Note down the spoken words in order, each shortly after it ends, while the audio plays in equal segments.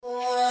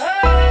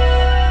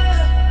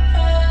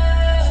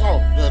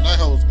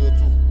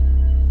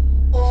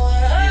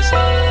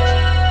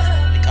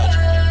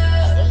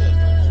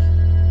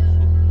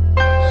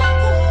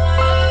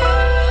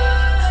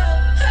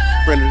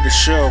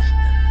show. You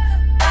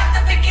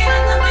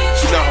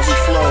know how we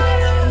flow.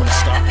 I'm gonna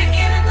stop.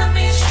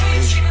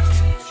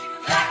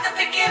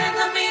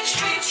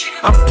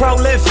 I'm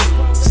prolific,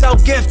 so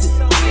gifted.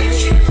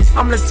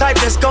 I'm the type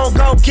that's gon'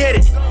 go get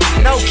it.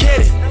 No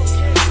kidding.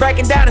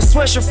 Breaking down a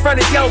swish in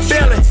front of your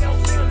building.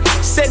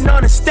 Sitting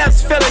on the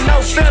steps, feeling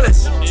no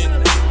feelings.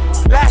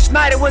 Last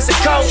night it was a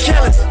cold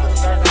killing.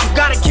 You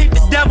gotta keep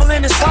the devil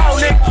in his hole,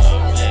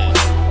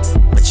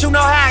 nigga. But you know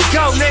how it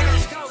go, nigga.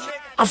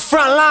 I'm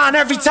front line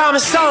every time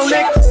it's on,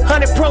 nigga.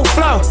 100 proof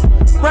flow,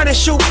 running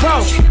shoot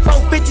pro.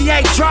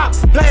 458 drop,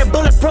 playing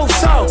bulletproof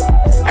soul.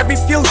 Every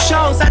few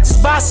shows I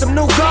just buy some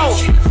new gold.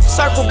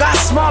 Circle got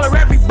smaller,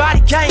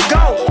 everybody can't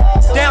go.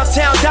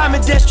 Downtown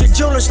Diamond District,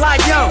 jewelers like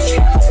yo.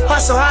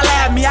 Hustle, holla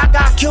at me, I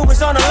got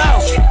Cubans on the low.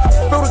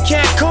 Through the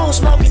Cancun,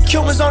 smoking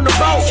Cubans on the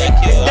boat.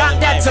 Dock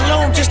that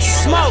Tulum just to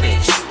smoke.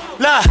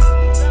 Look,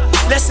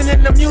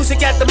 listening to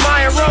music at the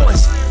Mayan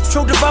ruins.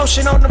 True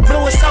devotion on the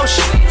bluest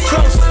ocean.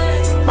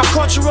 Cruising, my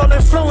cultural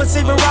influence,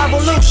 even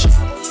revolution.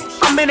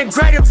 I'm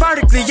integrated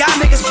vertically, y'all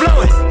niggas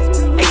blew it.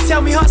 They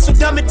tell me hustle,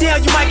 dumb it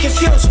down, you might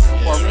confuse them.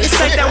 This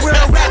ain't that real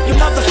rap, you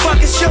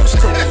motherfuckers used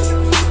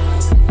to.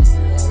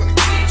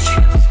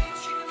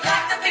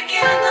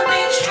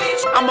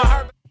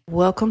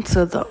 Welcome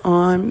to the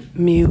On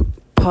Mute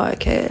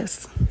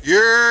Podcast. Yeah.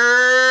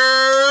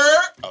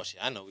 Oh shit,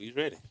 I know we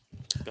ready.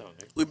 Go on,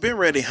 nigga. We've been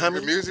ready, homie.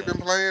 The music been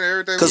playing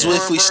every day. Because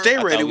if we stay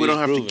I ready, thought we we don't was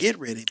have to grooving. get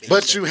ready. Baby.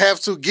 But you have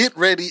to get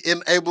ready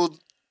and able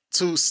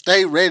to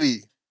stay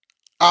ready.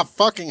 I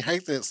fucking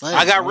hate that saying.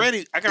 I got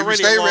ready. I got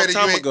ready a long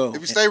time ago.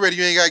 If you stay ready,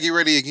 you ain't gotta get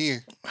ready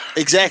again.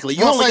 Exactly.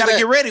 You Don't only say got to that.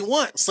 get ready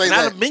once. Say and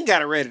I that. done been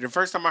got it ready. The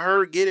first time I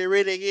heard get it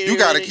ready, get it You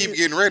gotta ready, keep get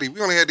getting ready.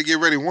 We only had to get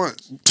ready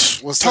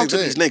once, Well, Talk to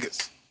say these that.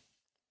 niggas.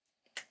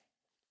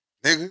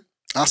 nigga.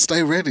 I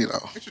stay ready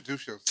though.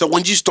 Introduce yourself. So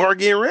when you start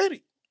getting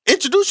ready,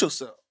 introduce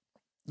yourself.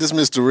 This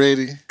Mr.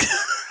 Ready.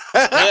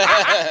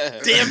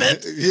 Damn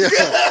it.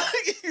 Yeah.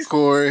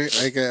 Corey,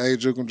 aka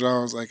Jukum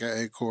Jones,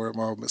 aka Corey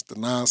Mo, Mr.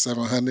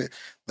 9700,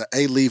 the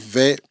A-Leaf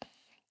vet.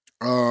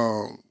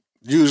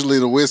 Usually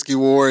the whiskey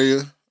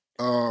warrior.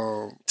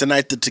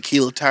 Tonight, the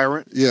tequila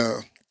tyrant.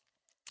 Yeah.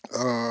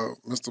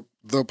 Mr.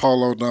 The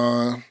Polo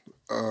Don.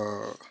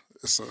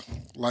 It's a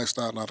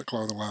lifestyle, not a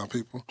clothing line,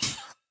 people.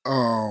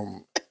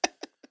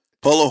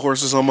 Polo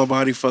horses on my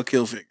body, fuck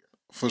hill figure.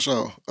 For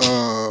sure.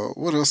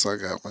 What else I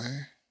got,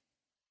 man?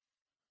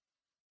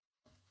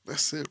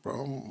 That's it,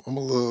 bro. I'm a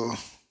little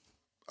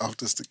off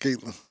this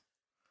tequila.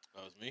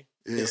 Oh, it's me?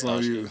 Yeah, it's Oh,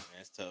 on shit, you. Man,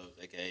 it's tough.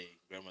 AKA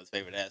grandmother's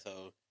favorite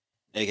asshole.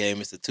 AKA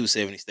Mr.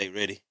 270 Stay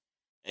Ready.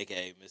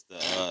 AKA Mr. You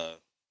know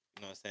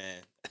what I'm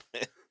saying?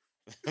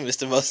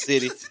 Mr. Most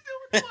City.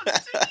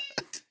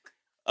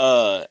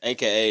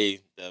 AKA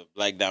the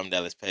Black Diamond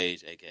Dallas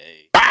Page.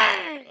 AKA.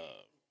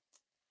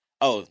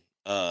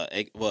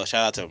 Well,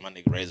 shout out to my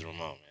nigga Razor Ramon,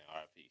 man.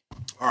 R.I.P.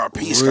 R.P.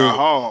 Real. Scott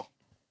Hall.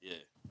 Yeah.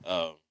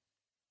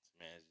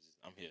 Man,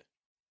 I'm here.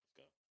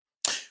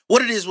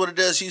 What it is, what it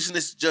does. Houston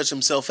is to judge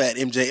himself at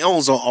MJ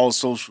owns on all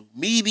social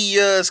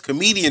medias.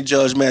 Comedian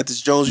Judge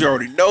Mathis Jones. You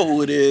already know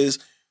who it is.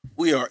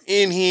 We are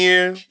in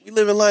here. We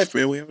living life,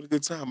 man. We having a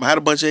good time. I had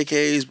a bunch of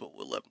AKs, but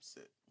we'll let them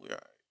sit. We all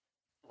right.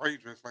 Why you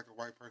dressed like a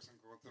white person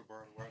going to the bar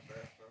to watch that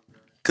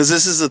stuff? Because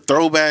this is a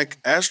throwback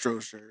Astro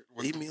shirt.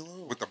 Leave me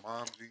alone. With the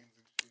mom jeans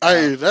and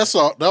shit. Hey,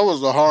 that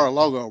was a hard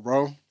logo,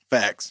 bro.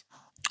 Facts.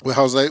 With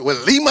Jose,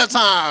 with Lima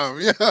time.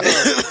 Yeah.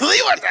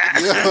 Lima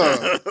time.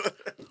 Yeah.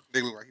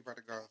 They look like he about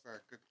to go outside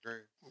and cook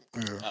the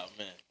grass. Yeah. Oh,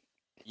 man.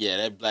 Yeah,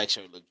 that black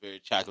shirt looked very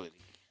chocolatey.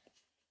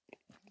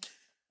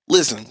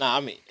 Listen. Nah, I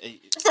mean,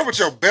 What's up with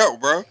your belt,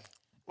 bro?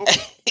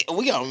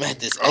 we all met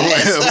this Oh,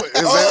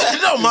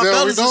 ass. No, my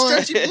belt is a doing?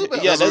 stretchy blue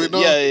belt. Yeah, That's what we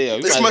doing? yeah.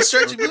 It's my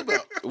stretchy blue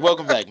belt.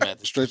 Welcome back,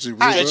 Matthew. Stretchy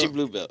blue Stretchy belt.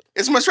 blue belt.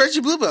 It's my stretchy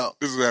blue belt.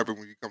 This is what happens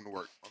when you come to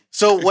work.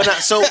 So when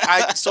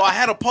I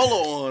had a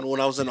polo on when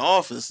I was in the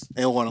office,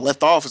 and when I left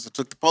the office, I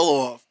took the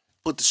polo off,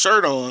 put the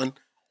shirt on,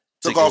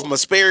 took off my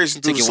spares,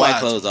 and threw Took the your white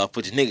slides. clothes off,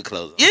 put your nigga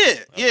clothes on.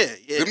 Yeah.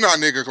 Them not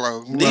nigga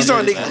clothes. These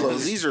aren't nigga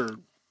clothes. These are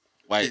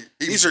White.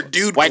 these are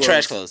dude White clothes.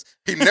 trash clothes.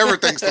 He never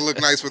thinks to look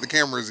nice for the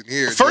cameras in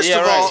here. First Yeah,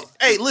 of all, right.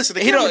 hey, listen,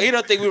 the He camera,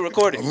 don't think we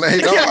recorded. They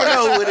the don't. camera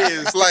know who it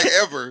is. It's like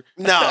ever.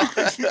 No,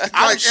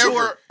 I'm Like sure.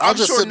 ever. I'm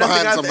just sure sit nothing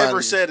behind I've somebody.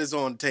 ever said is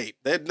on tape.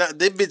 They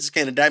bitches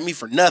can't indict me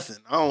for nothing.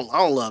 I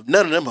don't love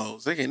none of them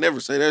hoes. They can never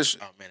say that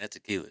shit. Oh man, that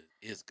tequila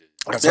is good.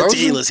 I That told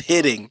you. tequila's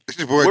hitting. It's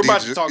your boy We're DJ.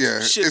 about to talk some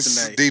yeah, shit it's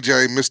tonight.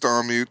 DJ Mr.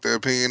 Unmute, the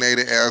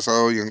opinionated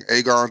asshole, young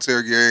Aegon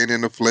Targaryen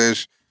in the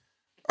flesh,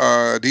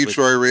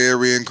 Detroit Red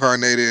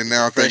reincarnated, and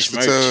now thanks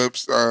Fresh to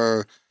merch.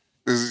 Tubbs,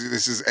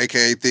 this is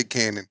AKA Thick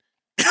Cannon.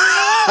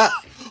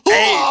 Who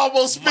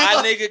almost spit My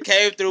up? nigga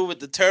came through with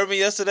the term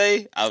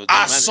yesterday.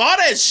 I saw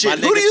that shit.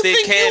 Who do you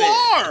think you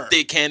are?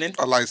 Thick Cannon.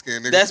 A light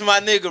skinned nigga. That's my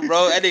nigga,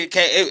 bro. That nigga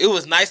came. It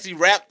was nicely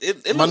wrapped.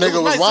 My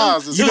nigga was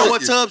wise as You know fuck.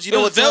 what, Tubbs? You It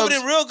know was what, velvet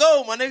Tubbs? and real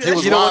gold, my nigga. He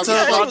was You know what, wise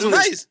Tubbs? as I'll fuck. do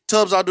this.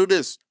 Tubbs, I'll do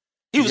this.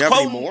 He was You have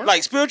any quoting more?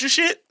 like spiritual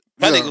shit.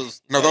 My Yeah. nigga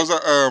was No, those He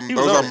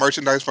was are on it.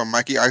 merchandise from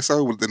Mikey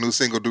ISO with the new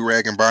single Do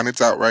Rag and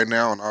Bonnets out right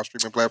now on all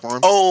streaming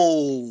platforms.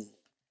 Oh,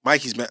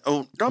 Mikey's mad.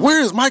 Oh,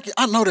 Where is Mikey?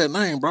 I know that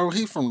name, bro.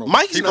 He from the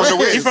Mikey's He not from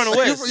the West. He from the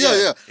West.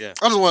 Yeah.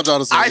 I just want y'all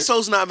to say it.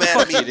 ISO's not mad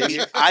at me.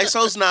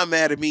 ISO's not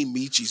mad at me.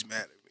 Michi's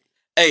mad at me.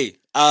 Hey,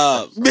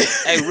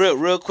 hey,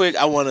 real quick,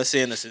 I want to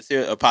send a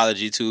sincere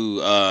apology to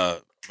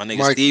my nigga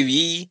Mike. Steve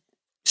Yee.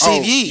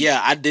 Steve Yee.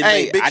 Yeah, I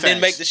didn't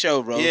facts. make the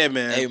show, bro. Yeah,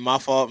 man. Hey, my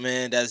fault,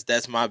 man.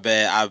 That's my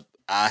bad.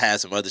 I had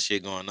some other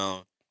shit going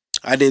on.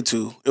 I did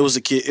too. It was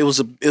a kid. It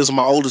was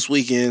my oldest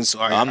weekend, so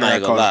I'm not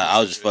even gonna lie. I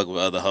was just fucking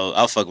with other hoes.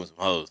 I was fucking with some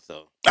hoes,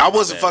 so I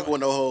wasn't bad, fucking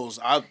with no hoes.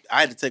 I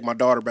had to take my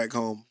daughter back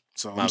home,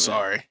 so My I'm bad.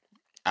 sorry.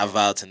 I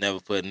vowed to never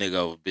put a nigga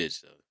over a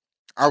bitch. So.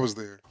 I was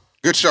there.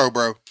 Good show,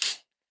 bro.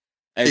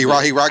 Hey, He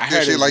but rocked I that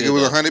heard shit like it good,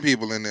 was though. 100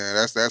 people in there.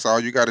 That's all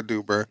you got to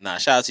do, bro. Nah,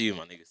 shout out to you,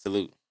 my nigga.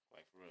 Salute.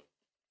 Like, for real.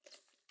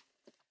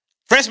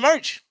 Fresh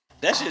merch.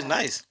 That shit's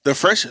nice. The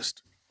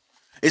freshest.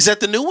 Is that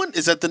the new one?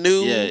 Is that the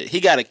new? Yeah, he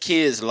got a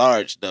kid's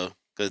large though,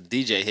 because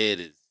DJ head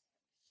is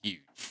huge.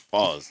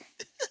 Pause.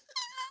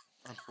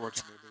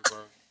 Unfortunately, bro.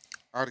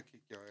 I'd have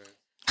kicked your ass.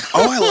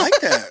 Oh, I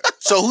like that.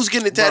 So who's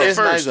getting it tatted it's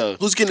nice, first? though.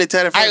 Who's getting it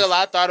tatted I ain't first? gonna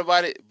lie, I thought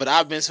about it, but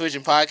I've been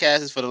switching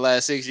podcasts for the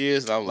last 6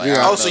 years, and I'm like, Yeah. I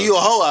don't Oh, so know. you a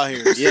hoe out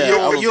here? Yeah,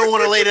 you don't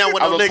want to lay down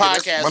with I'm no a niggas.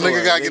 podcast. My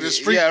nigga whore, gotta get his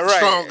streak yeah, right.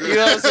 stronger. You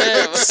know what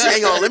I'm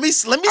saying? Hang on, let me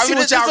see I mean, what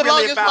this y'all the really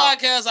longest about.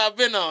 podcast I've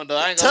been on, though.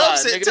 I ain't gonna Tub lie.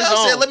 said, Nigga, this Tub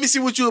said, home. let me see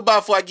what you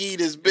about before I give you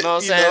this. You know what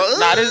I'm saying?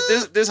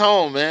 Nah, this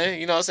home, man.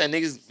 You know what I'm saying?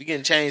 Niggas, we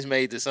getting chains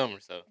made this summer,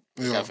 so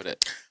look out for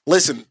that.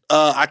 Listen,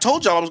 I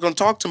told y'all I was going to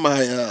talk to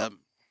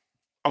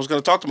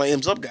my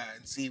M's Up guy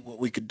and see what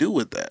we could do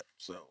with that.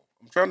 So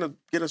I'm trying to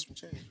get us some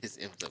change. This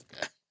M's Up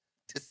guy.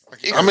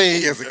 I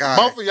mean, He is a guy.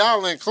 both of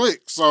y'all ain't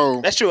click,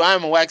 so That's true. I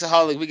am a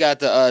waxaholic. We got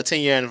the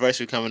 10-year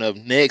anniversary coming up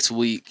next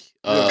week.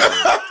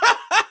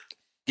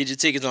 Get your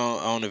tickets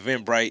on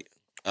Eventbrite.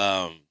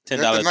 $10 Is that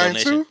the ninth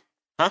donation. too?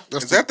 that's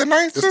Is that the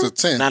ninth it's too? the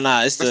 10th.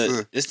 Nah. It's That's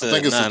the it's the I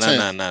think it's the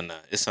 10th. nah.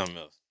 It's something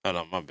else. Hold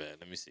on, my bad.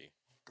 Let me see.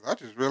 I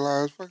just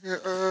realized fucking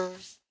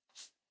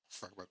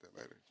talk about that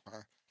later.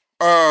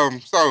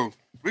 So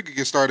we could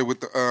get started with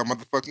the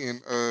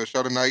motherfucking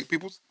show tonight,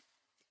 peoples.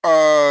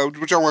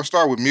 What y'all want to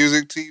start with?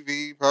 Music,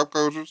 TV, pop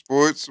culture,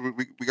 sports. We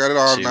got it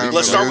all Shit, tonight.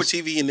 Let's on start the with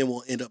TV and then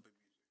we'll end up.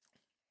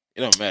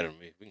 It don't matter to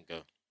me. We can go.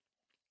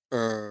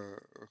 list.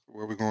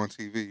 Where we going?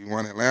 TV? You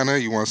want Atlanta?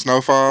 You want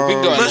Snowfall? We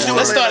can go. Let's do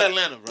Let's Atlanta. start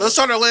Atlanta, bro. Let's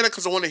start Atlanta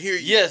because I want to hear you.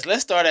 Yes,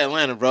 let's start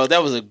Atlanta, bro.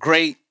 That was a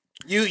great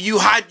You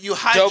double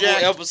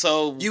hijacked.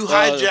 episode. You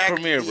hijacked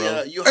premiere,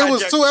 bro. you It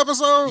was hijacked- 2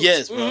 episodes?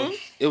 Yes, bro.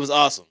 It was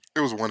awesome. It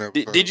was one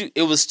episode. Did you?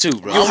 It was 2,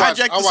 bro. You I watched-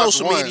 hijacked I the watched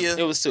social one. media.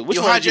 It was 2. Which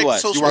You one did you hijacked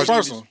watch? social You watched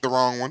First the- one. the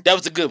wrong one. That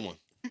was a good one.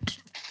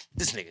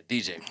 This nigga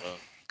DJ, bro,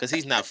 because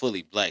he's not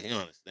fully black. You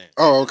don't understand.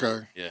 Oh,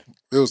 okay. Yeah.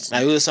 It was.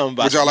 Now it was something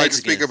about. Would y'all like to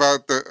Mexicans. speak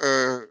about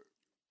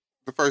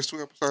the first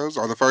 2 episodes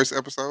or the first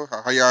episode?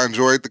 How y'all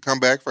enjoyed the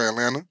comeback for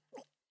Atlanta?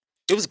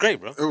 It was great,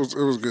 bro. It was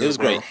good. It was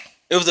bro. great.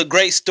 It was a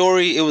great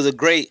story. It was a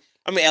great.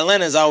 I mean,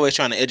 Atlanta's always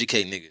trying to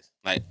educate niggas.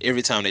 Like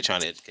every time they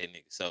trying to educate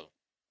niggas. So,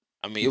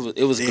 I mean,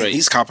 it was Damn, great.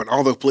 He's copping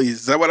all the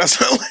pleas. Is that what I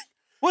sound like?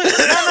 What?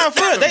 No,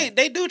 for real.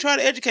 They do try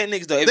to educate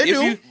niggas though. They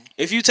do.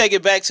 If you take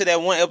it back to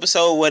that one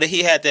episode where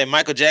he had that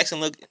Michael Jackson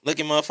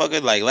looking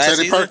motherfucker like last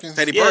Teddy season. Perkins.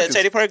 Teddy Yeah, Perkins.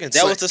 Teddy Perkins. That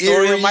It's was the an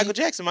story of eerie- Michael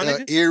Jackson, my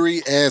nigga.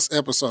 Eerie ass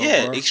episode.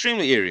 Yeah, bro.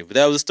 extremely eerie. But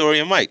that was the story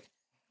of Mike.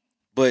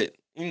 But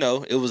you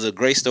know, it was a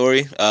great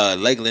story.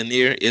 Lake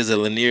Lanier is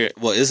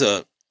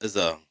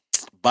a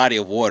body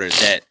of water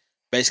that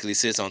basically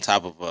sits on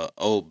top of a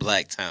old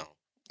black town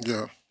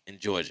Yeah. in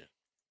Georgia.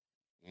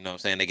 You know what I'm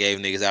saying? They gave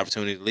niggas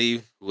opportunity to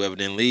leave. Whoever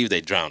didn't leave,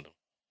 they drowned them.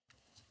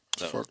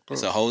 So Fucked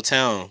it's up. a whole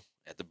town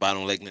at the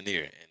bottom of Lake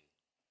Lanier. And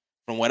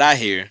from what I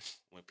hear,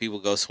 when people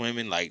go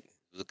swimming, like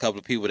there's a couple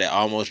of people that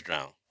almost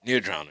drowned, near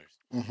drowners.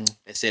 Mm-hmm.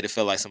 They said it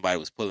felt like somebody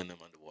was pulling them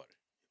underwater.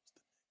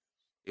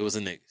 It was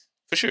the niggas.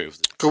 For sure, it was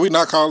the Could we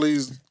not call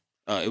these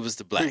it was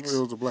the blacks. people? It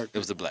was the black. It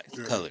was the blacks,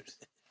 Yeah. colors.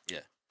 Yeah.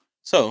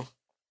 So,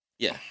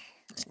 yeah,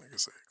 This nigga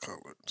said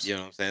colors. you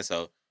know what I'm saying?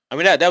 So, I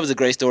mean, that was a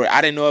great story.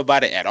 I didn't know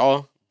about it at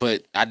all,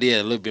 but I did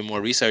a little bit more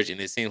research, and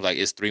it seems like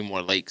it's 3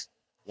 more lakes.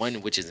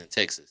 One which is in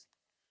Texas,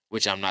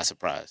 which I'm not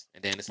surprised.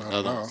 And then it's Not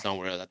another at one all.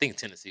 somewhere else. I think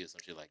Tennessee or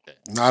some shit like that.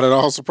 Not at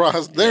all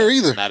surprised there Yeah,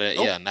 either. Not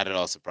Nope. not at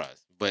all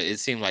surprised. But it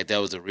seemed like that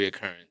was a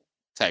reoccurring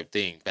type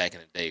thing back in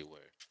the day where,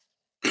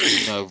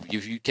 you know,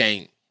 if you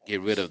can't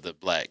get rid of the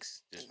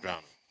blacks, just drown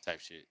them type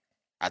shit.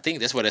 I think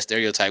that's where that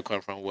stereotype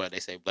comes from, where they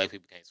say black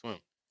people can't swim.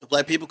 The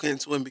black people can't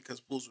swim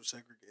because pools were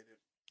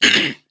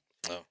segregated.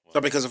 Oh, well,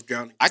 Not because of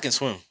drowning. I can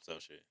swim, so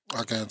shit.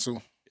 I can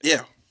too.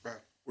 Yeah, Right.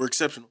 we're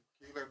exceptional.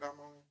 Can you let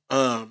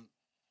Damo in?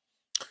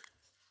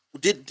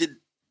 Did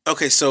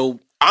okay? So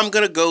I'm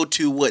gonna go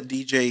to what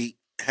DJ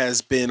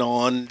has been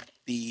on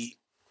the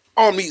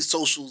on me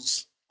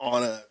socials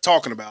on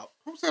talking about.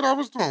 Who said I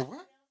was doing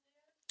what?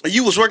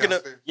 You was working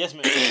up Yes,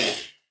 man.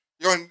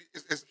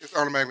 It's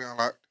automatically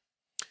unlocked.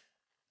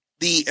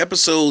 the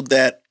episode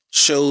that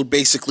showed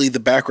basically the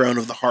background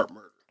of the Hart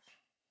murder.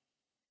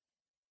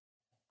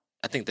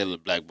 I think that little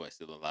black boy's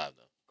still alive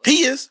though.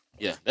 He is.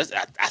 Yeah,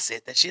 I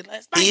said that shit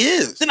last night. He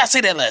is. Didn't I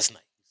say that last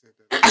night?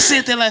 I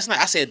said that last night.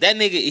 I said that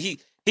nigga he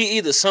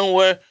either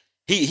somewhere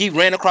he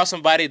ran across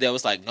somebody that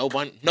was like, no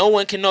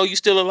one can know you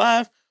still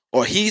alive,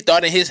 or he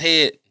thought in his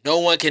head, no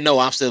one can know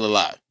I'm still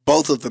alive.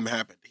 Both of them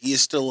happened. He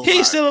is still alive.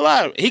 He's still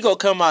alive. He gonna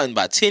come out in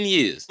about 10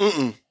 years.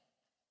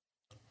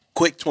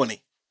 Quick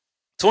 20.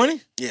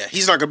 20? Yeah,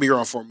 he's not gonna be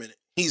around for a minute.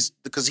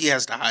 Because he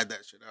has to hide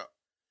that shit out.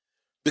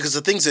 Because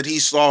the things that he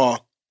saw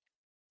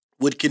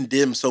would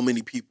condemn so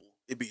many people.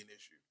 It'd be an issue.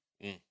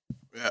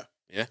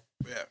 Yeah.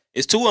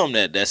 It's 2 of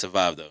them that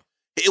survived though.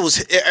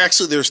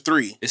 Actually there's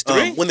 3. It's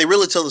 3? When they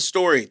really tell the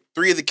story,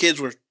 3 of the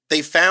kids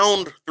they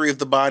found 3 of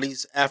the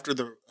bodies after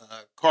the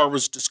car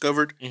was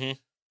discovered.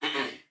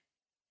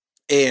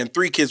 And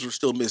 3 kids were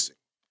still missing.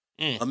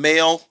 A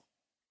male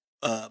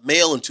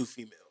and 2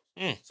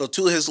 females. So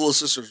 2 of his little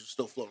sisters are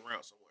still floating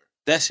around somewhere.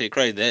 That shit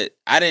crazy.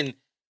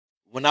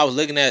 When I was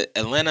looking at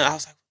Atlanta, I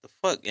was like, what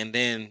the fuck? And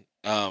then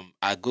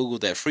I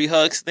Googled that free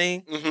hugs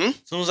thing.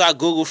 As soon as I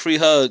Googled free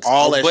hugs,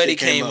 all that buddy shit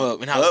came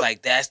up. And I was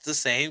like, that's the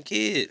same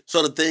kid.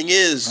 So the thing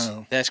is,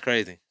 that's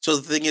crazy. So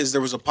the thing is,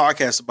 there was a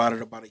podcast about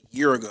it about a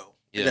year ago.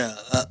 Yeah.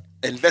 An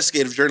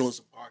investigative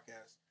journalism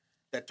podcast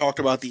that talked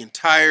about the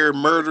entire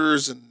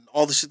murders and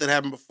all the shit that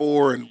happened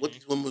before and what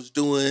these women was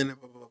doing. Blah,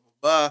 blah, blah,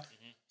 blah.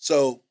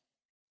 So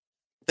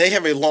they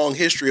have a long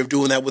history of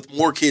doing that with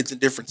more kids in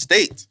different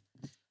states.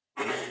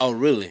 Oh,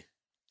 really?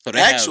 So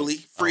Actually,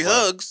 Free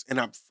Hugs, and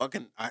I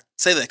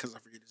say that because I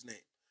forget his name.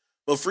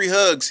 But Free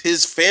Hugs,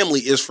 his family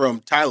is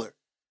from Tyler.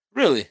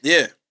 Really?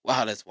 Yeah.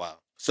 Wow, that's wild.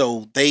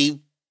 So they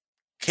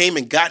came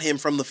and got him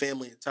from the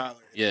family in Tyler.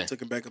 Yeah.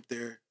 Took him back up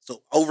there.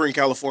 So over in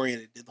California,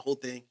 they did the whole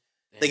thing.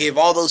 They gave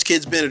all those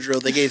kids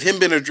Benadryl. They gave him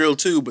Benadryl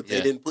too, but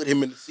they didn't put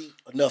him in the seat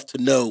enough to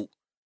know,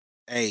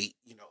 hey,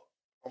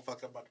 I'm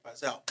fucked up about to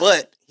pass out.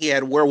 But he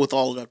had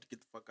wherewithal enough to get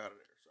the fuck out of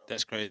there. So.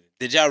 That's crazy.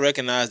 Did y'all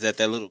recognize that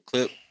little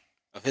clip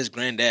of his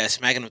granddad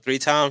smacking him 3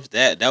 times?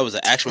 That was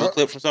an actual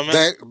clip from something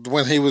else? That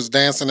when he was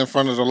dancing in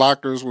front of the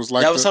lockers was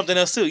like that was something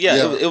else too.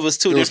 Yeah. It was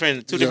two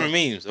different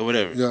memes or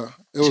whatever. Yeah,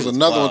 it was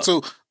another one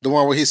too. The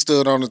one where he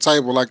stood on the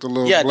table like the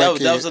little black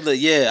kid. That was a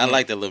little. I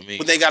like that little meme.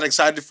 When they got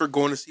excited for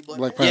going to see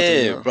Black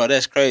Panther. Yeah, bro,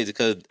 that's crazy.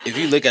 Because if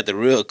you look at the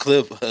real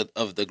clip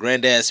of the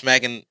granddad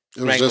smacking,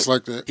 it was just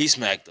like that. He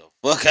smacked the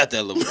fuck out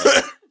that little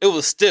boy. It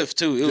was stiff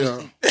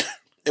too.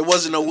 It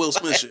wasn't no Will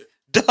Smith shit.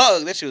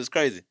 Dog, that shit was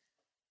crazy.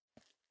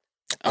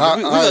 We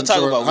gonna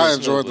talk about Will I Smith,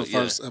 enjoyed the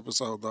first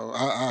episode though.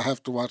 I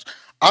have to watch.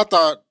 I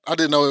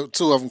didn't know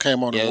 2 of them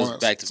came on at once.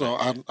 Back to so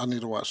back, I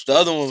need to watch. The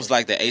other one was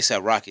like the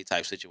ASAP Rocky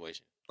type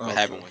situation. What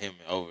happened with him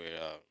over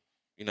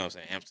you know what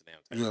I'm saying, Amsterdam.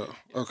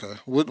 Yeah. Okay.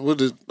 What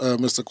did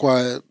Mr.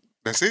 Quiet?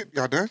 That's it?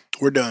 Y'all done?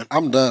 We're done.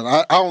 I'm done.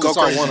 I only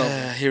saw crazy. one of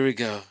them. Here we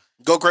go.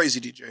 Go crazy,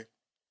 DJ.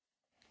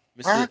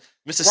 Mr. Why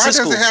Siskel.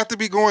 does it have to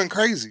be going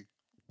crazy?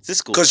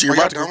 Siskel. Because you're Are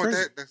y'all about to go done with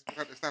crazy. that?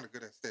 That's not a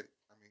good aesthetic.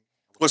 I mean,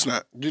 What's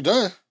not? You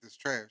done? it's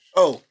trash.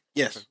 Oh,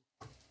 yes.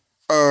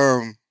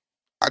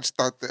 I just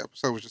thought the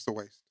episode was just a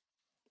waste.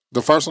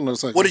 The first one or the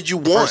second? What did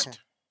you first want?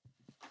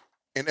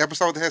 An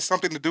episode that has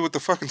something to do with the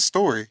fucking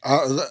story.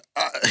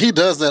 He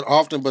does that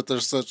often, but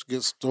there's such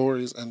good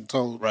stories and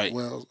told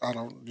well. I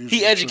don't usually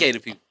He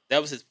educated people.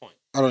 That was his point.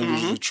 I don't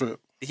usually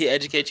trip. Did he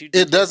educate you?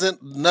 It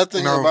doesn't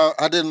nothing about.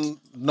 I didn't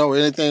know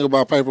anything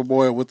about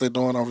Paperboy or what they're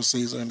doing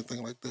overseas or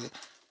anything like that.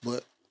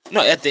 But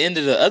no, at the end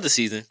of the other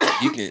season,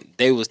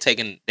 they were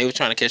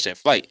trying to catch that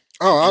flight.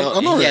 Oh,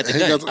 I know he that. had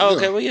the gun.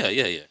 Okay, well,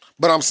 yeah.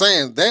 But I'm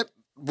saying that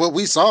what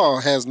we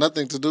saw has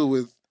nothing to do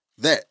with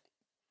that.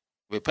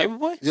 With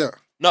Paperboy? Yeah.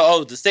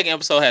 No, the second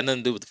episode had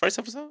nothing to do with the first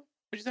episode? What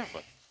you talking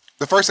about?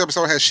 The first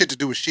episode has shit to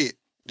do with shit.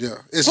 Yeah.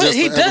 But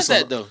he does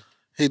that, though.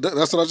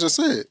 That's what I just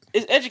said.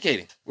 It's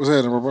educating. What's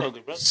happening,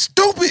 bro?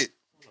 Stupid.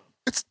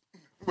 It's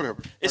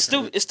whatever. It's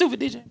stupid. It's stupid,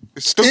 DJ.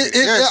 It's stupid.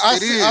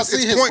 Yes, it is. I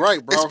see his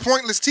right, bro. It's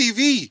pointless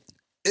TV.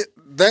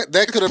 That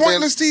could have been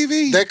pointless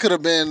TV. That could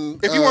have been.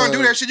 If you want to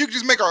do that shit, you could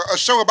just make a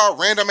show about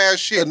random ass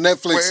shit. A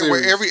Netflix series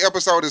where every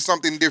episode is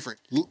something different,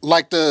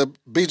 like the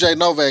BJ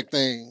Novak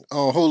thing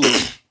on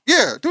Hulu.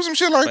 Yeah, do some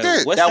shit like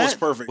that. That was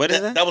perfect. What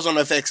is that? That was on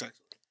FX. Actually.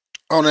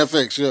 On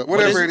FX, yeah.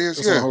 Whatever it is,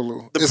 it's yeah. on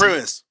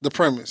Hulu. The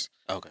premise.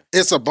 Okay.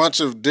 It's a bunch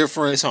of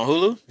different. It's on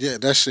Hulu? Yeah,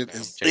 that shit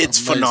is.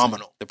 It's amazing.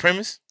 phenomenal. The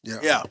premise? Yeah.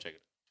 Check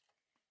it.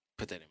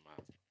 Put that in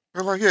mind.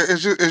 They're like, yeah,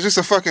 it's just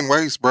a fucking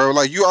waste, bro.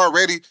 Like you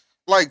already,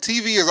 like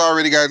TV has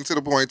already gotten to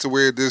the point to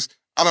where this.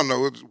 I don't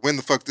know when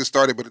the fuck this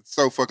started, but it's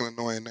so fucking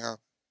annoying now.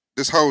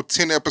 This whole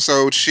 10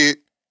 episode shit.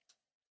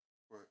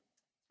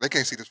 They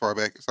can't see this far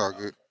back. It's all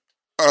good.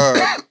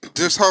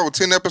 This whole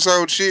 10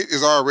 episode shit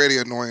is already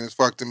annoying as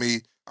fuck to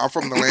me. I'm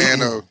from the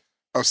land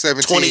of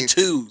 17,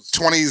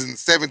 20s and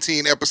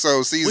 17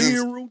 episode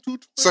seasons.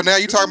 So now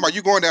you're talking about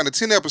you going down to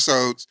 10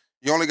 episodes.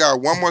 You only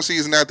got one more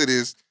season after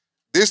this.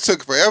 This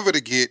took forever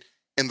to get.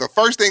 And the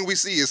first thing we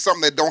see is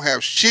something that don't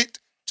have shit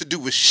to do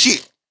with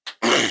shit.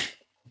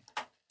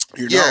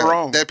 You're not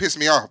wrong. That pissed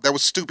me off. That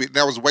was stupid.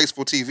 That was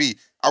wasteful TV.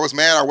 I was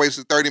mad I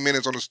wasted 30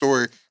 minutes on a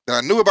story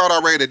that I knew about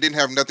already that didn't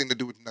have nothing to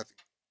do with nothing.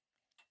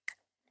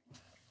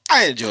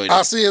 I enjoyed it.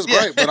 I see it's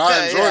great, but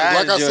I enjoyed it.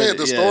 Like I said,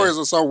 the stories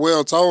are so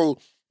well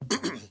told.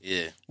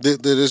 Yeah.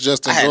 That it's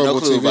just I had enjoyable no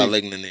clue TV. about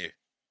Legionnaire.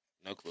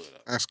 No clue at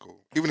all. That's cool.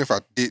 Even if I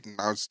didn't,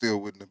 I still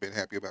wouldn't have been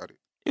happy about it.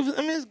 It was,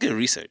 I mean, it's good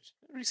research.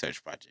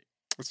 Research project.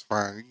 It's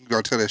fine. You can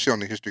go tell that shit on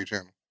the History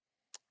Channel.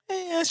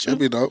 Yeah, that's true. It'd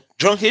be dope.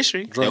 Drunk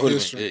history. Drunk That would've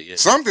history. been good, yeah.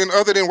 Something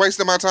other than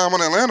wasting my time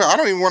on Atlanta. I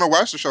don't even want to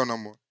watch the show no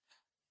more.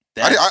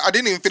 I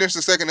didn't even finish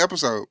the second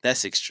episode.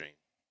 That's extreme.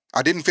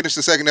 I didn't finish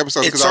the second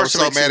episode It because I was starts to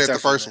so make mad sense at the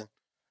after first that. one.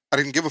 I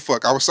didn't give a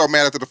fuck. I was so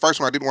mad after the first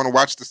one. I didn't want to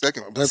watch the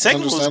second one. The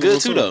second one was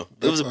good too, though.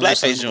 It was a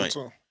blackface joint.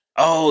 Too.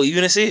 Oh, you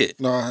didn't see it?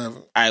 No, I haven't.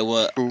 All right,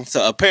 well, Cool.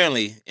 so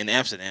apparently in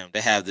Amsterdam,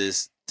 they have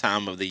this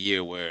time of the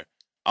year where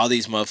all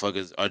these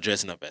motherfuckers are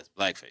dressing up as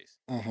blackface.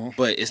 Mm-hmm.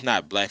 But it's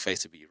not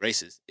blackface to be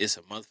racist. It's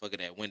a motherfucker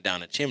that went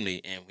down a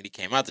chimney, and when he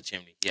came out the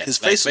chimney, he had His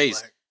black face was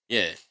black.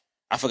 Yeah.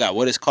 I forgot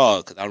what it's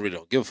called because I really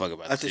don't give a fuck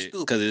about That's this shit.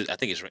 stupid. Because I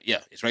think it's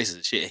racist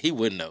as shit. He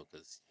wouldn't know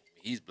because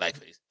he's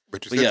blackface.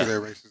 But you But said yeah. through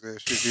that racist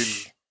ass shit,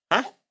 didn't you?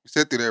 Huh? You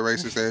said through that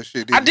racist ass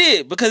shit, didn't I you?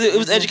 did because it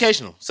was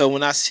educational. So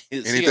when I see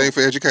Anything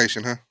for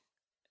education, huh?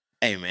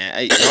 hey man,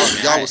 hey,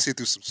 Y'all man, will sit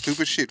through some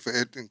stupid shit for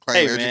and hey,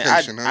 claim man,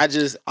 education,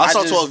 huh? I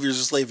saw 12 Years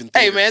a Slave in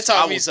Hey, theaters. man, it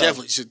taught I me will something.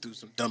 definitely should do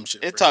some dumb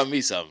shit. It for taught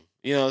me something.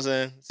 You know what I'm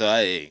saying? So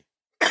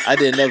I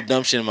did enough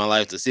dumb shit in my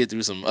life to sit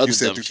through some other You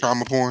said dumb through shit.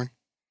 trauma porn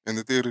in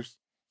the theaters?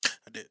 I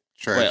did.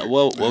 Tragic. Wait,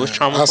 what was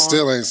trauma? I porn?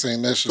 still ain't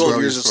seen that shit. 12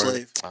 12 Years a Years a Slave.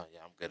 Slave. Oh yeah,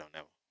 I'm good on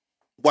that one.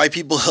 White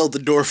people held the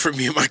door for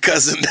me and my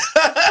cousin.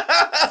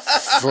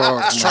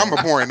 Fuck, It's trauma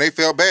porn. They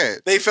felt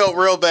bad. They felt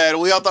real bad.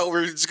 We all thought we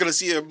were just going to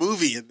see a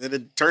movie, and then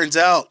it turns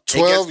out...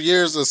 12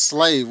 Years a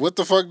Slave. What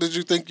the fuck did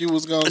you think you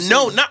was gonna see?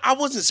 No, I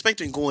wasn't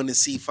expecting going to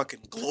see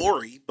fucking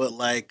Glory, but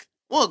like...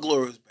 Well,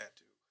 Glory was bad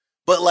too.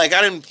 But like,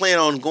 I didn't plan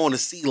on going to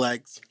see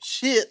like some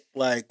shit.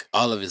 Like,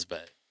 All of it's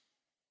bad.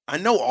 I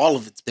know all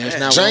of it's There's bad.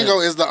 not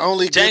Django is the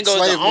only good Django is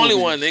slave the only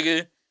movie. one,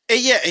 nigga. And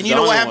yeah, and you The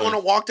know what only happened one.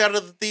 when I walked out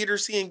of the theater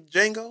seeing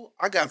Django?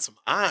 I got some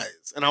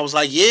eyes. And I was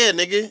like, yeah,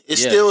 nigga,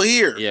 it's Yeah. still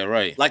here. Yeah,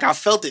 right. Like, I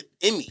felt it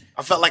in me.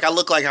 I felt like I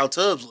looked like how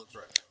Tubbs looks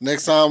right now.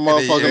 Next time,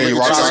 motherfucker, then make you a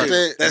walk drop out. that.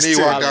 And That's then you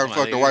terrible, walked out and my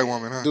fucked a nigga. white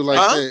woman, huh? Do like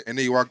Huh? that. And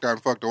then you walked out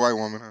and fucked a white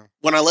woman, huh?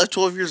 When I left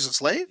 12 Years a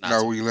Slave? Not No,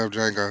 to- when you left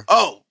Django.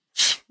 Oh,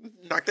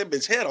 knock that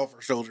bitch head off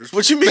her shoulders.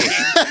 What you mean?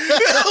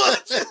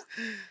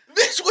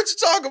 Bitch, what you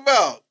talking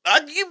about?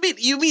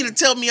 You mean to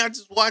tell me I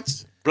just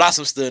watched...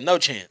 Blossom stood no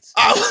chance.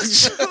 I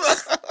was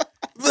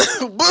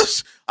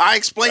Bush. I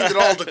explained it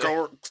all to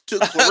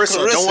Clarissa.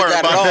 Don't worry got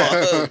about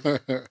it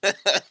that.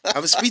 all. I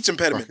have a speech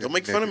impediment. Okay, Don't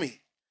make fun of me.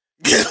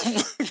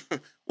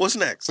 What's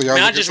next? So y'all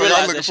Man, I looking, just so y'all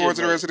realized looking that forward shit,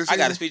 to the bro. rest of the I season?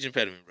 got a speech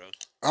impediment, bro.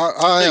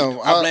 I am.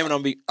 I blame it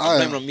on me. I I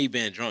blame am. it on me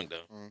being drunk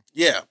though.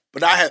 Yeah,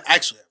 but I have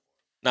actually.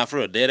 Not for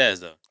real, dead ass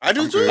though. I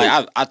do I'm too. good.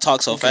 Like I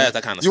talk so fast,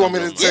 I kind of. You want me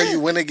to tell you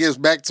when it gets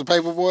back to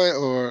Paperboy,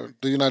 or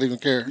do you not even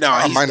care? No,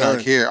 I he's might done.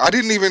 not care. I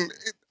didn't even.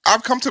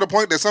 I've come to the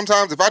point that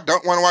sometimes if I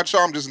don't want to watch a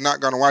show, I'm just not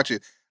going to watch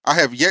it. I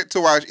have yet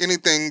to watch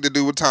anything to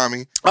do with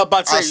Tommy. I'm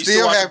about to say, I you still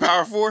still haven't- have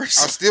Power I Force?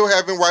 still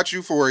haven't watched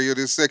Euphoria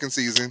this second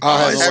season. I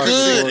haven't it's watched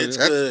good. Euphoria. It's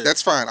good.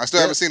 That's fine. I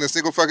still haven't seen a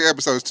single fucking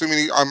episode. It's too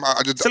many. I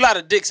just It's a lot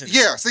of dicks in it.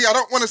 yeah. See, I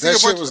don't want to see That a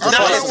shit bunch. was I not,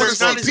 don't depressing. want to there's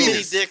not see as many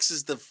penis. dicks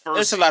as the first.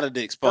 It's a lot of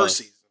dicks. Pause. First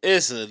season.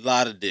 It's a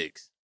lot of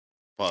dicks.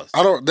 Pause.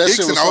 I don't. That Dicks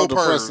shit and was so old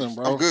depressing, pervs.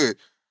 bro. I'm good.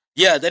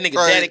 Yeah, that nigga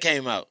Right. daddy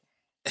came out.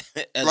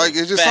 As Like, a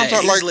it's just fag.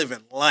 sometimes, He's like,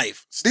 living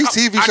life. these Stop.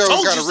 TV I shows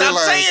told gotta you stop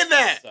realize- saying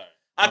that. Sorry.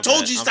 I My told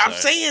bad. you I'm stop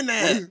sorry. saying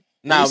that.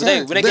 Nah, What you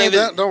when they saying? gave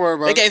his, Don't worry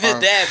about they it. gave his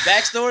Alright. dad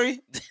backstory.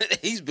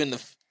 He's been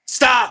the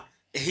Stop.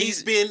 He's-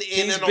 He's been in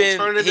he's an been-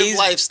 alternative he's-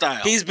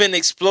 lifestyle. he's been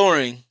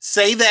exploring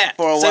Say that.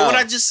 For a Say what while.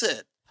 I just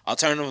said.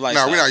 alternative No,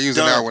 lifestyle. we're not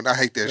using Done. that one. I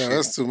hate that Yeah, shit.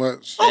 that's too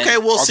much. Okay,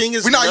 well, seeing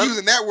as we're not none-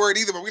 using that word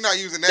either, but we're not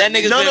using that. That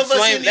nigga's None been of us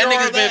flaming. in That here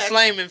nigga's are been that.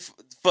 flaming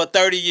for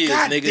 30 years,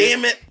 God nigga.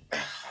 damn it.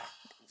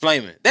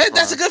 Flaming.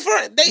 That's a good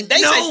for They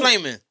No. say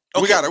flaming.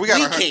 we got it. We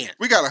can't.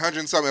 We got 100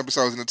 and something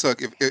episodes in the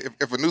tuck.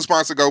 If a new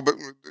sponsor go, but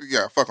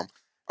yeah, fuck them.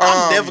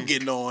 I'm never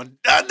getting on.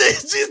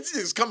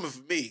 It's coming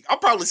for me. I'll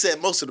probably say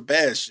most of the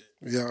bad shit.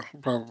 Yeah,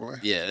 probably.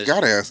 Yeah. You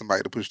gotta ask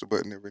somebody to push the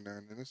button every now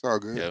and then. It's all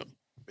good.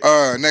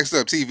 Yeah. Next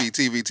up,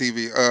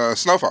 TV.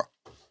 Snowfall.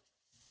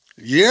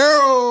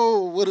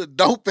 Yo, what a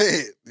dope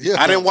head. Yeah,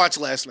 I didn't watch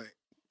last night.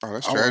 Oh,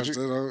 that's I watched tragic.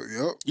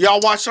 it. Yep. Y'all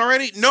watched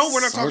already? No,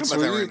 we're not So talking about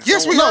that sweet. right now.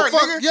 Yes, we No, are,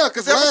 fuck, nigga. yeah,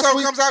 'cause the last episode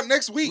week- comes out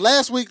next week.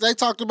 Last week they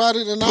talked about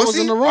it, and I was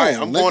Pussy? in the room. All right,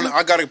 I'm going. nigga.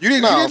 I gotta. You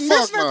didn't Nah, miss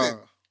fuck nothing. no.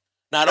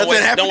 Nah, Nothing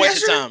happened don't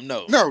waste your yesterday? time.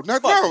 No. no.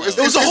 It's,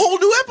 It was a whole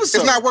new episode.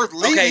 It's not worth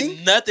leaving.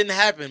 Okay, nothing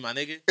happened, my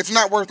nigga. It's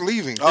not worth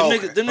leaving. Oh, Them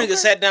okay. niggas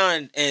sat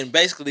down and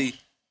basically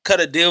cut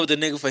a deal with the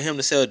nigga for him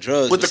to sell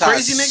drugs. With the besides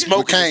crazy nigga? smoking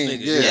With this Kane,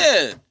 nigga.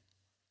 yeah. Yeah.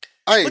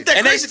 Hey, But that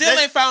And they crazy, still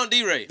that, ain't found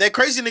D-Ray. that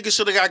crazy nigga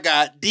should have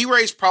got.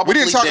 D-Ray's probably We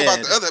didn't talk dead.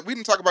 about the other. We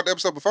didn't talk about the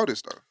episode before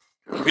this though.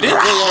 We did? We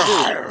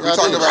Y'all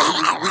talked did.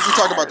 about we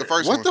talked about the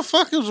first what one. the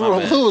fuck is My wrong?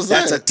 bad. Who was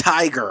That's a that?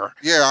 tiger.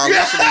 Yeah, our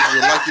listeners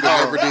would like you to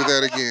never do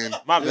that again.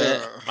 My bad.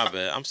 Yeah. My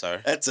bad. I'm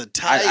sorry. That's a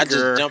tiger. I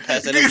just jumped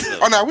past that episode.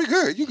 Oh no, we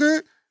good. You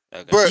good?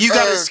 Okay. But You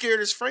got uh, as scared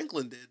as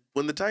Franklin did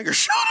when the tiger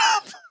showed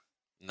up.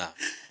 Nah.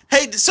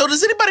 Hey, so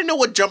does anybody know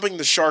what jumping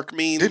the shark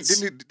means?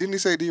 didn't he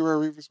say D-Ray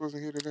Rivers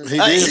wasn't here today? He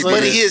did say but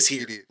that? he is He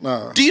here. did.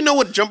 Nah. Do you know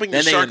what jumping the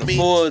That nigga shark in the means?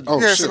 full, Oh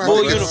Yeah, shit. so full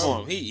that's-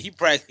 uniform. He That's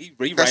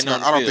right now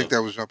not. on I the don't field. think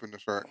that was jumping the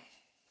shark.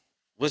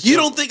 You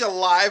don't think a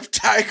live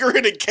tiger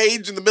in a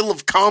cage in the middle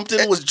of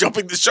Compton was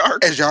jumping the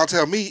shark? As y'all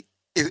tell me,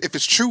 if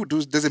it's true,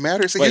 does it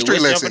matter? It's a Wait, history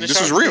what's lesson. jumping the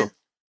This is shark real.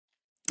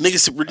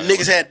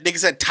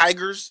 Niggas had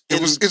tigers.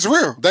 It's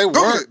real. They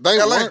Google weren't. it. They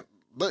LA. weren't.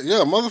 But yeah,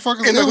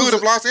 motherfuckers. In the it was hood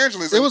of a- Los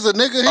Angeles. It was a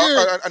nigga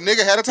here. A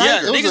nigga had a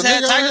Yeah, tiger. was niggas a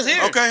had nigga tigers here.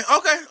 here.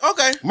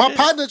 Okay. My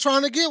partner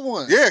trying to get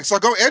one. Yeah, so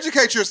go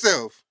educate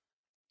yourself.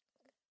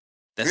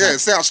 That's It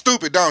sounds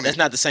stupid, don't That's it?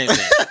 not the same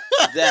thing.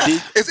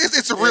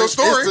 It's a real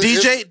story.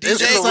 DJ,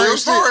 It's a real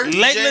story.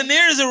 Lake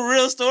Lanier is a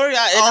real story.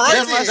 All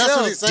right, That's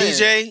what he's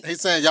saying. DJ.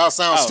 He's saying y'all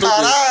sound Oh. stupid.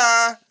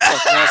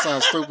 Ta-da! Y'all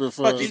sound stupid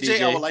for.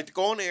 DJ, I would like to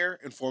go on air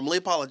and formally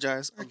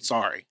apologize. I'm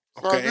sorry.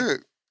 It's all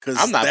good. Because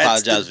I'm not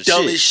apologizing for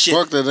dumbest shit.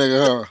 Fuck that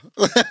nigga.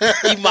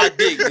 Huh? Eat my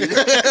dick,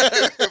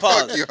 dude.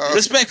 Pause. you, huh?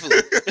 Respectfully.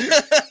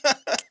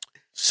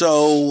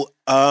 So,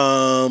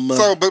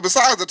 So, but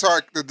besides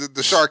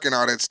the shark and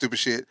all that stupid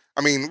shit,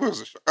 I mean, what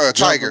was it?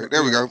 Tiger.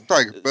 There we go.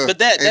 Tiger. But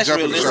that's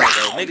jumping the realistic,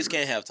 shark. though. Niggas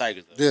can't have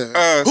tigers, though.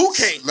 Yeah. Who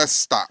can't? Let's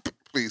stop,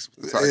 please.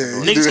 with the tiger.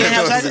 Yeah. Niggas can't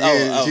have tigers?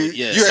 Oh, You-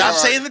 yeah. you- Stop like-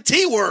 saying the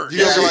T word.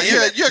 You acting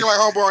like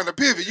homeboy on the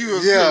pivot. You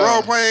was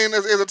role playing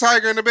as a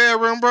tiger in the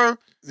bedroom, bro.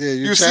 Yeah,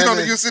 You sitting on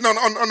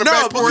the No,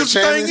 back porch. because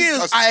the thing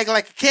Channing? is, I act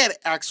like a cat.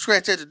 I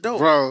scratch at the door.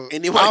 Bro,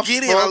 And then when I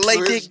get in, I lay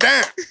dick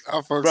down.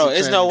 Bro,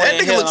 it's no way That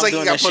in nigga hell looks I'm like he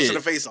doing got that punched shit. in the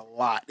face a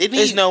lot. Isn't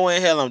There's he? no way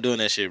in hell I'm doing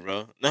that shit,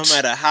 bro. No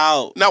matter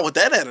how. Not with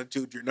that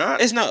attitude, you're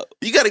not. It's no.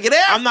 You got to get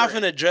after I'm not it.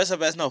 finna dress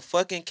up as no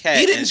fucking cat.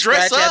 He didn't and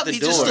dress scratch up. At the He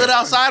door. just stood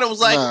outside and was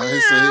like, Nah,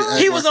 he said "Meow."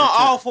 he He was on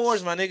all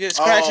fours, my nigga,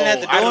 scratching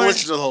at the I didn't door.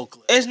 listen to the whole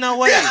clip. It's no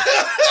way.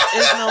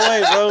 It's no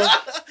way, bro.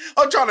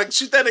 I'm trying to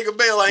shoot that nigga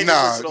bail. I ain't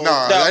Nah, listen to the whole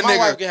nah. clip. That my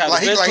wife can nigga, have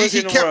like the best he pussy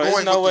in the kept world. There's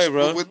going no way,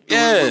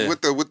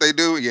 with bro. what they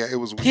do. Yeah, it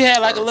was. He had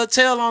like a little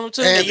tail on him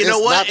too. And you know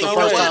it's what? Not the Ain't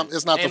first no way. time.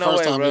 It's not the Ain't no first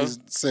way, time bro. he's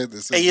said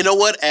this. And you know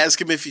what?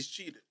 Ask him if he's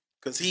cheated.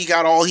 Because he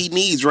got all he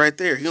needs right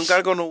there. He don't got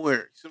to go nowhere.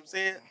 You see what I'm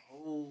saying?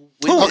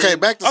 Okay,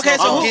 back to Okay,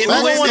 so Snowfall. who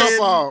Back to wanna-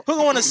 Snowfall. Who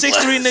gonna want a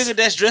 6'3" nigga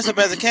that's dressed up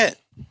as a cat?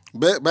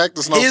 Back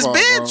to Snowfall. His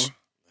bitch. Bro.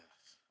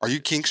 Are you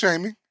kink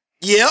shaming?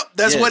 Yep,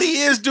 that's Yes. what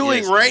he is doing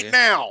Yes, right nigga.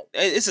 now.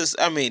 It's just,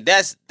 I mean,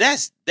 that's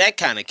that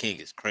kind of kink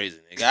is crazy,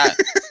 nigga.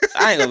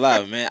 I ain't gonna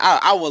lie, man.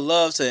 I would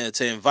love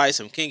to invite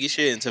some kinky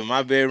shit into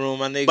my bedroom,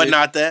 my nigga. But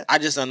not that. I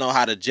just don't know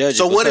how to judge it.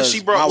 So what if because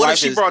she brought? my What if wife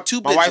she is- brought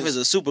two bitches? My wife is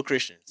a super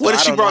Christian. So What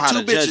if I she don't know brought how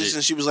two to judge bitches it.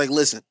 and she was like,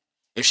 "Listen."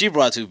 If she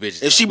brought two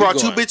bitches, If she we brought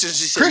two going. bitches, and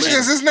she said, Christians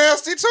 "Listen." is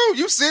nasty too.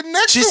 You sitting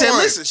next She to said, one.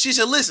 "Listen." She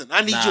said, "Listen.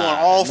 I need you on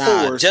Nah, all nah,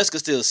 fours. Jessica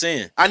still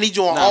sin. I need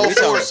you on Nah, all we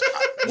talking- fours."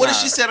 What if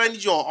nah. she said, "I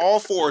need you on all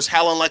fours,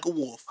 howling like a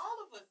wolf"?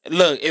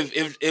 Look,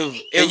 if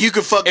And you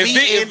can fuck if me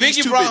Vicky, and these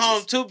Vicky two brought bitches.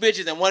 home two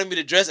bitches and wanted me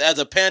to dress as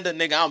a panda,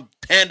 nigga, I'm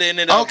pandaing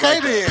it up. Okay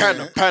right there.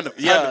 then. Panda.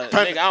 Yeah,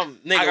 Panda. nigga, I'm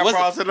I got nigga.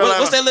 problems in What's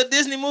Atlanta. that little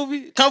Disney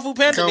movie? Kung Fu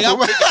Panda. Kung Nigga, I'm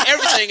Fu- kicking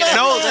everything in that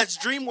No, room. that's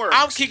DreamWorks.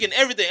 I'm kicking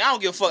everything. I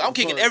don't give a fuck. I'm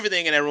kicking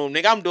everything in that room,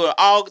 nigga. I'm doing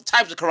all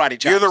types of karate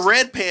chops. You're the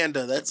red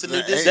panda. That's the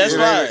new Disney. That's it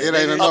right. Ain't, it ain't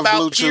Nigga. enough About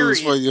blue chews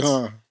for periods. you,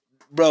 huh?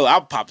 Bro,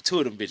 I'll pop two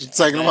of them bitches.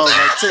 Taking them out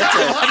like Tic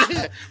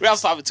Tac. I'm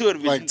popping two of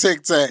them bitches. Like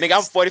Tic Tac. Nigga,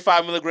 I'm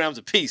 45 milligrams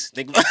a piece.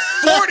 Nigga,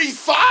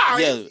 45.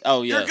 yeah.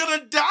 Oh yeah. You're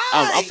gonna die.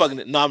 I'm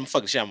fucking. No, I'm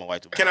fucking shit on my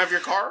wife. Can I have your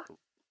car?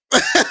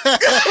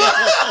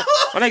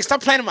 My nigga,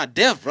 stop playing in my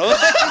death, bro.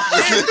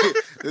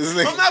 This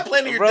nigga- I'm not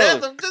planning your Bro.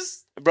 death. I'm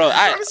just Bro,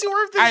 trying to see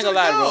where everything's I ain't gonna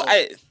lie, go.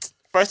 bro.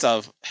 First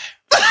off,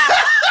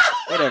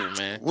 whatever,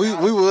 man. we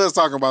was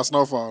talking about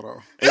Snowfall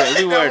though. Yeah,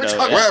 we were we're though. talking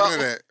What Yeah. happened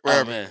to that? What Oh,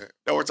 happened man. to that?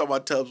 No, we're talking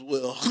about Tubbs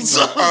Will.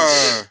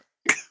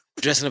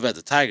 Dressing up as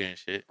a tiger and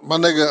shit. My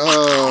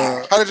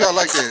nigga, How did y'all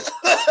like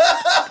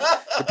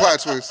that? The plot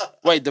twist.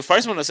 Wait, the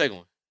first one or the second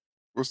one?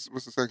 What's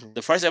the second one?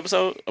 The first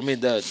episode? I mean,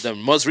 the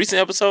most recent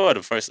episode or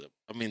the first?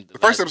 I mean, The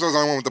first episode's the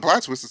only one with the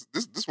plot twist.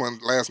 This one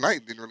last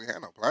night didn't really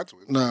have no plot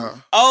twist. nah.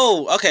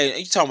 Oh, okay.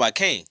 You talking about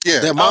Kane? Yeah,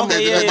 That mama-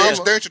 their, yeah, their-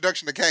 yeah. their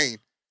introduction to Kane.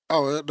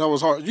 Oh, that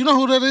was hard. You know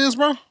who that is,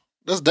 bro?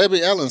 That's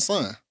Debbie Allen's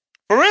son.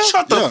 For real?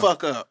 Shut the Yeah.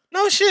 fuck up.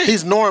 No shit.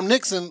 He's Norm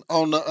Nixon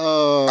on the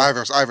I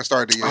haven't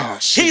started it yet. oh,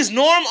 shit. He's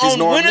Norm He's on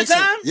Norm Winter Nixon.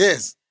 Time?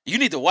 Yes. You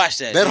need to watch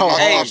that. That nigga. whole-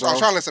 Hey, I'm trying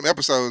to let some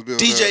episodes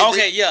build DJ, up.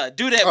 okay, yeah,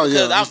 do that Oh,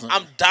 yeah, because listen.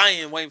 I'm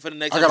dying waiting for the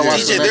next I gotta watch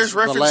episode. the DJ, next- there's the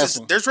last references.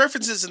 one. There's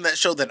references in that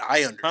show that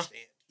I understand.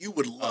 You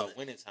would Oh, love it.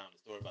 Winter Time, the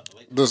story about the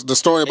Lakers. The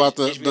story about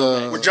the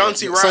HBO Where John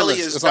C. Riley Silas,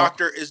 is it's all-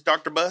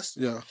 Dr. Bus.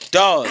 Yeah,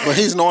 Dog. but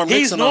he's Norm He's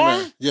Nixon Norm? on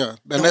there. Yeah, and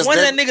The that's one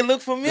Deb- that nigga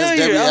look familiar. that's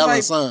Debbie I was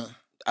Allen's like, son.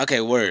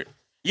 okay, word.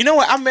 You know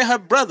what? I met her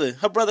brother.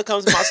 Her brother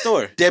comes to my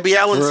store. Debbie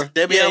Allen's Bruh.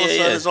 Debbie Yeah, Allen's yeah,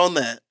 son yeah. is on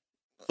that.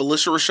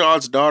 Felicia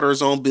Rashad's daughter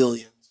is on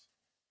Billions.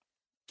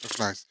 That's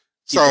nice.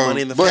 Keep the So,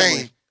 money in the Kane,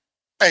 family.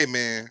 hey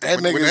man,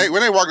 That when nigga-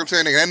 they walk up to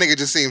that nigga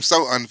just seems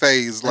so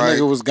unfazed. That Like,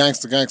 nigga was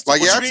gangster. like What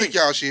yeah, you I mean? took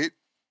y'all shit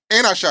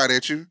and I shot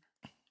at you.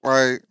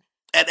 Like,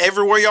 At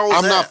everywhere y'all was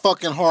I'm at. not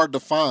fucking hard to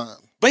find.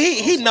 But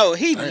he knows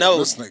This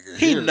nigga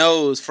he here.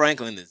 knows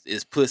Franklin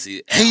is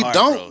pussy. at He heart,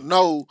 don't bro.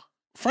 know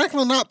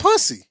Franklin not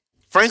pussy.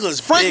 Franklin's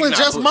Franklin big,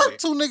 just not pussy. murked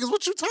two niggas.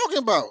 What you talking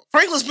about?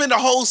 Franklin spent the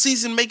whole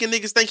season making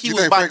niggas think he You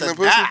was think about Franklin to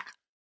pussy? die.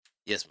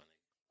 Yes, man.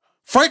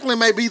 Franklin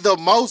may be the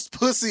most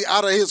pussy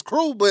out of his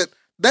crew, but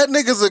that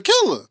nigga's a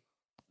killer.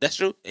 That's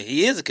true. And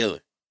he is a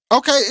killer.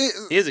 Okay,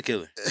 He is a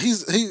killer. he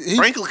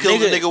Franklin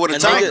killed a nigga with a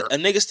tiger. A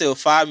nigga steal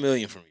 $5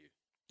 million from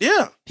you.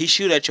 Yeah. He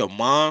shoot at your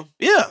mom,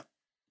 Yeah.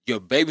 your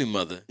baby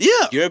mother,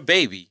 Yeah. your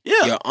baby,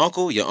 Yeah. your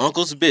uncle, your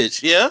uncle's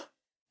bitch, Yeah.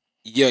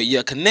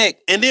 your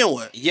connect, And then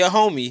what? your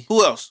homie.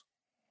 Who else?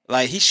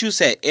 Like, he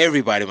shoots at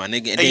everybody, my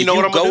nigga. And then you know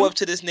what I'm gonna go do? up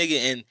to this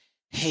nigga and,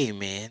 hey,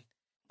 man,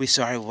 we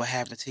sorry what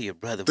happened to your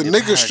brother. the We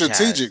nigga's apologize.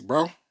 strategic,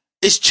 bro.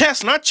 It's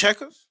chess, not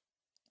checkers.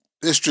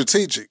 It's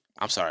strategic.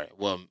 I'm sorry.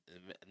 Well,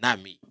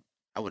 not me.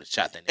 I would have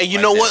shot that nigga. And you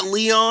right know there. what,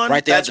 Leon?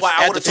 Right there That's at the- why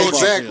I at would have the told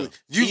football you.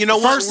 Exactly. You know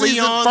what, first season,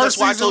 Leon? First That's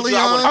why I season, told you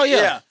I Leon. would. Oh,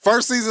 yeah.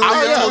 First season, I Leon.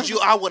 would have told you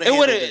I would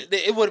have.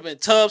 It would have been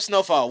Tub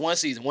Snowfall, one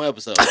season, one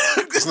episode.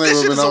 This nigga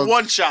shit been is a on-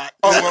 one shot.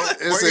 Oh, well,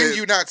 It's in a-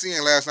 you not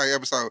seeing last night's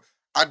episode,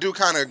 I do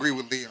kind of agree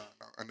with Leon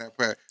on that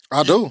part.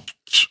 I do.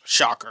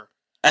 Shocker.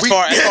 As We-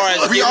 far as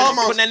we giving-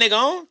 almost- putting that nigga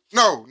on.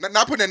 No,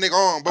 not putting that nigga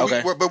on, but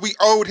Okay. we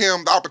owed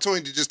him the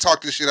opportunity to just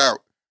talk this shit out.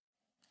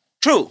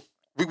 True.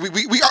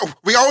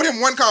 We owed him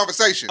one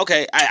conversation.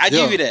 Okay, I Yeah.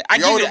 give you that. I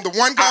We give owed you him that. the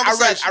one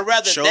conversation. I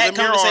rather Show that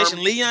them your conversation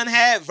arm. Leon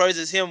had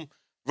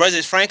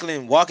versus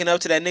Franklin walking up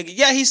to that nigga.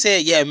 Yeah, he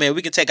said, "Yeah, man,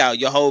 we can take out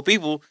your whole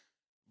people."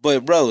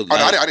 But bro, Oh, no,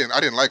 like, I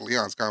didn't like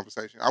Leon's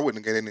conversation. I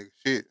wouldn't have gave that nigga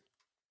shit.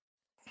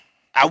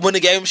 I wouldn't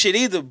have gave him shit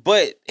either.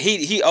 But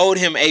he owed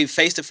him a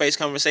face-to-face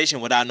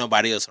conversation without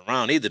nobody else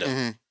around either. Though.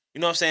 Mhm.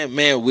 You know what I'm saying?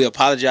 Man, we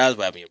apologize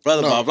for having your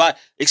brother. No. Blah blah.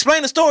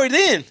 Explain the story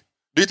then.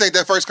 Do you think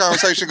that first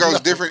conversation goes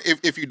different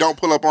if you don't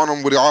pull up on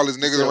him with all his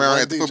niggas Yeah, around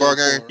like at the DJ football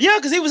game? Ford. Yeah,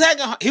 because he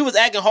was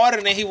acting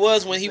harder than he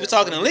was when he was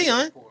talking to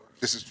Leon.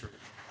 This is true.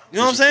 You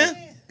know what I'm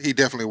saying? He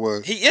definitely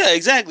was. Yeah,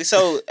 exactly.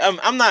 So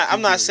I'm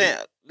not saying.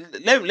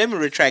 Let me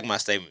retract my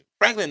statement.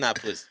 Franklin not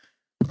pussy.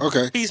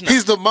 Okay. He's not.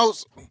 He's the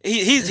most.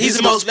 He's He's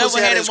the the most most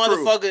level-headed pussy-headed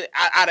crew. motherfucker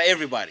out of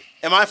everybody.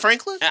 Am I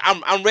Franklin?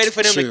 And I'm ready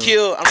for them to Chill.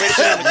 kill. I'm ready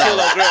for them to kill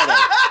a girl.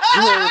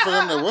 Though. You ready for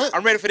them to what?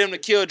 I'm ready for them to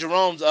kill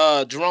Jerome's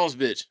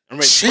bitch. I'm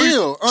ready.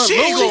 Chill. She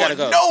ain't Louis going gotta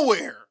go.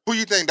 nowhere. Who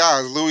you think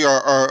dies, Louis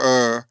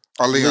or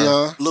Leon?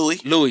 Leon.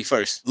 Louis. Louis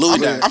first. Louis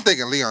I'm- died. I'm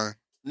thinking Leon.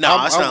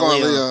 No, it's I'm not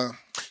going Leon. Leon.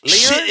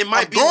 Shit, it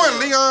might I'm be going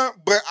Leon,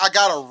 but I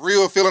got a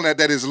real feeling that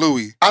is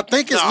Louis. I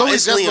think it's No, Louis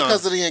it's just Leon.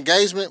 because of the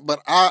engagement,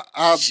 but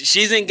I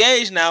She's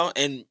engaged now,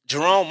 and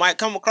Jerome might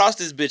come across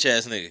this bitch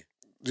ass nigga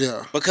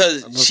yeah.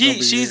 because That's gonna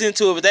be she's it.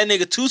 into it, but that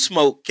nigga too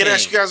smoke. Can I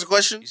ask you guys a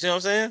question You see what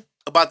I'm saying?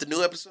 about the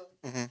new episode?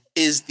 Mhm.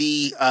 Is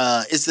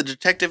the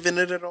detective in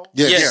it at all?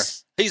 Yes.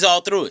 Yes. He's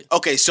all through it.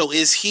 Okay, so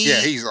is he?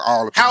 Yeah, he's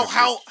all up in this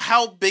bitch.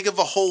 how big of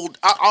a hold?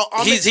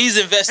 I'll He's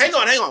invested. hang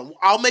on.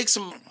 I'll make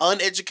some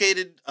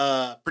uneducated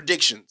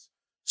predictions.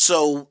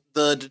 So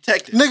the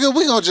detective. Nigga,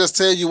 we gonna just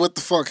tell you what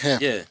the fuck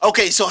happened. Yeah.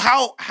 Okay, so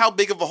how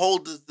big of a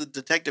hold does the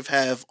detective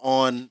have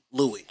on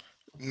Louis?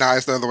 Nah,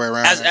 it's the other way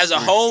around. As a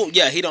whole,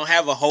 yeah, he don't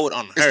have a hold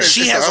on her. It's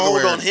She the has a other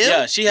hold way on him.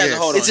 Yeah, she has Yes.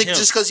 a hold Is on it him.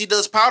 just because he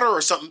does powder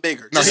or something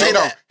bigger? No, Just he say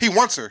don't. that. He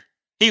wants her.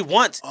 He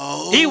wants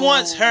Oh. he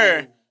wants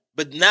her,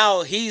 but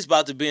now he's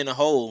about to be in a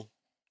hole.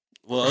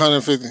 Well,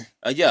 150.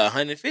 yeah,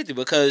 150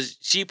 because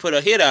she put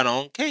a hit out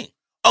on Kane.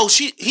 Oh,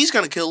 he's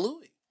gonna kill Louis.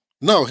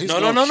 No, he's No.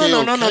 gonna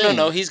kill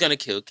Kane. He's gonna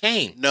kill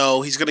Kane.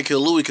 No, he's gonna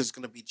kill Louis because it's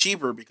gonna be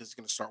cheaper because he's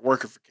gonna start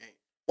working for Kane.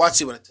 Watch,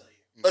 see what I tell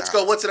you. Let's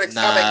go. What's the next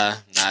topic?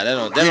 Nah,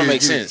 that don't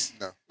make sense.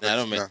 No, That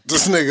don't make.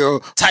 This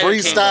nigga Tiger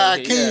freestyle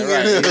King, king. yeah,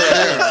 right.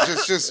 Yeah,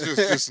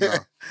 just no.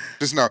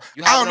 Just no.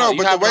 You I don't know, you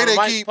but the hopping way on they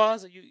mic, keep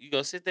pause, or you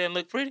gonna sit there and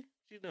look pretty?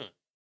 What you doing?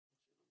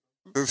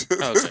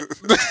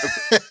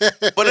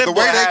 But the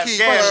way they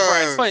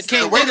keep Fun,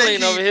 King the way they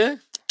Big Lean over keep here.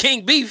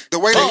 King Beef. the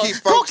way they keep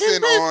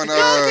focusing on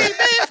King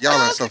Beef. y'all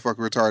are so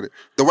fucking retarded.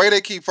 The way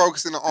they keep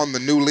focusing on the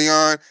new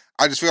Leon,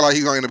 I just feel like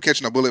he's gonna end up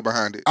catching a bullet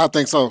behind it. I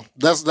think so.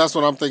 That's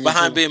what I'm thinking.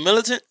 Behind too. being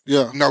militant?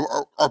 Yeah. No,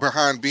 or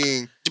behind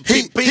being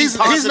He's he's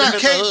not not in the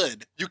can't-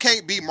 hood. you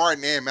can't be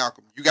Martin and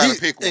Malcolm. You gotta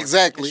pick one.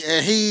 Exactly.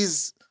 And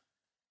he's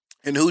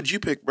And who'd you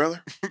pick,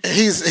 brother?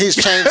 changed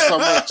so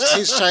much.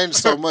 He's changed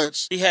so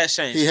much. He has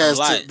changed. He has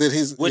a lot. to, that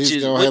he's Which he's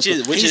is gonna have to,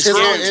 He's it's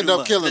grown gonna end too up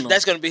much. killing him.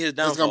 That's gonna be his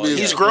downfall. gonna be his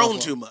He's Yeah. grown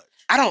too much.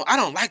 I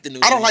don't like the new.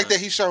 I don't like Leon.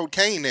 that he showed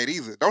Kane that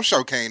either. Don't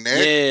show Kane that.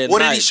 Yeah. What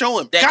did nice. he show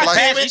him? That God Like-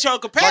 damn compassion. He it.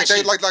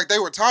 showed Like compassion. they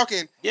were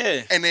talking,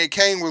 Yeah. and then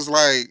Kane was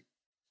like,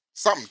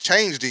 something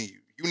changed in you.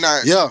 You're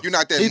not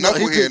that He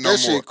knucklehead picked no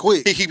that more. shit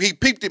quick. He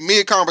peeped it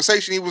mid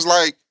conversation. He was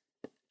like,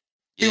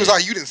 Yeah.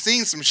 you done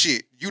seen some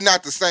shit. You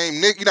not the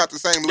same nigga. You not the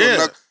same little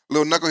Yeah.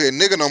 little knucklehead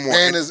nigga no more.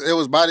 And it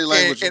was body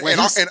language. and, When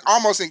and, he's- and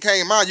almost in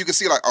Kane mind, you can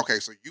see like, okay,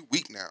 so you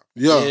weak now.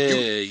 yeah.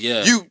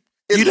 Yeah.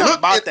 You not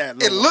about that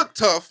no It more. looked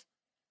tough.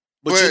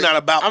 But you're not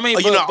about. I mean,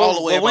 you're not all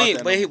the way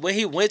about that. when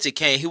he went to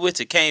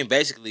Kane,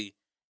 basically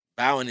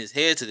bowing his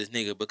head to this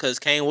nigga because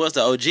Kane was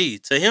the OG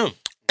to him.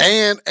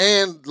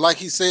 And like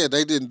he said,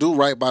 they didn't do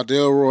right by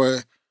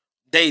Delroy.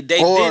 They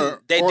Or-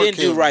 didn't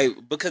do Kevin.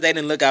 right because they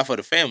didn't look out for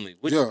the family,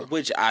 which Yeah.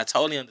 which I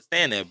totally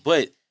understand that.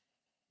 But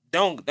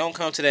don't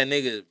come to that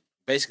nigga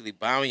basically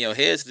bowing your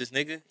head to this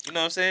nigga. You know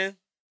what I'm saying?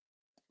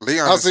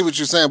 Leon, I see what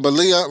you're saying, but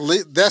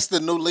Leon, that's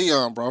the new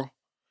Leon, bro.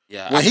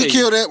 Yeah. When he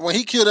killed that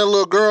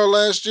little girl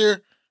last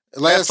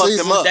fucked him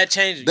season, up. that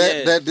changed.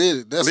 that did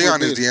it. That's Leon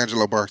what is did it.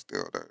 D'Angelo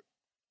Barksdale.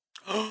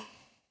 Though.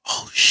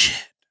 Oh shit!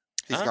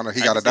 He I gotta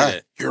can see die.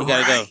 that. You're You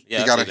gotta right. go. Yeah,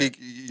 He I gotta. see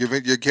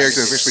that. Your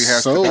character eventually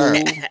has So-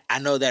 to die. I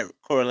know that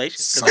correlation.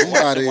 'cause I watched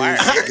Somebody The Wire.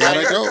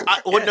 gotta go.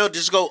 Well, no,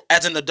 just go.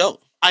 As an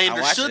adult, I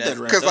watched understood it that, as-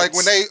 right? Because like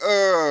when they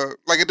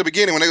like at the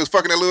beginning when they was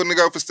fucking that little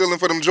nigga up for stealing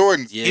for them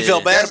Jordans. yeah, He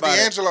felt bad That's about it.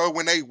 D'Angelo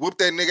when they whooped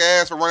that nigga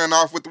ass for running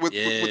off with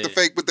the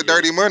fake with the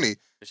dirty money.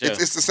 For sure.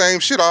 It's the same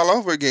shit all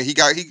over again.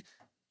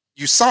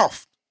 You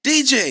soft.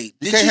 DJ, You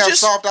did can't you have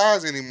just soft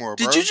eyes anymore,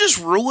 bro. did you just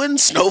ruin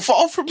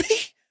Snowfall for me?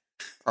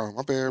 Oh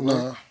my bad, bro.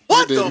 Nah.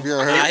 What He the? didn't. Yeah,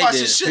 I he ain't watching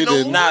did. shit He no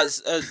didn't. more. Nah,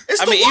 It's I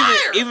The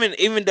mean, Wire.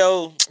 even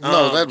though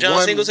No, that John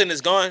one- Singleton is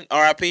gone,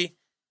 R.I.P.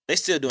 They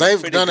still doing a They've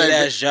pretty done good a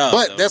ass job.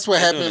 but though. that's what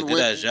They're doing happened a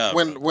good ass job,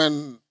 bro.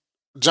 when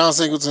John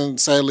Singleton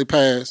sadly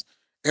passed.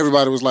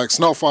 Everybody was like,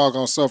 Snowfall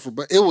gonna suffer,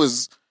 but he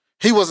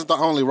wasn't the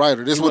only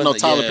writer. This He wasn't no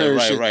wasn't- Tyler yeah, Perry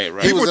right, shit.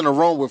 right. He was in a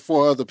room with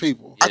 4 other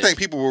people. I think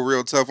people were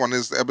real tough on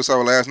this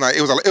episode last night.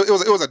 It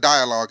was a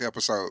dialogue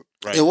episode.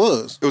 Right. It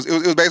was. It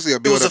was basically a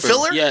It build was a up.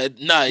 filler. Yeah,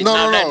 No. They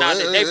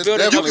It's built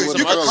it up definitely with was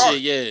some a other filler.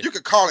 shit. Yeah, You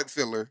could call it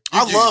filler.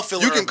 I love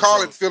filler You can call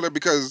it episodes. filler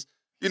because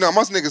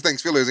most niggas think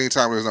filler is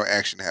anytime there's no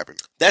action happening.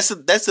 That's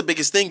the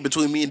biggest thing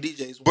between me and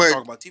DJs when we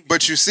talk about TV.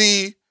 But you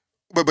see,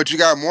 but you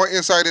got more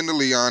insight into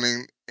Leon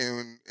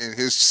and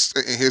his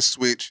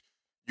switch.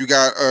 You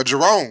got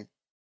Jerome.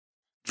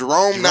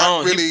 Jerome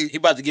not really He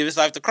about to give his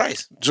life to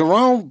Christ.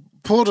 Jerome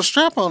pulled a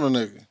strap on a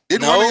nigga.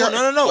 didn't No, one of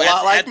y'all- no. a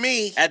lot like At-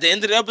 me. At the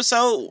end of the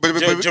episode, But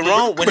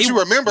Jerome, when you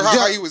remember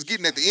how Yeah. he was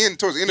getting at the end,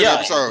 towards the end of Yeah, the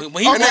episode.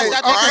 when he That nigga walked was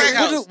out the crying. crack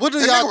house. What do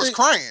That y'all nigga was think?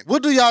 crying.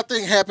 What do y'all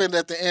think happened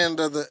at the end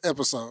of the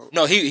episode?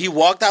 No, he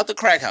walked out the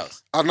crack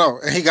house. I know,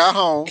 and he got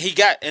home.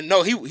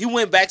 He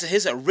went back to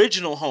his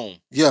original home.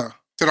 Yeah,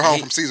 To the home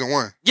He- from season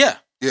 1. Yeah,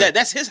 Yeah.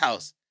 that's his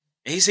house.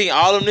 And he seen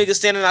all them niggas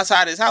standing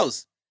outside his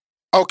house.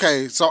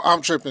 okay, so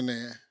I'm tripping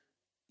then.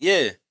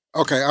 Yeah,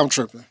 Okay, I'm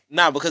tripping.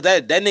 nah, because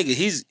that nigga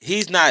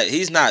he's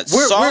not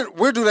soft.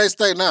 Where do they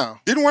stay now?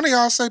 Didn't one of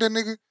y'all say that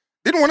nigga?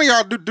 Didn't one of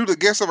y'all do the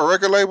guest of a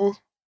record label?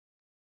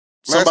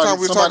 Last time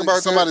we was talking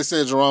about somebody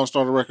said Jerome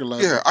started a record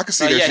label. Yeah, I can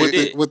see Oh, that yeah, he shit.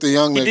 did. with the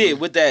young He nigga. did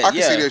with that. I can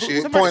yeah. see that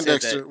shit. Somebody said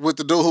Poindexter, that. with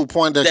the dude who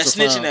Poindexter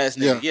That snitching found. ass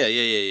nigga.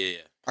 Yeah.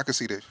 I can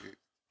see that shit.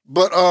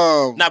 But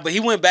Nah, but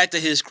he went back to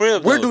his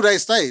crib. where though. do they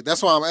stay?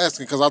 That's why I'm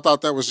asking, because I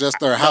thought that was just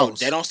their No, house.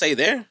 they don't stay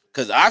there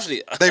because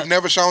obviously They've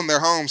never shown their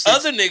home since.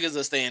 other niggas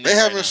are staying there. They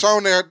haven't right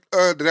shown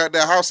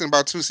their house in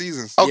about 2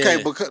 seasons. Okay,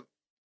 Yeah. because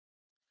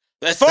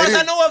now. As far They as I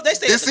didn't- know of, they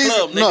stay at this the season-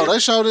 club. Nigga. no, they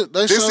showed it.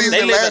 They This showed season They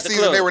and live at last the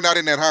season, club. they were not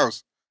in that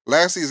house.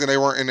 Last season, they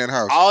weren't in that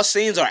house. all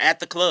scenes are at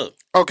the club.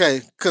 it.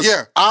 Okay, because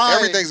Yeah,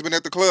 everything's been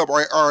at the club.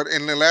 Or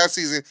and then last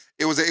season,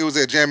 it was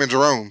at Jam and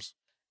Jerome's.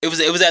 It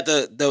was at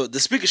the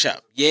speaker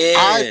shop. Yeah,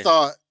 I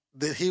thought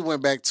that he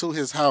went back to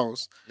his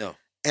house. No.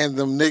 And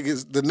the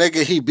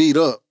nigga he beat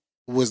up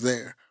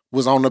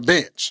was on the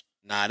bench.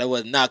 Nah, that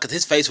was because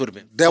his face would have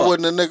been. That fucked.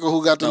 wasn't the nigga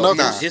who got the No,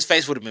 knuckles. his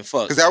face would have been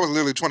fucked. Because that was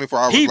literally 24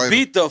 hours He later.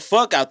 beat the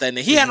fuck out that nigga.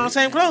 He had on the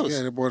same clothes.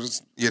 Yeah, that boy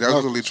just Yeah, that was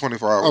literally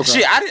 24 hours. Okay.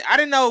 Shit, I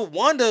didn't know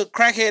Wanda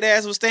crackhead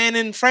ass was staying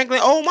in Franklin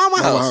old mama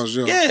Mama house.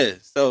 house, yeah.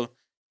 So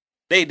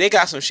they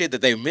got some shit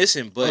that they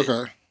missing, but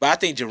okay. I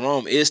think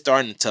Jerome is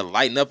starting to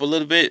lighten up a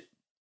little bit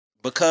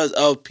because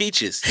of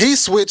Peaches. He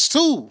switched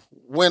too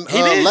when He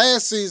did.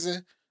 last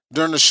season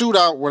during the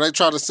shootout where they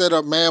tried to set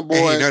up Man Boy.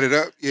 And he nutted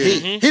up. Yeah.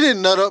 He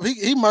didn't nut up.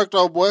 He murked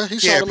old boy. He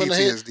shot had him in the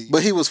head, PTSD.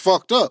 but he was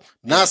fucked up.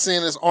 Not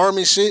seeing this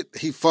army shit,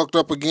 he fucked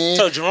up again.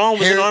 So Jerome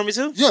was in Here- the army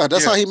too? Yeah,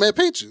 that's Yeah. how he met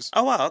Peaches.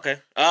 Oh wow, okay.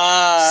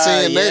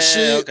 Seeing that yeah,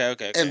 shit,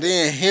 okay. and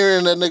then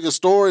hearing that nigga's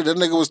story, that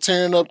nigga was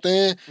tearing up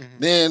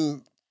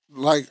then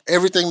like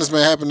everything that's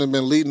been happening has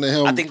been leading to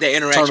him. I think that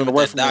interaction turning with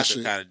away that from that doctor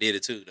shit. kind of did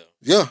it too, though.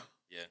 Yeah.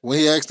 Yeah. When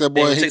he asked that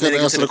Then boy, he he took that couldn't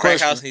nigga answer to the the crack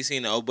question. house and he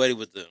seen the old buddy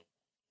with the.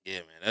 Yeah,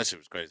 man, that shit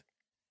was crazy.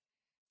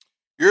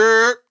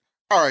 Yeah.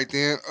 All right,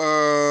 then.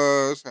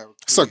 Let's have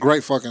It's a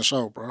great fucking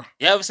show, bro.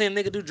 You ever seen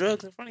a nigga do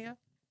drugs in front of you?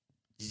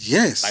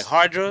 Yes. Like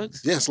hard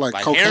drugs? Yes, like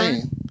like cocaine.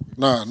 heroin?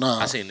 Nah.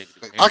 I seen a nigga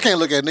do I heroin. can't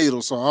look at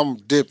needles, so I'm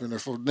dipping.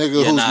 If a nigga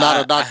Yeah, who's nah, not I-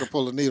 a doctor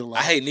pull a needle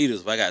out. I hate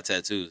needles, but I got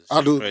tattoos.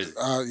 I do. Crazy.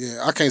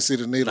 Yeah, I can't see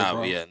the needle, Nah,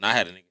 bro. but yeah, I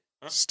had a nigga.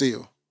 Huh?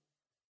 Still,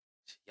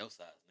 Your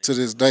size. Nigga. to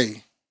this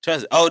day,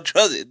 Trust it. Oh,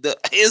 trust it.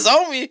 It's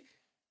on me.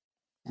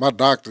 my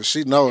doctor,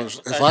 she knows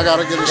if I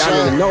gotta get a Y'all shot.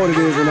 don't know what it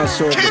is when I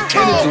show up the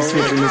energy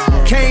switch in this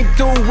one. Came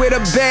through with a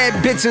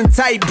bad bitch in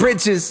tight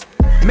britches.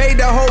 Made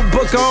the whole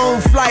book on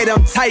flight,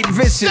 I'm tight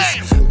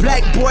vicious.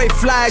 Black boy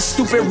fly,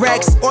 stupid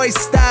racks,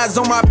 oysters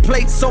on my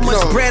plate. So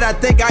much bread, I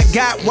think I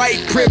got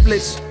white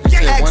privilege.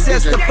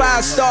 Access to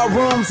 5-star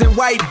rooms and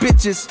white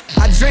bitches.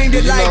 I dreamed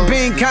it like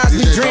Bing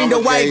Cosby dreamed a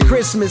white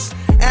Christmas.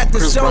 At the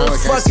Chris show, Brown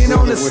can't fucking see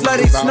on the it with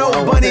slutty without snow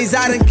all bunnies.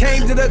 that. I done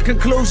came to the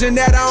conclusion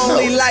that I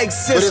only like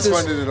it's sisters.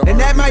 funny that And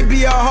that R&B might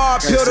be a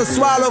hard can't pill to see it.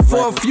 swallow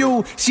for a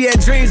few. She had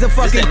dreams of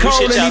fucking that new cold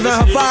shit and y'all even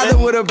listen her to father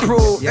today? would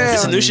approve.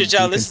 It's a Yeah. new shit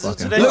y'all listen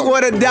to today? Look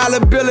what a dollar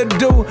bill'll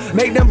do.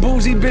 Make them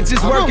bougie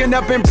bitches working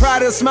up in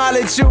Prada smile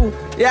at you.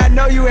 Yeah, I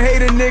know you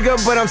hate a nigga,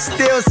 but I'm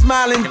still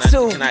smiling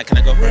too. Can I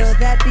go Will first?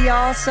 that be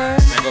all, sir?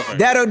 Can I go first?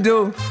 That'll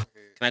do.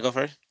 Can I go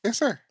first? Yes,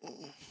 sir.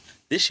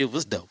 This shit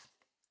was dope.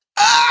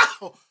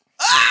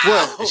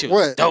 That shit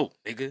was What? dope,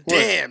 nigga.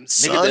 Damn,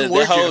 son. Nigga, the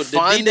where can whole you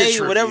find D-Day,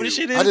 this whatever review? this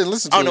shit is. I didn't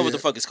listen to I don't know it what the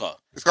yet. fuck it's called.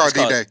 It's called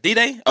D-Day.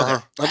 D-Day? Okay. Uh-huh.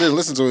 I didn't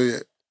listen to it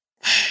yet.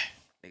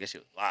 Nigga,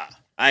 shit was wild.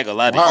 I ain't gonna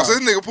lie to Wow. you. Oh, so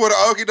this nigga put an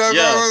okie doke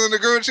Yeah. on in the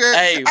group chat.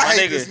 Hey, my I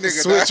hate nigga. this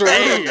nigga. Switch dog.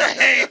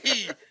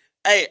 around.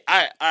 Hey,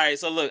 all right.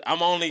 So look,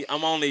 I'm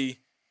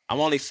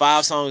only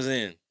 5 songs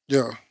in,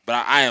 Yeah.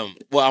 but I'm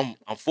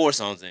 4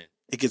 songs in.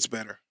 It gets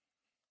better.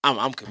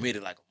 I'm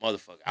committed like a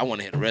motherfucker. I want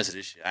to hear the rest of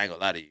this shit. I ain't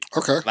gonna lie to you.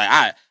 Okay. Like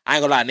I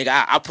ain't gonna lie,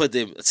 nigga. I put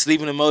the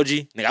sleeping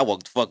emoji, nigga. I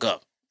woke the fuck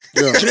up.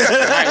 Yeah. I ain't gonna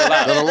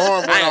lie. That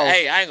alarm went off.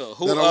 Hey, I ain't gonna.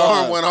 That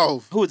alarm went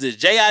off. Who was it?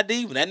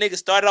 JID when that nigga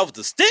started off with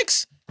the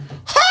sticks. Yep.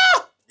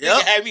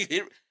 Nigga had me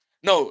hit.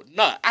 No,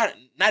 not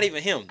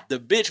even him. The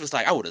bitch was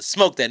like, I would have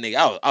smoked that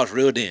nigga. I was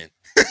real then.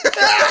 They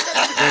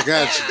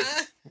got you.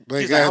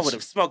 They He's like, I got would you.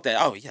 have smoked that.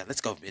 Oh yeah,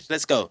 let's go, bitch.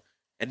 Let's go.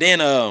 And then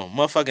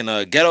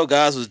motherfucking Ghetto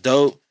Guys was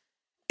dope.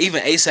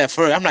 Even ASAP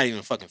Ferg. I'm not even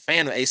a fucking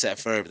fan of ASAP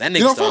Ferg. But that nigga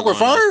You don't started fuck with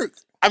going on.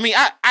 Ferg? I mean,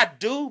 I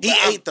do. But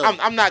He ate, though.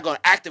 I'm not gonna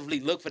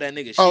actively look for that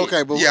nigga shit. Oh,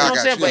 okay, but You know Yeah, I what I'm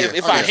got saying? you. But Yeah,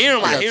 if I I got hear him,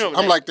 you. I I got hear you. him.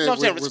 I'm like that You know what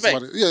I'm saying? with Respect.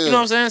 somebody. Yeah, yeah. You know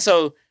what I'm saying?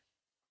 So,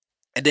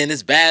 and then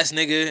this Bass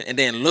nigga, and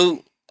then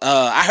Luke.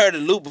 I heard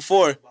of Luke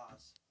before.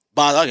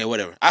 Boss. Okay,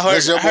 whatever. I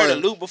That's your heard boy.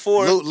 of Luke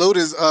before. Loot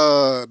is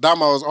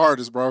Damo's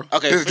artist, bro.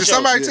 Okay, Did for sure.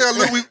 somebody tell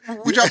Lou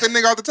we dropped that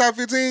nigga off the top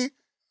 15?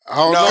 I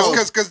don't know.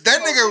 Because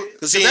that nigga.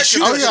 'Cause he ain't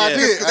shoot Oh, us yeah, I yet.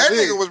 did. Because that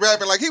nigga was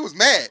rapping like he was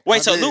mad.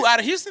 Wait, so I did. Luke out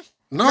of Houston?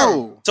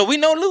 No. So we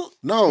know Luke?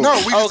 No. No,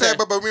 we just Okay. said,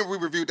 but remember we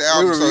reviewed the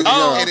album. reviewed- so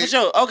Oh, Yeah. and for it-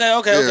 sure.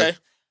 Okay. Yeah.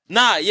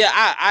 Nah, yeah,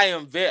 I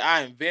am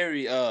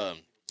very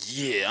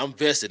yeah, I'm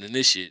vested in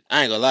this shit.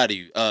 I ain't gonna lie to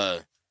you.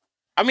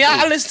 I mean,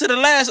 I listened to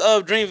the last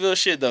Dreamville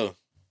shit though.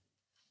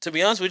 To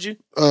be honest with you.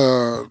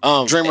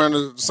 Dreamer in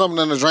the, something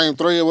in the Dream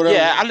 3 or whatever.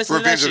 Yeah, I listened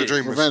Revenge to of that the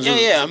shit. Dreamers. Revenge of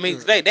Yeah. the- I mean,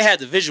 they had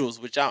the visuals,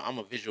 which I'm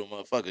a visual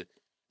motherfucker.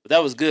 But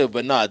that was good.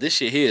 But nah, this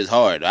shit here is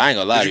hard. I ain't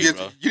gonna lie to you,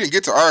 bro. you didn't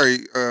get to Ari,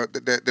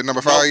 the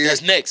number 5 No, yet?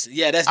 that's next.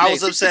 Yeah, that's I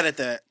next. was upset at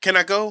that. Can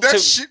I go? That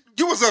shit,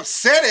 you was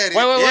upset at it.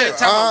 Wait. Yeah,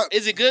 Time out.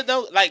 Is it good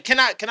though? Like, can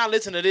I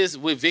listen to this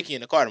with Vicky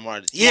in the car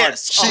tomorrow?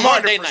 Yes,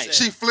 Tomorrow day 100%. night.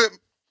 She flipped.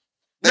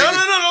 No, don't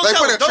They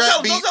tell put him, a don't trap tell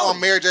him, beat don't tell on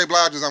him. Mary J.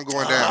 Blige's I'm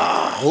Going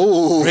Down.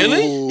 Ooh.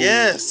 Really?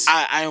 Yes.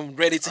 I am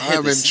ready to hear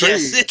I'm this.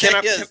 intrigued. Yes. Can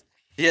I-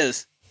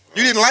 Yes.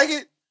 You didn't like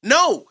it?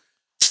 No.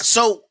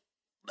 So,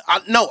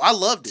 I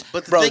loved it.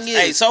 But the Bro, thing is,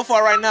 hey, so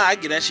far right now, I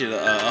give that shit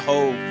a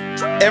whole.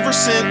 ever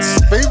since,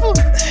 People?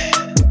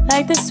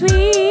 Like the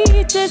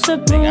sweetest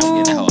of Nigga, I'm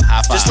getting that whole blooms,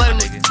 high five. Just let him-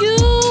 nigga. you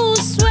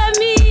swept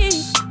me.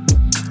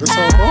 It's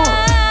so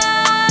hard.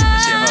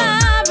 I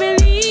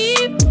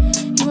believe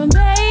you were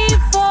made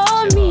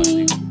for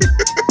me.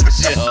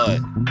 Shit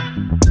hard.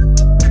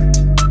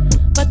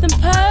 But them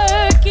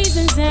perkies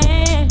and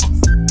Zans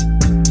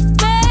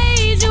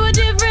made you a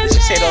different Did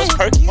you say those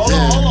man. perkies? Hold on.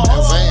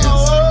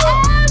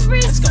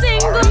 Every single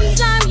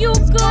time you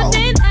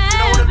couldn't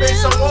have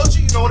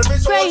you know what it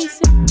means crazy.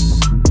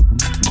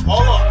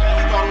 Hold on. You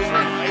thought it was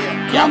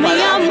right. Call me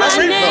out my No,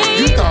 you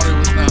name thought it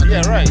was not.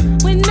 Yeah, right.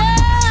 when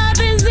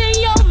nothing's in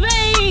your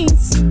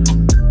veins.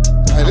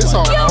 Hey, this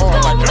song You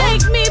hard. gon'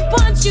 make me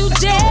punch you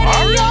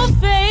dead in your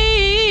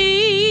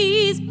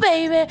face,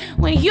 baby.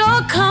 When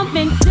you're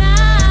coming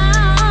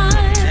down,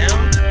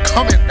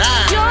 Coming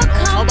down. you're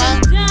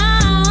coming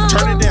down.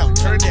 Turn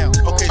it down.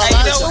 Okay, so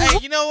Hey,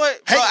 you know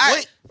what? Hey, Bro,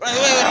 wait.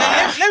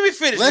 Let me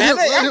finish, Let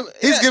man. him,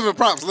 he's giving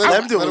props.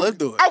 let him do it. Let him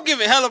do it. I'm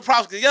giving hella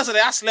props because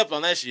yesterday I slept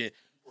on that shit.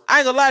 I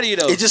ain't gonna lie to you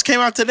though. It just came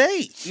out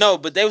today. No,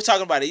 but they were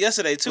talking about it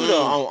yesterday too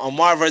though on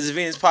Mar vs.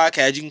 Venus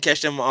podcast. You can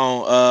catch them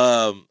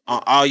on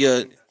all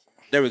your.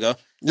 There we go.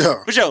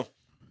 Yeah. For sure.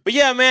 But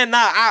yeah, man. Nah,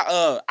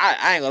 I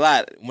ain't gonna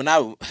lie. When I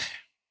was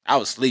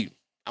asleep,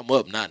 I'm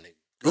up now, nigga.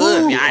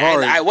 Good. I mean,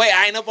 hard.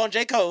 I ain't up on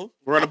J. Cole.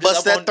 We're gonna I'm just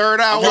bust up that on- third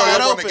hour I'm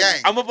wide up on the open.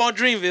 game. I'm up on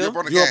Dreamville. You up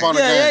on the You up game. on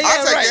the Yeah, game. yeah,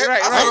 I'll take right, that.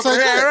 right, I'll right, take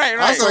that. right, I'll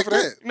right. take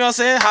that. You know what I'm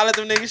saying? Holla at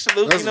them niggas,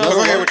 salute. That's- You know that's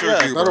what I'm okay saying? with you,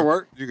 Yeah. That'll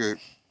work. You good.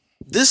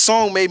 This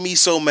song made me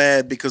so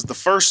mad because the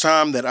first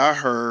time that I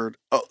heard,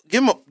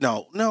 give him a,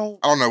 no.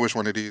 I don't know which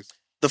one it is.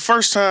 The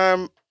first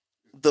time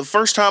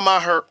I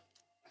heard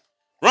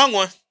Wrong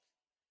one.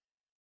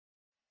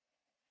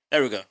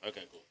 There we go.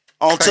 Okay, cool.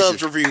 on Thank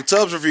Tubbs review.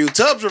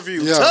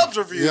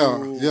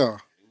 Yeah. Yeah.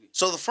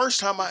 So the first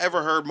time I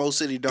ever heard Mo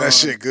City Dawn, That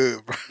shit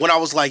good, bro. when I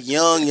was like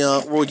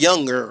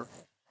younger,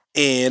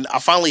 and I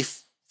finally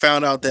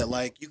found out that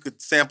like you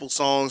could sample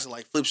songs and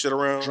like flip shit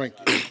around. Drink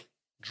it.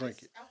 Drink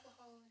it.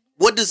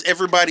 What does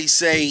everybody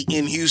say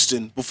in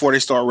Houston before they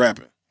start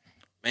rapping?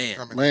 Man.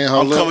 Man,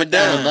 hold I'm up. coming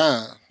down. Coming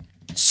down.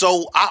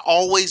 So I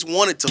always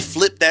wanted to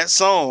flip that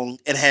song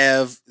and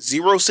have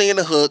Zero singing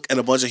the hook and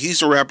a bunch of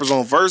Houston rappers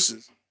on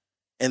verses.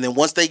 And then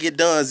once they get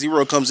done,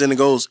 Zero comes in and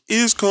goes,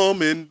 "It's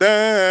coming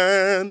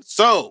down."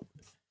 So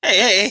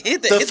Hey,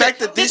 hit that. The hit fact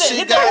that, that this hit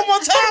shit that got- one more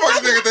What time, the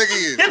fuck brother. this nigga think he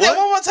is? Hit that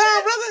one more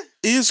time, brother.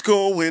 it's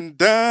going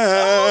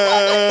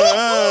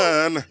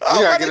down. You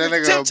gotta get that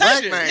nigga nigga a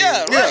black Temptation. name.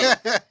 Yeah,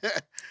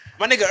 right.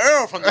 My nigga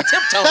Earl from the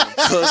Tiptones.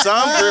 Cause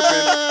I'm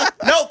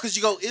gripping. No, cause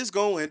you go, it's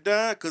going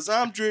down. Cause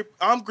I'm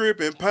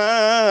gripping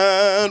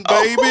pine,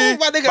 baby. Oh,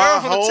 my nigga Earl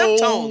from the whole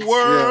Tiptones.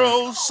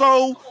 world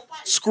so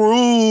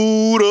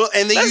Screwed up.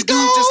 And then Let's you do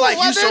go, just like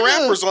my Houston nigga.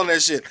 rappers on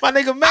that shit. My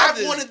nigga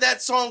Mathis. I've wanted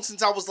that song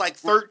since I was like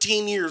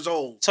 13 years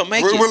old. So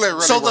make We'll it. let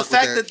Relly So the work with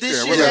fact that this yeah,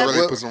 shit we'll let happened-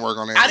 Relly put some work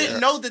on that. I didn't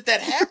know that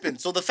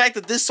happened. So the fact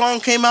that this song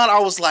came out, I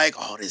was like,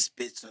 oh, this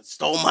bitch done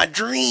stole my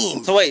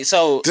dream. So wait,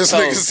 so This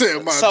nigga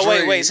said my So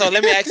dream. wait. So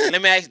let me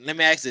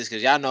ask this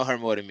because y'all know her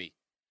more than me.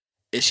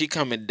 Is she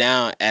coming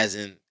down as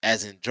in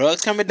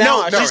drugs coming down?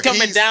 No, or no, she's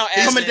coming he's- down He's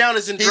as coming in, down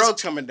as in he's-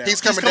 drugs coming down.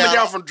 he's coming down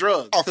down from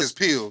drugs. off his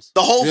pills.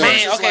 The whole Yeah. verse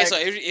Man, is okay, like, so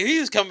if he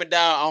was coming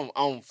down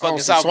on fucking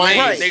some South Main,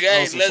 swangers. nigga,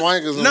 hey, On some let's,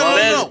 swangers and No, no, all no,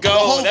 that. let's no. go. The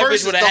whole That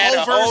verse bitch would is- have the had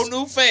a whole whole verse-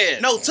 new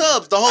fan. no,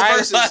 Tubbs, the whole I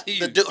verse lie is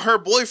to you. her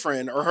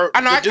boyfriend or her.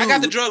 I know. I dude,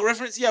 got the drug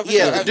reference. Yeah, for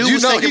Yeah, sure. the dude You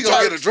was know taking he gonna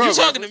drugs. get a drug. You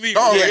talking to me?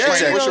 Don't Yeah, overexplain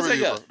exactly. it. What's your Yeah,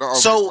 review, yeah. bro? Don't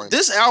So overexplain it.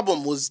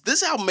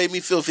 this album made me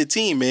feel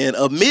 15, man.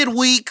 A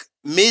midweek,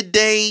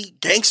 midday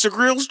Gangsta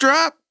Grills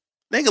drop.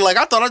 Nigga, like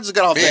I thought I just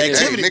got off the Big day,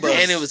 activity nigga. bus.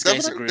 And it was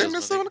Gangsta Grills, Damn, my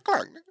it's 7 nigga.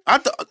 o'clock, nigga. I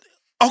thought,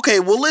 okay,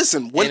 well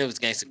listen, And when it was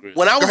Gangsta Grills.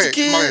 when I Go was a ahead.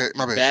 kid,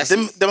 My bad.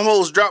 Bastard. them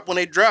hoes dropped when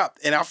they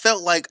dropped, and I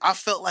felt like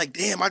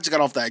damn, I just got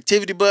off the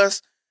activity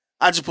bus.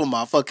 I just put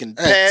my fucking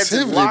pads in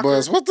Activity locker.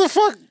 bus. What the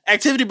fuck?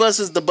 Activity bus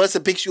is the bus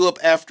that picks you up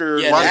after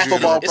Yeah, like the athlete-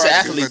 football it's an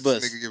practice. athlete Let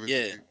bus. this nigga give his Yeah.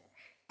 review.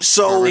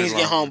 So Already Niggas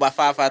get home by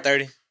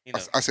 5:30. You know.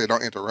 I said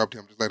don't interrupt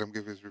him. Just let him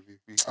give his review.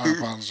 I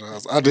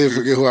apologize. I did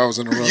forget who I was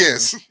interrupting.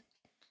 Yes.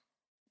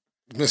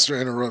 Mr.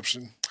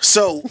 Interruption.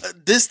 So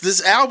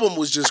this album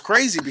was just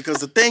crazy because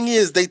the thing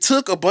is they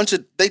took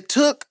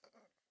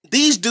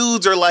these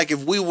dudes are like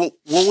if when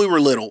we were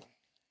little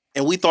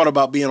and we thought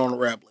about being on a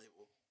rap label.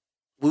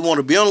 We want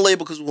to be on a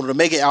label because we wanted to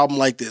make an album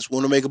like this. We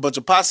want to make a bunch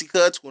of posse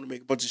cuts. We want to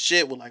make a bunch of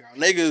shit with like our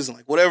niggas and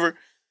like whatever.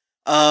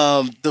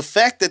 The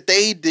fact that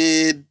they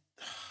did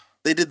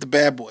the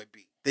Bad Boy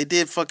beat. They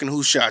did fucking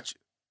Who Shot You,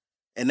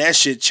 and that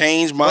shit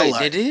changed my Wait, life.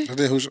 they did? I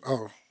did who?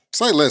 Oh,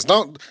 say less.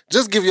 Don't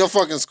just give your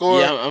fucking score.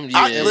 Yeah, Listen,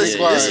 yeah,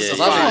 this is yeah, the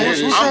yeah. five.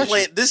 Who's I'm Shot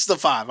playing. This is the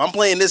 5. I'm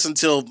playing this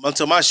until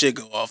my shit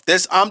go off.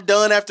 I'm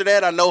done after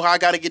that. I know how I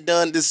got to get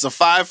done. This is a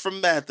 5 from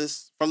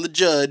Mathis, from the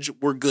judge.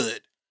 We're good.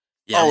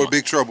 Yeah, Oh, I'm- with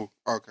Big Trouble.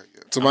 Okay,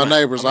 yeah. To my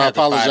neighbors, I'm gonna I have to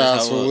fire apologize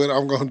this for hoe what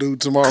I'm gonna do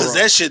tomorrow. Cause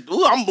that shit.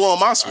 Ooh, I'm blowing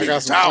my I got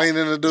speakers some out.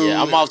 cleaning to do.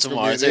 Yeah, I'm off It's gonna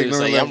tomorrow be too. ignorant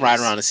So yeah, I'm levels.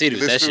 riding around the city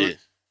with Let's that do shit.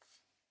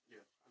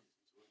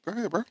 Go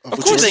ahead, bro. Of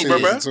course, ain't, bro.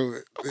 Listen to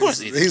it. Of course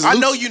he He's I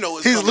Luke's- know you know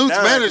it's He's coming Luke's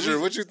down. manager.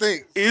 What you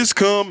think? It's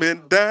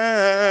coming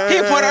down. He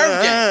a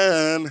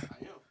Puerto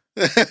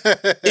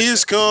Rican.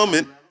 It's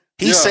coming.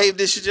 He Yeah. saved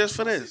this shit just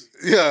for this.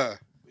 Yeah.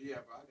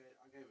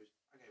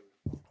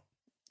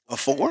 A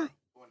 4?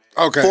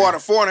 Okay.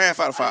 4.5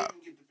 out of 5.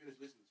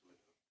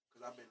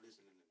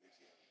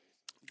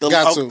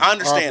 Got to. I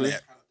understand Aubrey.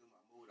 that.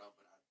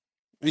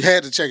 You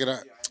had to check it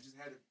out.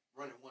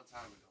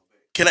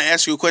 Can I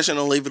ask you a question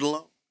and leave it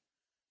alone?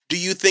 Do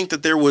you think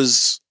that there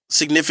was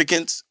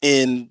significance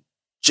in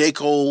J.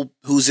 Cole,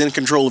 who's in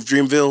control of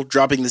Dreamville,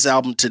 dropping this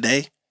album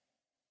today?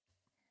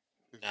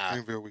 Nah.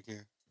 Dreamville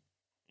weekend.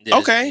 Yeah,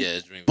 Okay,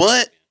 it's Dream.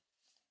 but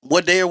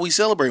what day are we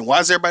celebrating? Why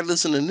is everybody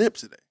listening to Nip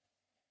today?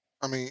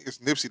 I mean, it's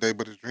Nipsey Day,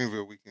 but it's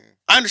Dreamville weekend.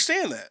 I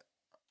understand that.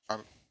 I-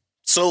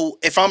 So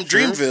if I'm Sure.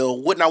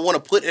 Dreamville, wouldn't I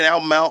want to put an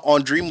album out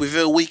on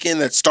Dreamville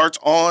weekend that starts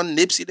on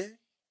Nipsey Day?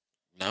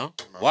 No?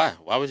 Why?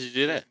 Why would you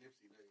do that?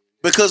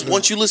 Because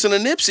once you listen to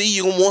Nipsey,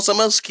 you're going to want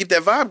something else to keep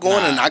that vibe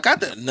going, Nah. and I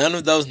got that. None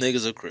of those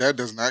niggas are crip. That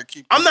does not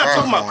keep. I'm not the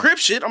talking vibe about going. Crip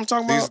shit. I'm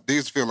talking about...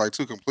 These feel like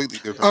two completely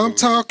different. I'm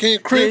dudes. talking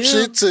crib Yeah.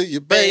 shit to you,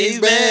 baby.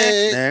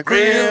 That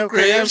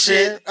crib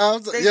shit.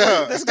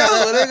 Yeah. Let's go,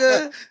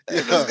 nigga.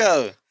 Yeah. Let's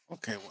go.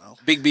 Okay, well.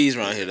 Big B's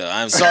around here, though.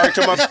 I'm Sorry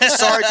to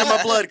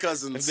my blood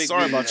cousins. Big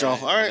Sorry B, about y'all.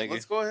 right, All right, nigga.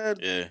 let's go ahead.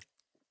 Yeah.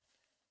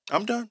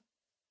 I'm done.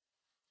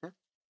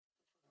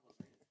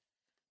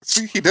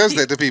 See, he does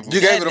that to people.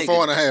 You gave it a nigga.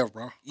 4.5,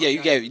 bro. Yeah,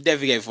 you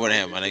definitely gave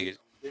 4.5, my nigga.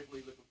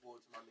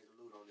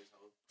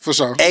 For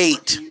sure.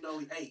 8.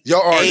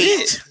 Your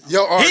artist. 8.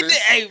 Your He artist. did,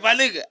 hey, my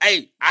nigga.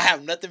 Hey, I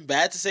have nothing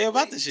bad to say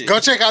about this shit. Go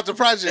check out the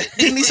project.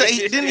 Didn't he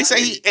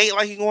say he ate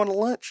like he going to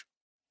lunch?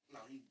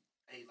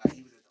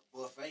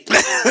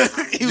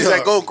 He was Yeah.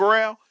 at Gold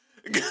Corral.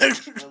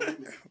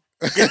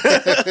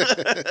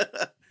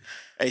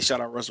 Hey,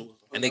 shout out Russell.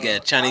 And they got a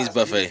Chinese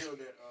buffet.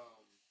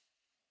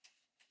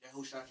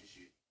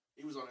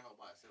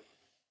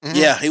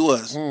 Yeah, he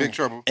was. Big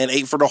Trouble. And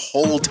ate for the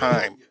whole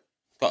time.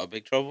 Called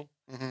Big Trouble.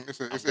 It's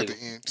at the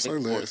end. Say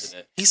Looking forward less. to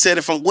that. He said,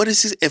 if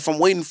I'm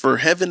waiting for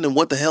heaven, then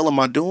what the hell am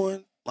I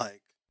doing?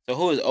 Like So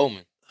who is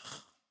Omen?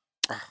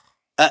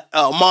 a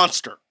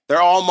monster.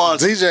 They're all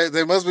monsters. DJ,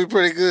 they must be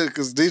pretty good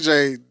because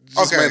DJ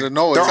just Okay. made a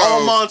noise. They're all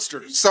So-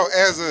 monsters. So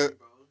as a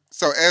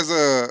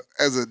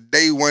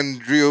day one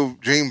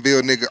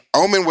Dreamville nigga,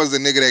 Omen was the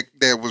nigga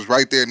that was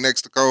right there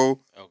next to Cole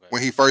Okay.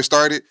 when he first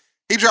started.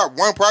 He dropped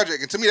one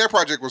project, and to me that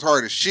project was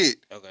hard as shit.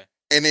 Okay.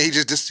 And then he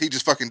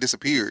just fucking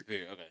disappeared.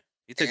 Here, okay.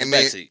 He took And the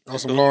then- back seat. on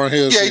some Lauren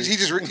Hill Yeah, shit. he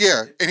just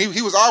and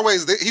he was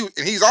always there.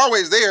 He's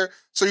always there.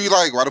 So you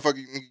like, why the fuck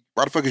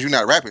is you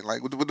not rapping?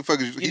 Like what the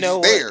fuck is You he's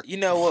know just what? there? You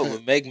know what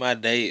would make my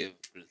day if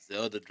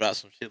Griselda dropped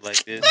some shit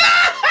like this?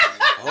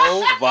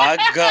 Oh my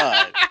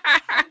god!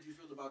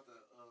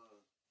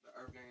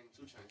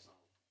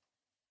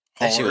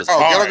 That shit was Oh,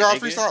 hard, Ghetto God nigga.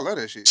 freestyle. I love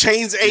that shit.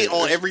 Chains 8 Yeah,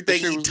 on that everything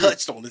shit he was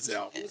touched on this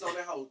album. He was on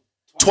that whole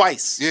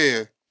Twice.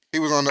 Yeah, he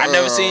was on the. I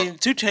never seen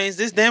 2 Chainz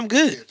this damn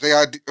good.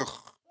 JID.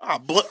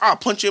 I'll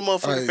punch your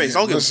motherfucking Hey, face. I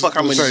don't give a listen, fuck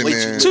how many listen,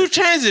 weights man. you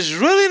 2 Chainz is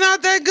really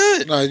not that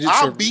good. Nah, you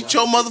I'll tripping, beat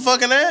bro. your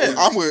motherfucking ass.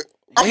 I'm with.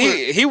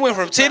 He went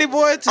from Titty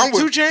Boy to I'm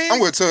 2 with, Chainz. I'm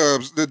with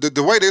Tubbs.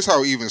 The way this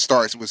whole even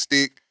starts with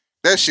Stick,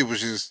 that shit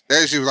was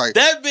like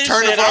That bitch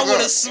turn the said fuck I would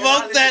up. have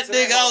smoked that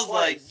nigga. I was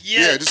like, Yeah,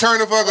 yes. just turn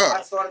the fuck I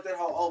up. started that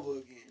whole over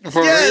again.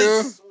 For Yes. real?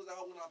 As soon as that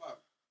whole went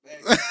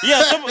off, I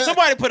Yeah,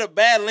 somebody put a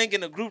bad link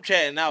in the group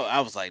chat, and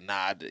I was like,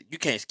 nah, you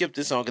can't skip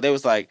this song. Because they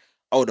was like,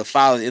 oh, the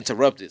file is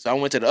interrupted. So I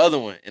went to the other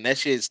one, and that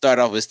shit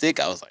started off with Stick.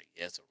 I was like,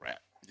 yeah, it's a rap.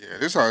 Yeah,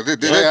 this hard. JID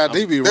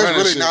be There's running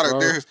really shit, not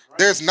bro.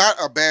 there's not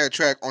a bad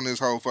track on this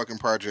whole fucking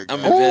project.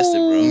 I'm man. invested,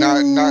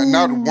 bro.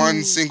 Not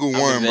one single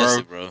I'm one,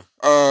 invested, bro.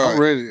 I'm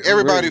ready. I'm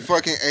Everybody ready.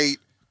 fucking ate.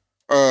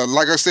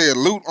 Like I said,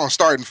 Loot on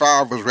starting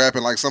 5 was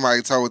rapping like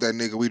somebody told that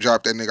nigga we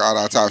dropped that nigga out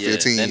our top Yeah,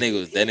 15. that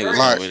nigga was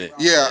Like, with it.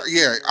 yeah.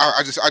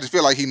 I just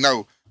feel like he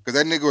know because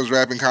that nigga was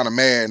rapping kind of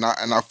mad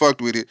and I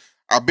fucked with it.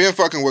 I've been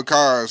fucking with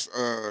Cars.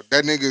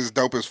 That nigga is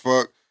dope as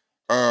fuck.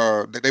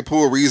 They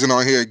pull Reason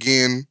on here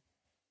again.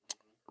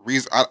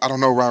 Reason I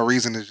don't know why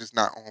Reason is just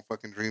not on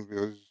fucking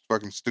Dreamville. It's just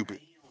fucking stupid.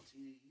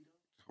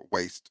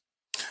 Waste.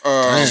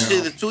 Damn. See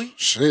the tweet?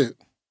 Shit.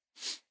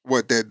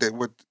 What that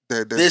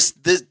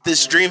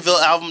This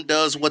Dreamville album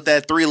does what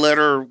that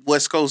 3-letter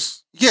West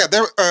Coast. Yeah,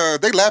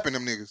 they lapping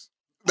them niggas.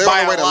 They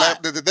By on the way a to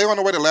lot. they on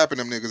the way to lapping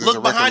them niggas. as a Look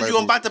record behind you. label.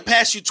 I'm about to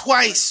pass you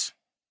twice.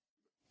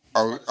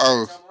 Oh,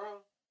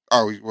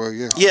 well,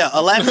 yeah. Yeah,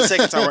 11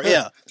 seconds.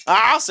 Yeah,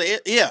 I'll say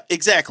it. Yeah,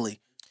 exactly.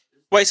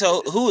 Wait,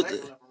 so who's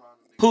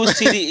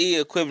TDE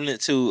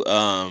equivalent to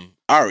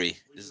Ari?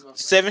 Is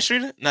 7th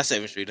Streeter? Not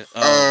 7th Streeter.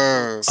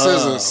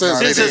 Scissor. nah,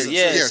 they Scissor. did.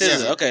 Yeah, Yeah, Scissor.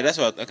 Scissor. Okay, that's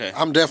what. Okay.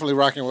 I'm definitely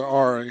rocking with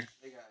Ari.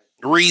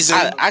 Reason.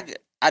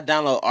 I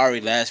download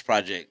Ari last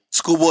project.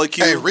 Schoolboy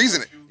Q. Hey,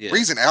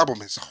 Reason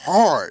album is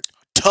hard.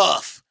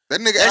 Tough. That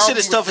nigga That album, shit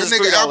is tough as that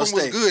a nigga $3 album was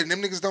steak. good, and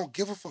them niggas don't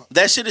give a fuck.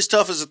 That shit is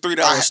tough as a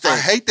 $3 steak. I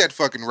hate that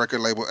fucking record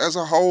label as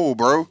a whole,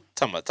 bro.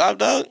 Talking about Top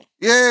Dog?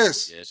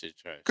 Yes, Yeah, that shit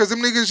trash. because them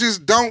niggas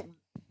just don't.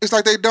 It's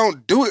like they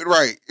don't do it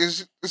right.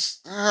 It's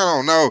I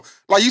don't know.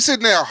 Like you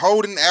sitting there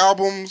holding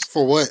albums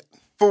For what?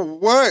 for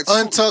what?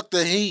 Untuck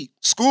the heat.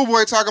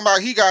 Schoolboy talking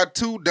about he got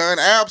 2 done.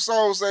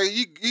 Absol say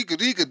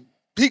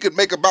he could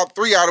make about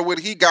 3 out of what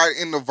he got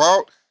in the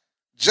vault.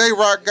 J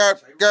Rock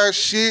got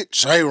shit.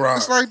 J-Rock.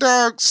 It's like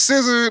dog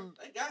Scissor.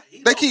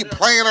 They keep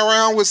playing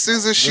around with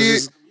Scissor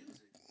shit.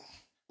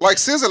 Like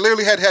Scissor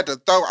literally had to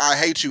throw "I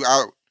Hate You"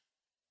 out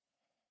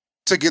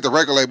to get the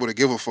record label to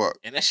give a fuck.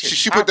 And that shit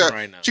She put popping that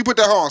right now. she put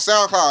that hoe on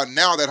SoundCloud.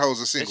 Now that hoe's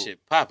a That single. shit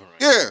popping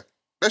right now. Yeah,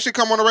 that shit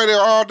come on the radio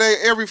all day,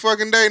 every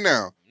fucking day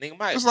now.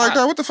 Nigga, It's like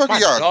that. What the fuck my are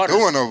y'all daughter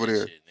doing seen over that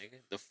there? shit, nigga.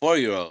 The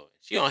 4-year-old.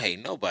 She don't hate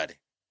nobody.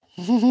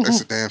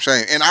 That's a damn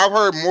shame. And I've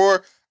heard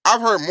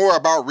more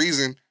about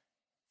Reason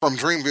from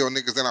Dreamville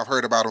niggas than I've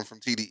heard about them from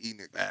TDE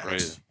niggas.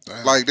 Crazy.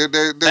 Like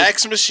that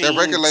Fax Machine. that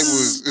record label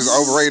is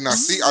overrated. And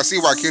I see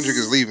why Kendrick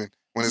is leaving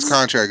when his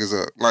contract is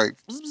up. Like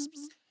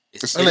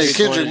I think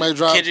Kendrick may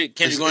drop. Kendrick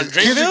going to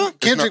Kendrick- Dreamville?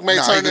 Kendrick may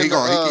turn he into,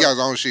 got his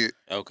own shit.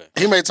 Okay.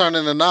 he may turn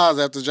into Nas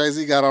after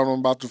Jay-Z got on him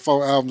about the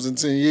 4 albums in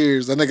 10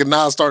 years. That nigga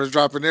Nas started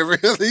dropping every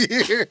other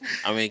year.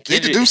 I mean, He could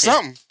Kendrick do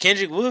something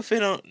Kendrick would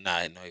fit on. Nah,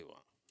 no, he won't.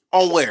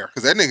 On where?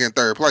 because that nigga in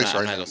third place Nah, I'm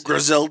right not now. gonna say.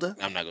 Griselda?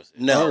 I'm not gonna say.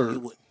 No. Third. he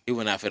wouldn't. He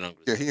would not fit on.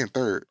 Yeah, he in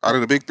third. Out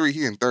of the big 3,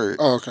 he in third.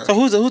 Oh, okay. So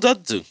who's the other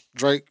 2?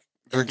 Drake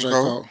and Drake J. and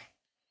Cole. Cole.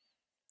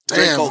 Drake,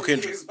 Damn. Cole,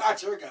 Kendrick. It's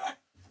not your guy.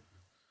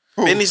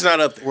 Who? Benny's not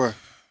up there. What?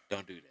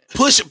 Don't do that.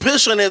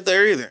 Push ain't up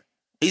there either.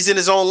 He's in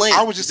his own lane.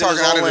 I was just He's in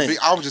talking his out own of the lane. big.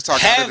 I was just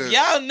talking out Have of the.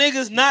 y'all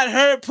niggas not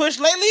heard Push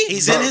lately?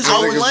 He's in his I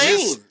own was lane.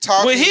 just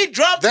talking When he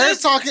dropped They're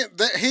this, talking.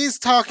 He's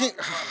talking.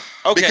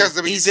 okay, because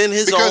He's in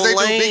his because own they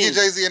lane. do Biggie,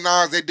 Jay-Z, and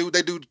Nas. They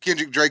do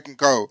Kendrick, Drake, and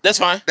Cole. that's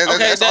fine.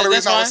 That's the only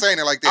reason I was saying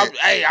it like that.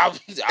 I was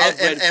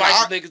ready to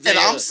fight the niggas. And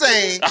I'm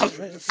saying, I was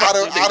ready to fight out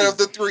the of niggas.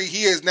 the 3,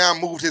 he has now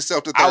moved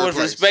himself to third I would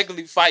place.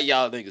 respectfully fight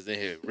y'all niggas in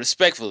here.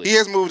 Respectfully. He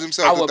has moved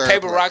himself I to would third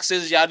paper place. rock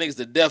scissors y'all niggas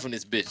to death in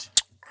this bitch.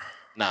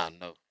 Nah,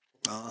 no.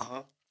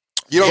 Uh-huh.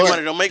 You don't, Make get,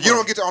 money, don't make you money.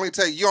 don't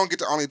get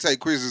to only take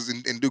quizzes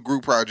and do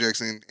group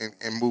projects and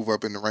move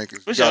up in the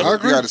rankings. For You sure. gotta- I you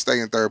agree. got to stay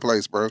in third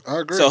place, bro.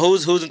 I agree. So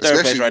who's in third place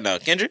Especially- right now?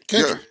 Kendrick?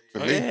 Kendrick,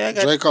 Yeah, to Oh, me. yeah, I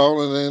got J.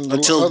 Cole, and then the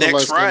Until other next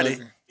light-skinned Friday.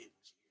 nigga.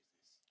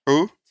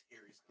 Who?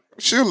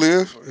 She'll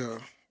live. Yeah.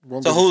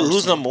 Won't So be the who's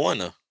first time. number 1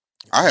 though?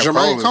 I have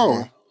Jermaine as Cole.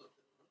 one.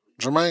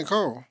 Jermaine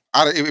Cole.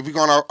 If we're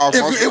going off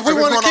If we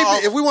want to keep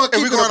it, if we want to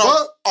if keep we're it a going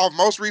buck, off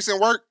most recent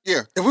work,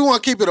 yeah. if we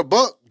want to keep it a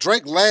buck,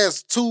 Drake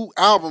last 2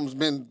 albums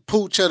been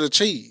poo cheddar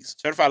cheese.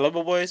 Certified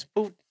Lover Boys?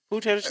 Who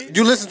cheddar cheese?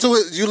 You listen to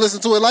it? You listen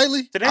to it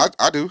lately Today?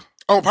 I do.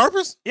 on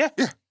purpose? Yeah.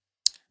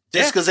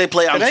 Just because they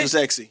play I'm Today? Too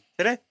Sexy.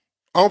 Today?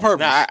 On purpose.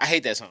 Nah, I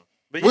hate that song.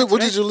 But yeah, what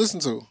today, did you listen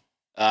to?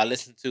 I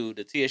listened to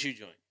the TSU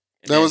joint.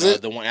 And That was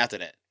it? The one after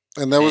that.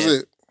 And that was Yeah.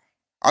 it.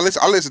 I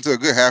listen to a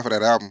good half of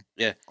that album.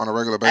 Yeah. On a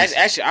regular basis.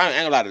 Actually, I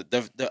ain't gonna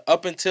lie. The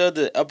up until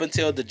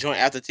the joint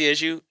after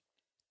TSU,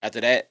 after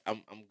that,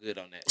 I'm good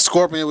on that.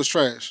 Scorpion was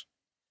trash.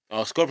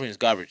 Oh, Scorpion's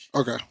garbage.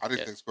 Okay. I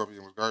didn't think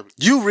Scorpion was garbage.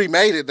 You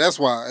remade it, that's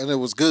why, and it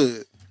was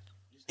good.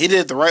 He did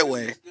it the right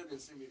way.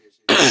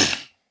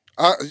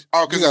 Oh,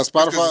 you got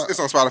Spotify? It's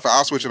on Spotify.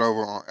 I'll switch it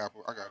over on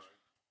Apple. I got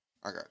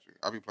you.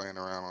 I'll be playing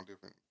around on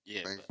different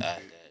things.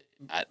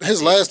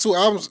 His last 2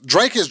 albums,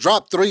 Drake has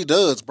dropped 3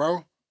 duds,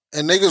 bro.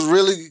 And niggas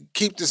really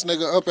keep this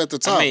nigga up at the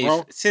top,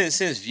 bro. Since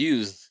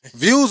Views.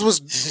 Views was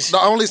the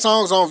only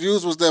songs on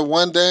Views was that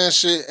One Dance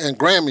shit and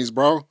Grammys,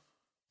 bro.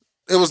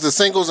 It was the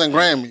singles and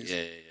Grammys.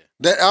 Yeah.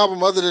 That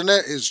album, other than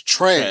that, is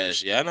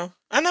trash. Yeah,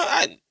 I know.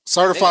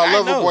 Certified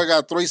Lover Boy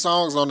got 3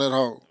 songs on that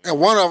hoe. And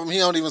one of them he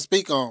don't even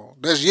speak on.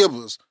 That's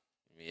Yibbers.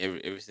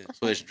 Ever since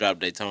Push dropped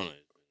Daytona.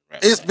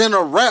 It's been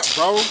a rap,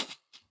 bro.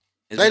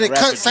 They done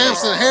cut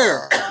Samson's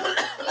hair.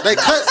 They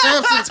cut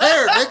Samson's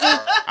hair,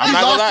 nigga. I'm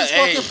not gonna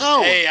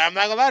lie. Hey, I'm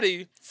not gonna lie to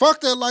you.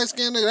 Fuck that light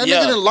skinned nigga. That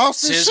nigga done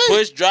lost his shit. Since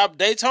Push dropped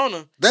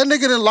Daytona, that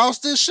nigga done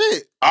lost his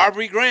shit.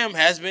 Aubrey Graham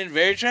has been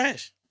very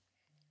trash.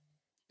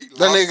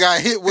 That nigga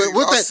got hit with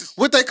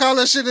what they call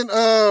that shit in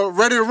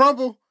Ready to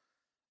Rumble?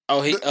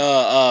 Oh, he you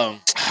know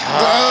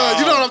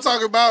what I'm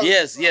talking about?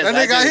 Yes. That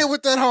nigga got hit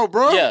with that hoe,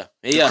 bro. Yeah.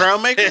 The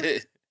Crown Maker?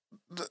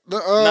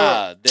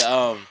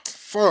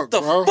 Fuck,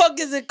 the bro. fuck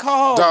is it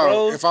called, Dog,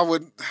 bro? if I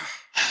would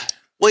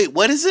Wait,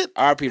 what is it?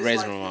 RP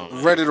Razor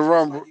Ramon. Ready to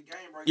Rumble.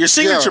 Your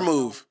signature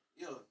move.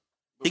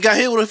 He got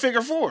hit with a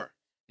figure 4.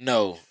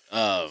 No.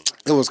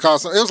 It was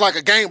called it was like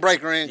a game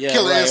breaker in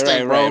Killer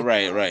Instinct, bro.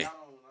 Right.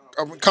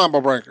 A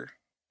combo breaker.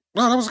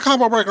 No, that was a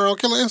combo breaker on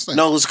Killer Instinct.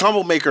 No, it was a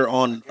combo maker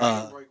on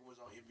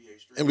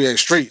NBA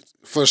Street,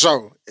 for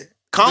sure.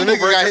 Combo the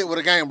nigga breaker got hit with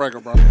a game breaker,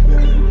 bro.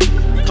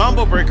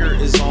 Combo breaker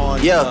is on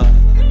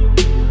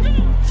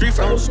Street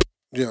Fighter.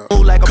 Yeah.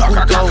 Like a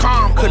Puto.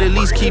 Could at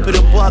least keep it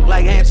a buck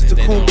like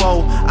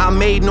Antetokounmpo. I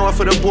made north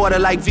of the border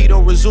like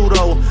Vito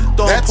Rizzuto.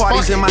 Throwing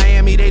parties in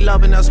Miami, they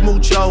loving us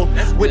mucho.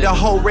 With the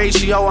whole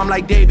ratio, I'm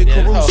like David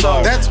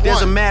Caruso.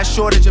 There's a mass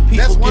shortage of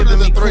people giving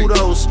me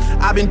kudos.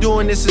 I've been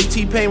doing this since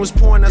T-Pain was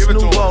pouring us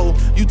nouveau.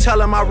 You tell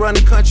them I run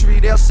the country,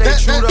 they'll say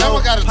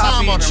Trudeau.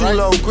 Poppy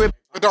Chulo, grip.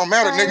 It don't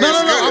matter, nigga.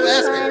 No, I'm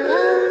asking.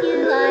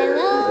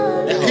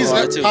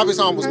 Poppy's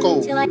song was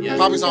cool.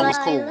 Poppy's song was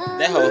cool.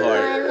 That whole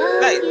hard.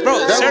 Like, bro,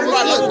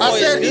 Certified Lover Boy I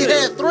said is he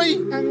good. had 3.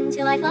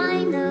 Until I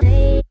find the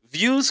way.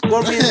 Views,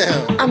 Scorpion.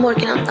 I'm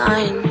working on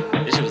dying.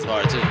 This shit was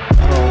hard too. I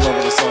don't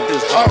remember the song.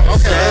 Oh,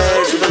 okay.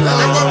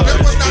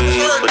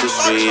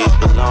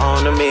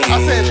 I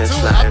said 2.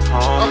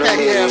 Okay,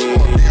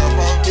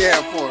 he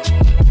had 4.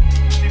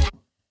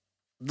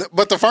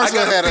 But the first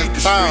one had a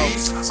time.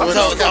 So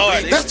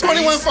that's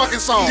 21 fucking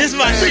songs. This is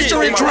my shit.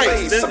 Featuring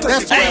Drake.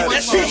 That's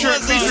 21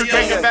 songs. Featuring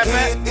Drake and Fat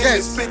Pat?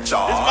 Yes. This is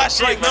my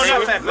shit, No,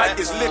 not man. Fat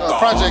Pat.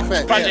 Project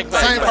Pat. Project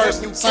Pat.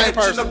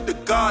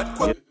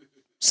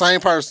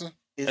 Same person.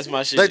 That's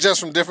my shit. They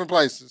just from different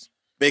places.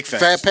 Big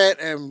facts. Fat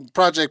Pat and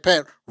Project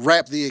Pat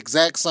rap the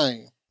exact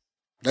same.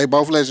 They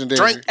both legendary.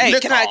 Drake. Hey,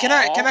 can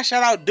I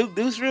shout out Duke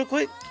Deuce real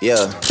quick?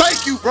 Yeah.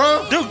 Thank you,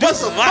 bro. Duke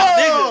Deuce is my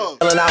nigga.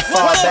 And I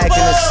fall back in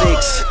the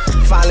 6.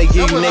 Finally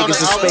give you niggas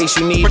the space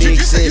you need to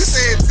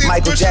exist.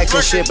 Michael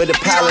Jackson shit, but the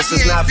palace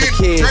is not for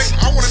kids.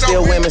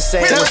 Still women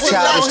saying it's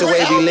childish the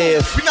way we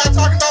live.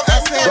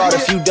 Brought a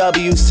few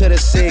W's to the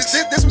 6.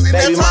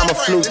 Baby mama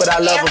fluke, but I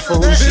love her for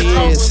who she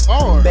is.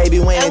 Baby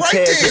Wayne and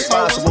Ted's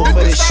responsible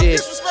for this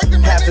shit.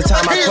 Half the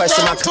time I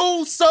question my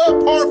cool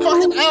subpar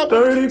fucking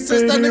album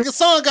since that nigga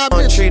song got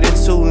bitch. treated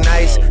too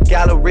nice.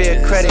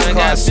 Galleria credit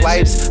card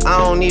swipes. I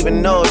don't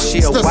even know if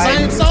she a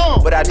wife,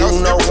 but I do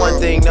know one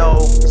thing,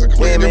 no.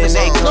 Women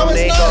they come,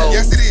 they go.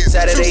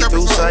 Saturday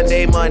through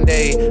Sunday,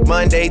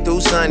 Monday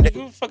through Sunday.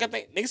 Who the fuck I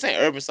think niggas ain't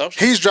urban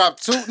social? He's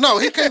dropped 2. No,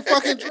 he can't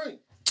fucking drink.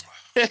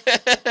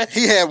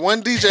 He had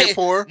 1 DJ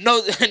pour.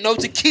 No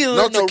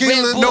tequila,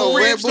 no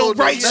Red Bull,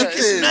 no rice,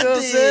 nothing.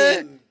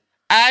 nothing.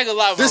 I ain't gonna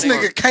lie, This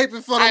nigga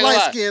caping for the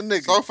light skinned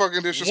nigga. So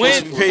fucking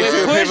disrespectful.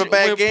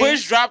 When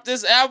Push dropped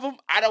this album,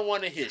 I don't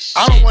want to hear shit.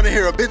 I don't want to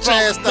hear a bitch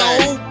ass thing.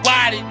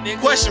 Nobody, nigga.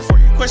 Question for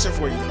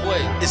you. What?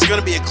 Is it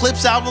gonna be a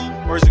Clips album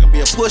or is it gonna be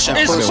a Push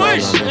album? It's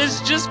Push. It's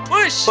just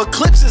Push. But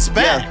Clips is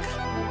back.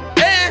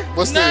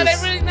 What's nah,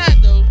 this? they really not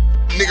though.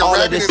 Nigga All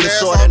of rapping this his is ass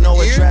sort off of no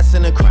again? address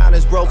and the crown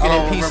is broken I in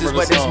don't pieces, remember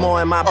but the there's song.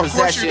 more in my Of course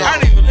you possession. don't. I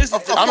don't even listen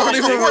to I don't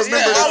even remember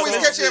I this. always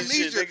catch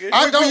amnesia.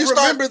 I don't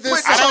remember this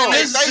Quick, I song. don't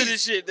They listen to say-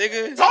 this shit,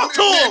 nigga. Talk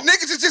to him.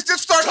 Niggas just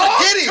start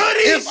forgetting.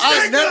 If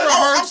I never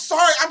heard,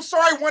 I'm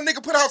sorry. One nigga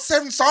put out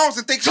 7 songs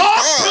and think he's Talk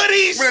done. to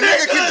these When a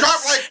nigga can niggas.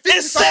 drop like 50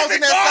 It's songs 7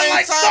 in that same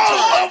time.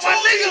 songs, my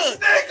nigga.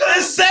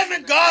 It's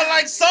 7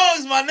 godlike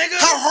songs, my nigga.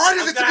 How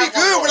hard is it to be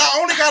good when I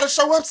only gotta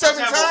show up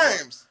 7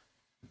 times?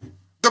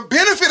 The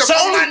benefit of So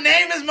only my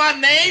name is my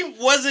name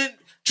wasn't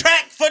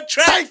track for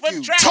track Thank for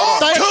you. track. Talk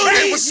for to track.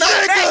 these it was not.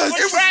 Track It for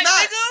was track,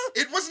 not. nigga.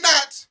 It was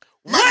not.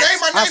 My What? name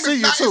I see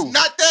you too. is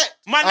not that.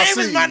 My I name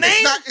see is my you.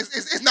 name.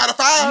 It's not a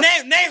 5.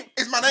 Name.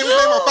 Is my name a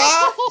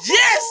 5?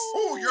 Yes.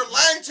 Ooh, you're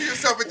lying to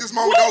yourself at this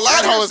moment. Don't lie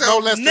that to hoe is no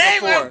yourself. less than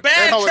Name a a 4. bad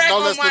That hoe is track no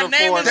on less my than a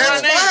name 4. is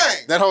That's my name.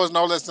 fine. That hoe is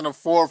no less than a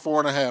 4,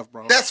 4.5,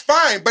 bro. That's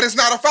fine, but it's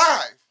not a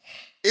 5.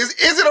 Is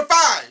it a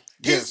 5?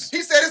 Yes.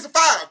 He said it's a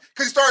 5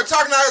 because he started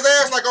talking out his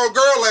ass like old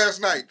girl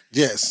last night.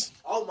 Yes.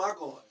 Oh my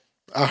God.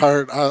 I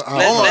heard. Let's God.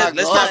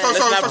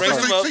 not bring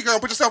him So up. you gonna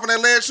put yourself on that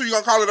ledge? So you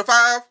gonna call it a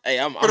 5? Hey,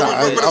 I'm For the sake of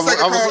calling it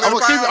a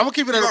 5? I'm gonna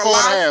keep it at a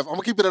 4.5. I'm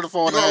gonna keep it at a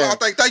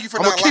 4.5. Thank you for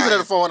I'm not gonna keep lying. it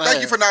at a 4.5.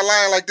 Thank you for not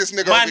lying like this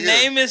nigga My over here.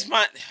 name is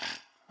my.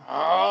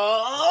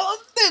 Oh,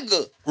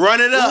 nigga, Run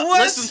it up.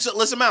 What?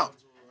 List them out.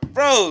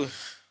 bro.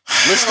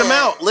 List them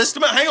out. List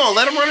them out. Hang on.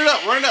 Let him run it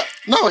up. Run it up.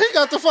 No, he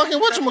got the fucking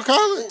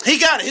whatchamacallit. He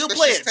got it. He'll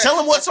play it. Tell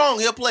him what song.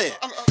 He'll play it.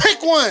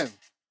 Pick one.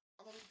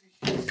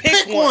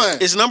 Pick one.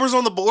 Is numbers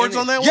on the boards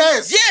on that one?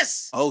 Yes.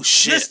 Yes. Oh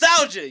shit.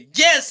 Nostalgia.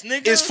 Yes,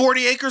 nigga. Is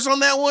 40 Acres on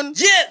that one?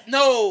 Yeah.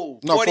 No.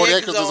 No, 40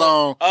 Acres is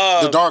on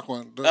the dark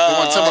one. The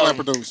one Timberland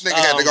produced. Nigga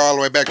had to go all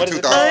the way back to what is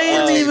it? 2000. I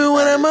ain't leaving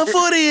when I'm on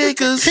 40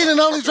 Acres. He didn't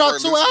only drop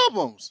 2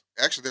 albums.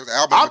 Actually, there's an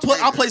album.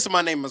 I'll play some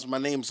of my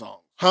name song.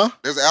 Huh?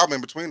 There's an album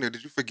in between there.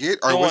 Did you forget?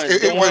 Or The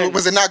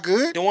was it not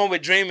good? The one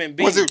with Dream and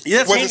B. Was it?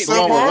 Yes, was Teeny it was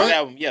so on wrong? that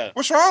album. Yeah.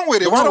 What's wrong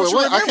with it? The Why one don't with you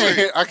what? I remember can't it?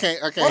 hear. I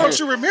can't Why hear. don't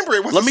you remember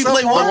it? What's Let me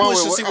play one one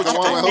push with and see what- what I you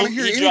want I with don't think. want to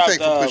hear He anything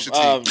dropped from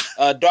Pusha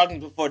T. Darkness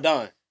Before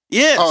Dawn.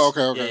 Yes. Oh,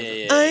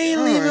 okay. Yeah. I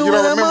ain't leaving you when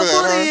don't I'm on remember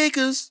that, 40 huh?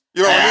 Acres.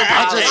 You don't remember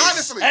Ah, it? hey,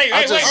 Honestly. hey,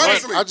 I just wait, run-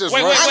 wait. I just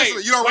Wait, run- wait,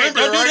 Honestly, you don't wait, remember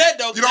don't it, right? do that,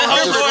 though. You don't That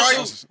remember was it, hard,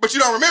 right? too. But you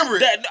don't remember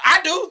it. That,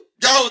 I do.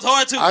 That was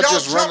hard, too. I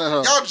just run it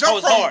up. Y'all That jump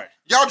was from hard.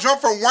 y'all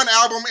jump from one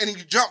album and you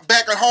jump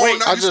back a whole.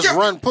 Wait, I you just skipped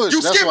run it. push.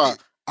 You That's skipped why. it.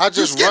 I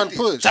just skipped run it.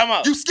 push. Time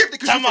out. You skipped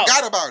it because you Time out.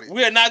 forgot about it.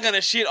 We are not going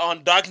to shit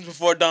on Darkness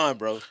Before Dawn,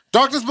 bro.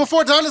 Darkness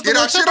Before Dawn is the Did I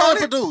one shit Timberland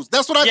on it? produced.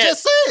 That's what I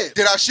Yes. just said.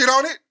 Did I shit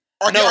on it?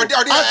 Or No. did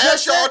I I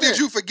ask y'all? said Did that.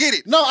 you forget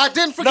it? No, I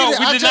didn't forget No, it.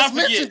 we I did just not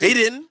forget. mentioned He it.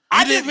 didn't.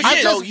 I You didn't didn't.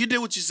 forget. No, you did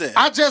what you said.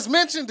 I just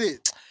mentioned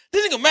it.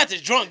 This nigga Matt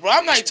is drunk, bro.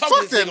 I'm not even talking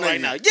Fuck to this that nigga right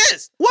nigga. now.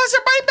 Yes. Was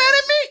everybody mad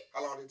at me?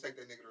 How long did it take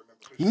that nigga to remember?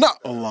 No,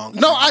 A long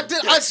no, I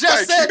did. I just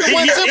said the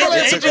one He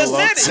Timberland just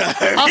produced. said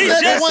it. I He said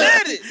the just one.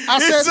 said it. I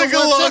said took the a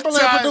one long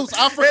Timberland time. produced.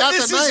 I forgot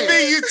And this the is name.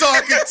 me you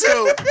talking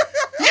to.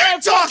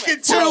 You're talking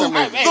to Fuck them the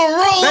niggas.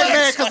 Rolex. That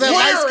man, because that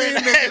light wearing.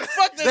 skinned nigga,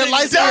 Fuck that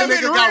light skinned Diamond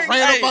nigga got ring.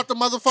 ran Hey, up out the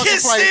motherfucking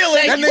kiss place.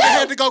 stealing. That nigga Woo.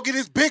 had to go get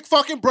his big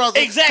fucking brother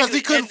Exactly. because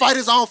he couldn't And- fight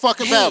his own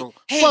fucking battle.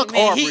 Fuck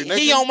man, Aubrey, nigga.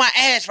 he on my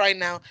ass right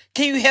now.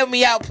 Can you help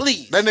me out,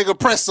 please? That nigga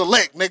press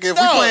select, nigga. If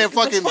we No, playing get the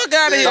fucking fuck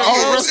outta here, the bro.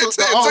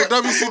 old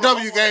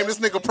WCW game, this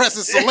nigga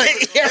pressing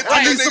select. Yeah,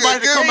 I need right. somebody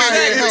to come out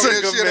here and help Took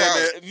me. a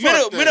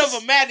minute. Middle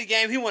of a Madden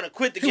game, he want to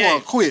quit the He game.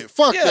 want to quit.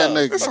 Fuck Yeah. that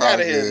nigga. It's Fuck all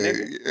outta here, good.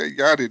 nigga.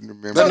 Y'all didn't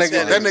remember. That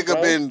nigga, that nigga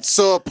bro. been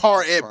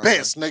subpar at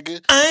best,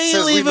 nigga. I ain't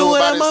Since we leaving knew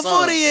when about I'm his on son.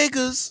 40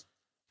 Acres.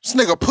 This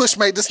nigga push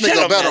made this Shut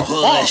nigga up, better man.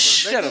 father.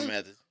 Shut up, nigga.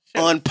 man.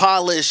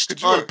 Unpolished,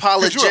 Could you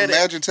unapologetic.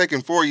 imagine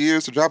taking 4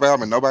 years to drop an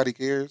album and nobody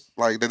cares?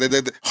 Like Who is they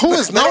don't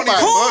even nobody?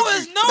 Who bug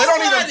is you.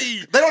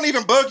 nobody? They don't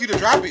even bug you to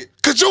drop it.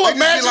 Could you They just be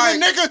imagine like- a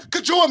nigga?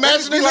 Could you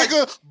imagine be a like-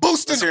 nigga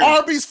boosting Let's hear it.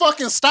 Arby's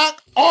fucking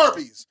stock?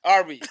 Arby's.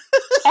 Arby.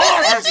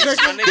 Arby's, my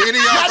nigga. nigga. Did any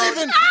of y'all Not go-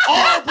 even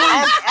Aubrey.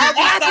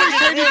 Aubrey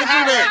can't even do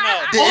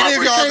that. Did any of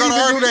Aubrey y'all can't go to even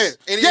do Arby's?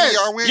 that. Any Yes. of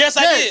y'all went? Yes,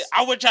 I Yes. did.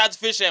 I would try the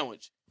fish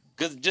sandwich.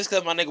 Just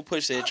cause my nigga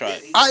Push said try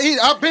it.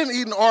 I've been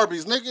eating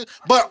Arby's, nigga.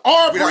 But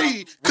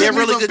Aubrey couldn't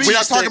really even good beat We're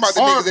not talking about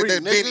the Aubrey, niggas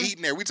that been nigga.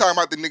 eating there. We talking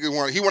about the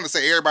niggas he want to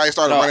say everybody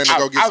started No, running to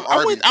go get some I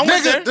Arby's. went there.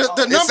 Nigga, the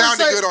It numbers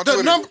sounded say good on the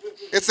Twitter.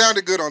 It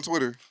sounded good on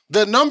Twitter.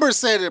 the numbers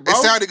said it, bro. It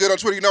sounded good on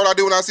Twitter. You know what I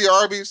do when I see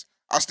Arby's?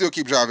 I still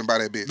keep driving by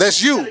that bitch.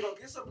 That's you. Go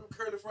get some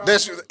curly fries.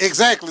 That's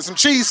exactly some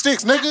cheese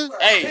sticks, nigga.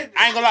 Hey,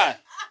 I ain't gonna lie.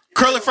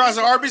 Curly fries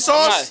and Arby's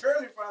sauce?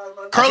 Curly fries,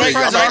 man. Curly Drake,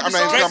 fries and I'm Arby's not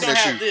even Drake sauce? coming don't at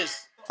have you. this.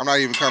 I'm not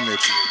even coming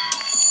at you.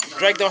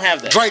 Drake don't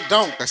have that. Drake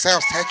don't. That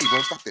sounds tacky,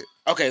 bro. Stop that.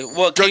 Okay,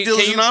 well, Drug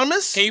Dealers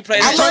Anonymous? Can you play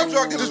I that? love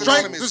Drug Dealers Does Drake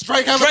Anonymous. have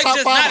Drake a top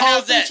does 5 not home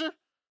have that. feature?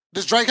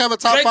 Does Drake have a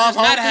top Drake 5 does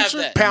not home have feature?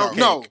 that. Pound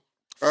No. cake.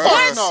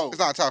 Fuck no. It's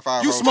not top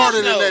 5. You ho smarter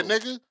feature. than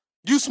that, nigga.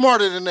 You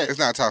smarter than that. It's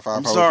not top 5.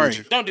 I'm ho sorry.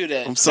 feature. Don't do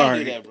that. I'm sorry.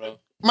 Don't do that, bro.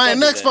 Man, Don't do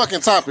next that.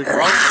 fucking topic,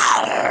 bro.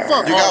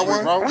 Fuck You got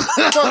Aubrey, one? bro.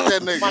 Fuck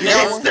that My nigga. You got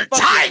nigga, one? fuck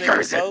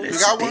this nigga, bro. You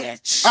got one?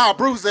 I'll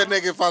bruise that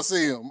nigga if I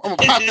see him. I'm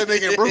gonna pop that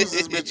nigga and bruise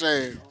his bitch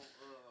ass.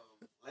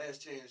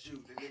 Last chance you.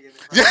 The nigga in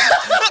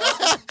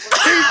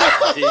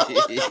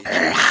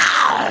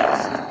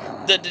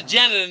the the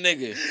janitor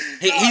nigga.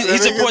 He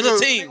supports the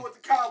team. nigga with the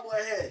cowboy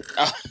hat. With the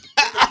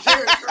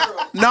Jerry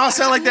curl. No, I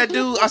sound like that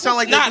dude. I sound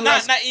like that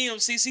Not dude.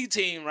 EMCC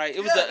team, right?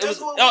 It was Yeah, it was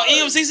that's what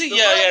it was. EMCC. The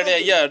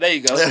Yeah, there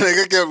you go. That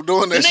nigga kept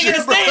doing The that nigga in shit,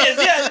 the bro.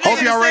 stands, yeah. the nigga Hope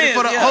in y'all the ready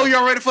for the stands, hope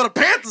y'all ready for the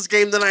Panthers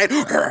game tonight.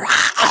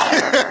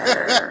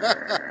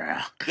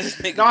 This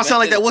nigga No, I sound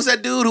like back that. What's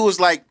that dude who was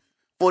like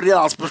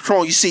 $40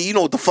 Patron? You see, you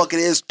know what the fuck it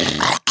is.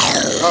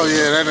 Oh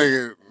yeah, that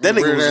nigga. That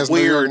nigga weird-ass was New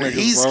York weird. niggas,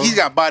 He's bro.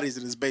 got bodies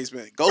in his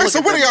basement. Go Wait, look so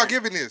at what are that. y'all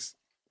giving this?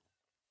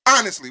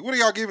 Honestly, what are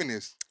y'all giving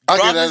this? I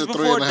get Darkness that at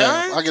Before 3.5.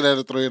 Dawn? I get that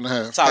at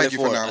 3.5. Solid Thank you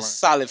for 4. not A lying.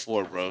 solid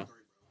 4, bro.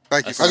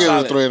 Thank you for I give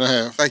not it a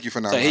 3.5. Thank you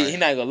for not So he lying.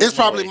 not gonna. It's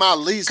probably my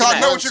least. Cause I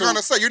know run what you're to-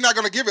 gonna say. You're not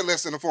gonna give it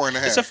less than a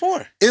 4.5. It's a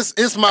 4.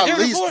 It's my I give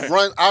it a least 4.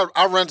 run.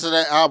 I run to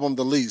that album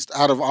the least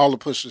out of all the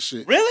Pusha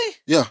shit. Really?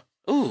 Yeah,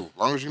 Ooh. As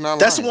long as you're not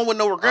That's the lying. one with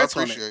no I regrets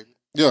on appreciate it. it.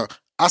 yeah.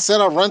 I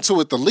said I run to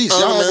it the least.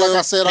 Y'all act like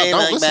I said I Hey, don't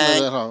bang, listen bang.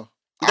 to that hoe.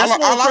 That's all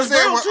one I Chris said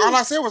Brown, was too. all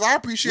I said was I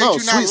appreciate No,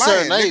 you not Sweet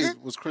lying, Serenade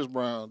nigga. was Chris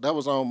Brown. That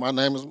was on My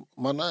Name Is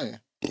My Name.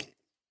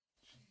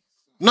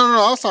 No,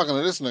 I was talking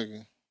to this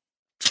nigga.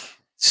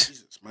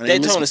 My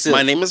name Daytona is Silk.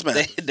 my name is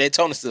Matt.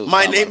 Daytona Silk.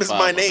 My 5 name out is of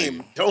my 5, name.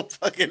 nigga. Don't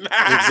fucking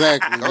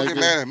Exactly. Don't get nigga.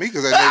 mad at me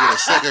because that nigga the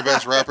second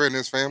best rapper in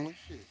this family.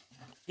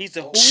 He's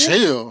a who?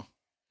 Chill.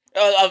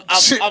 I'm sorry.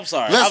 Let's I'm not.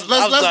 sorry. Yeah, Let's I'm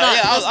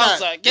not.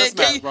 sorry. Let's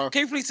not, bro.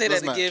 Can you please say Let's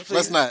that not. again, please?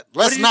 Let's not.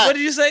 What Let's did you- not. What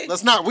did you say?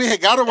 Let's not. We had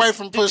got away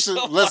from pushing.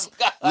 Oh my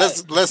God.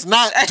 Let's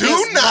not.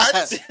 Do not.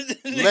 Let's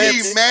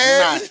He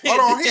mad? not. Hold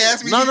on, he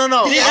asked me.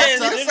 No. He Yeah,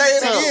 asked me to yeah, say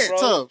it yeah, again. bro.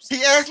 Tubbs.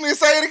 He asked me to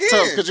say it again.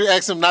 Tubbs, could you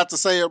ask him not to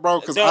say it, bro?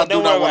 Because I do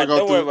Don't not worry want to about.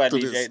 Don't worry go about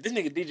through DJ. this. This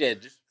nigga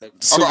DJ just.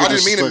 Hold on, I Super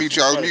didn't mean to mute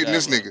you. I was disrespectful. muting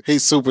this nigga.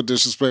 He's super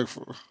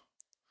disrespectful.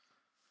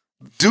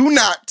 Do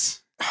not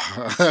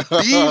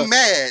be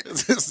mad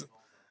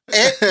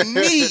at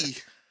me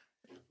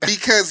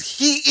because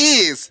he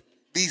is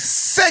the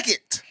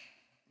second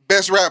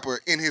best rapper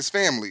in his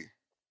family.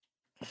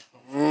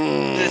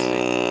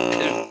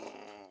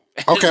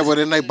 Okay, well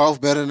then they both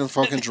better than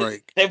fucking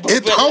Drake. They both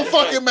It better don't than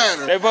fucking Drake.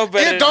 matter. They both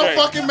better It than don't Drake.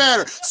 fucking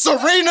matter.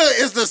 Serena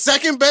is the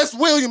second best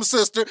Williams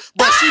sister,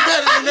 but she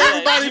better than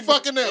everybody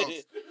fucking else.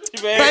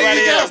 Bang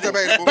your That's gavel.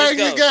 debatable. Bang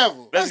your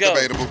gavel. Let's That's go.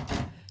 debatable.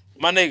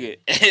 My nigga.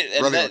 Really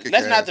gonna kick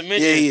Let's your not ass. to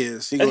mention. Yeah, he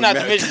is. He Let's gonna not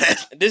to be mad at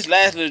mention that. this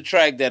last little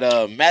track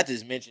that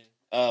Mathis mentioned.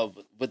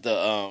 With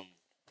the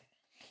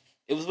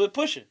it was with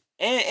Pusha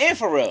and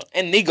Pharrell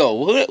and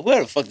Nigo.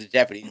 Where the fuck the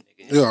Japanese nigga?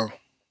 is? Yeah.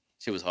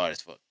 Shit was hard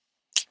as fuck.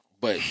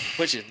 But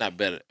Pusha is not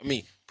better. I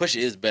mean, Pusha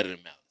is better than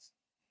Malice.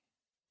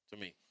 To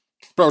me.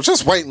 Bro,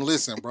 just wait and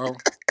listen, bro.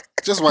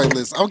 Just wait and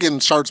listen. I'm getting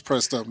shirts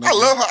pressed up, nigga.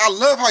 I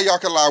love how y'all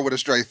can lie with a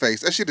straight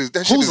face. That shit is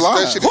Who's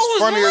lying? that shit Who is was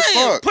funny as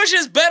lying? fuck. Pusha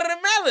is better than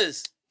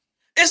Malice.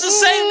 It's the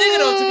same nigga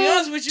though, to be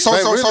honest with you. So They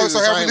really have the we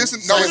same-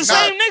 listened? No, it's it's the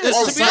not. same niggas,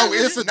 Oh, to be no,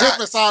 honest. It's a not.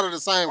 different side of the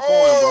same coin,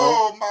 bro.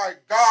 Oh my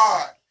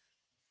god!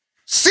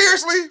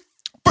 Seriously?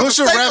 For the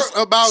Pusha sake raps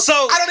of- about. So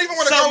I don't even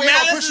want to go in on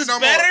Malice Pusha is no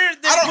more. better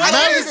than I don't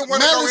Malice, even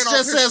want to go Malice in on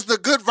just Pusha. says the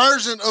good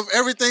version of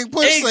everything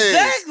Push says.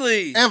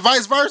 Exactly. And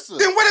vice versa.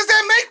 Then what does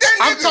that make that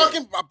nigga? I'm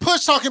talking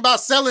Push talking about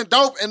selling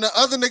dope and the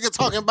other nigga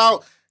talking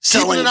about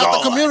keeping Selling it out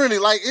God. the community.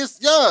 Like it's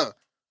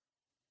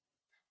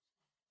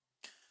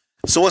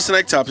So what's the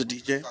next topic,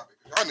 DJ?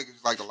 Y'all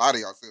niggas like to lie to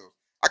yourselves.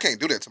 I can't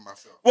do that to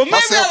myself. Well, maybe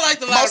Myself- I like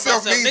to lie to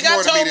myself. means Nigga, I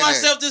more to me told than that.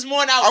 myself this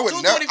morning I I was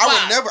would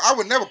 225. I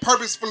would never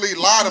purposefully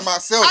lie to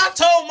myself. I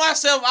told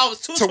myself I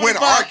was To 225 win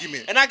an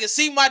argument. and I can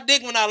see my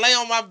dick when I lay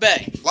on my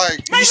back.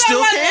 Like Maybe still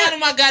I like can? lying to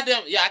my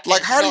goddamn. Yeah, I can.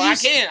 Like, how do no, you I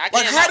can. I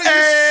like, can. how do you-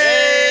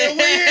 Hey,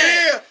 we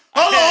here.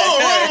 Hold on,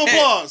 round of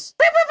applause.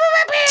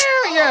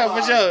 Yeah,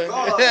 for sure.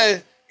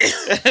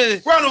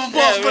 Round of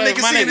applause for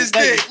niggas seeing his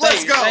dick.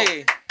 Let's go.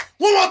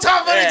 One more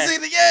time for Yeah. niggas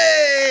seeing it.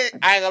 Yay!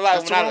 I ain't gonna lie.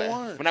 That's what I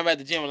want. When I'm at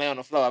the gym and lay on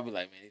the floor, I be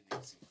like, man, these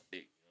niggas see my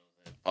dick.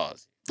 You know what I'm saying?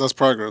 Pause. that's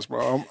progress,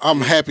 bro.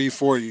 I'm happy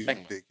for you.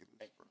 Thank you.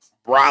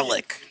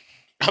 Brolic.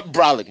 I'm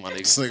brolic, my nigga.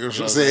 This nigga You know what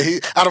I'm said saying?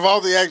 out of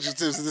all the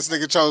adjectives, this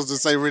nigga chose to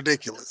say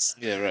ridiculous.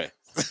 Yeah, right.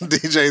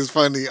 DJ's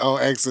funny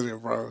on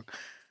accident, bro.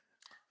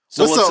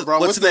 So what's up, bro?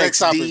 What's the next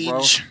topic, Deej? bro? Go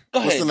What's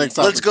ahead, the next Deej.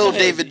 topic? Let's go, ahead,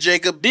 David Deej.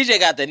 Jacob. DJ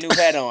got that new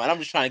hat on, and I'm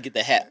just trying to get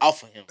the hat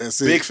off of him. That's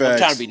it. Big I'm facts.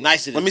 trying to be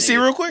nice to this Let me see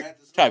nigga. real quick.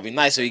 Try to be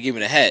nice so you give me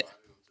the hat.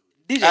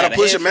 DJ Out got of a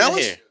Push head and full of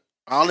Malice? hair.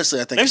 Honestly,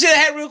 I Let me think see the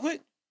hat real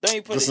quick. Don't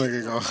even put This it.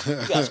 nigga You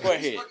got a go. square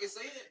head.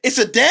 it's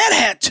a dad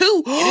hat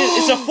too.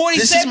 It's a 47.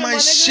 This is my my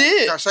nigga.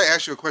 shit. Josh, I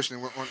asked you a question.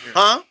 On here.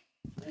 Huh?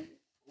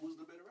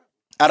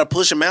 Out of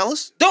Push and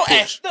Malice? Don't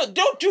Push. ask.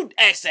 Don't you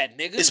ask that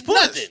nigga. It's Push.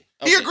 Nothing.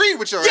 He Okay. agreed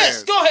with your Yes,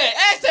 ass. go ahead.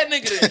 Ask that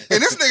nigga then.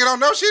 And this nigga don't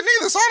know shit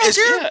neither, so I don't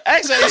It's- care. Yeah,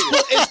 ask that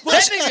nigga. It's Push.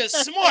 That nigga's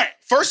smart.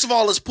 First of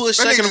all, it's Push.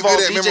 That Second nigga of all,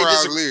 good at DJ,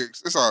 memorizing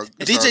lyrics. It's all. It's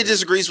all DJ good.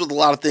 disagrees with a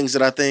lot of things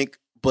that I think,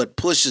 but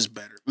Push is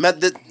better. Now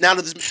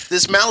that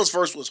this Malice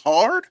verse was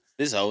hard,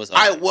 This hoe is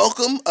I hard.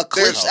 welcome a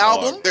Clips There's-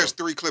 album. There's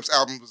 3 Clips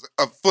albums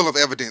full of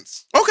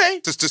evidence Okay.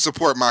 to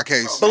support my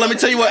case. But let me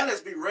tell you what.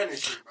 Malice be running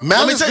shit, bro.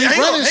 Malice tell be you- hang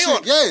on, running hang shit.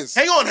 on. Yes.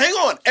 Hang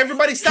on.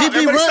 Everybody stop. He be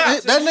Everybody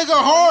running. stop. That nigga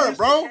hard,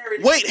 bro.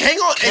 Wait, hang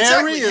on. Carry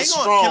Exactly. is Hang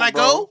on. strong, Can I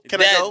bro. go?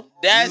 Can I go?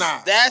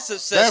 That's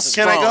obsessive.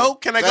 Can I go? strong.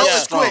 Can I go? That's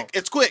It's strong. quick.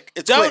 It's quick.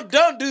 It's quick.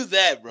 Don't do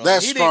that, bro.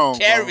 That's he strong,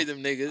 didn't carry bro.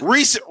 them niggas.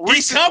 Recent.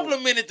 He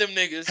complimented them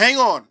niggas. Hang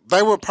on.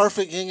 They were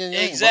perfect yin and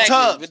yang. bro. Exactly.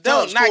 Tubbs, But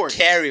don't Tubbs, not Ford.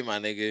 carry my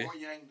nigga.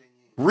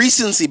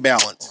 Recency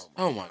balance.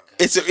 Oh my god.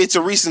 It's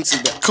a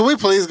recency balance. Can we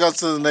please go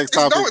to the next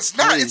topic? No, it's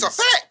not. It's a please?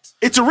 fact.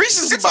 It's a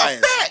recency It's a bias.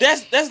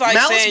 fact. That's like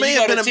Malice saying may you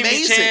have go to been TV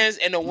amazing. Chance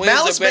and the wings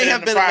Malice are better may have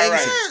than the been fried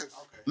amazing. rice.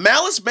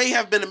 Malice may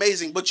have been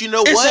amazing, but you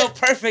know It's what? a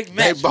perfect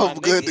They match. my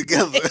both good nigga.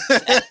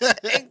 together.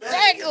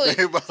 Exactly.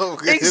 They both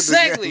good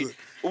Exactly. together.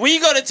 When you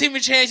go to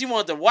TV Chance, you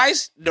want the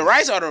rice or the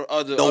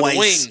rice.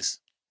 wings.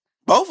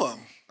 Both of them.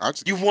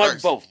 You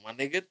want both, my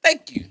nigga.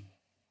 Thank you.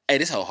 Hey,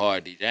 this whole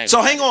hard, DJ. I ain't So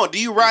gonna hang lie. on. Do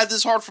you ride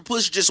this hard for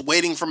Push just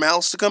waiting for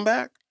Malice to come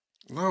back?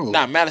 No.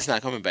 Nah, Malice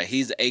not coming back.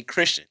 He's a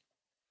Christian.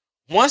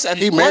 Once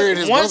He married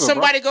his once brother,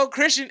 somebody go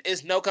Christian,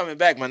 it's no coming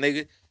back, my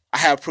nigga. I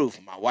have proof.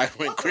 My wife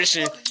went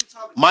Christian.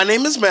 My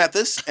name is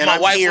Mathis, and My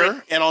I'm wife here.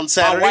 went- And on my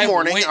Saturday wife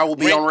morning, went- I will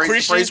be went on Radio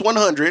Christian. Phrase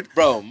 100.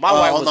 Bro, my Uh,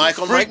 wife on was the a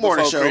Icon freak Mike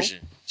Morning before Show.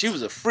 Christian. She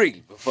was a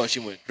freak before she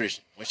went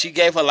Christian. When she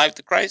gave her life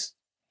to Christ,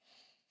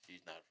 she's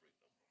not a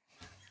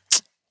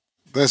freak.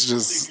 That's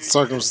just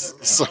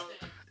circumstance.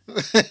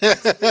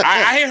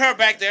 I hear her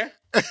back there.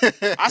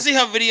 I see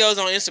her videos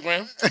on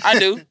Instagram. I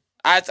do.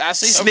 I see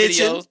her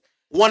Snitching. videos.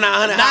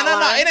 1-900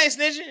 No. It ain't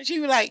snitching. She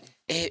be like,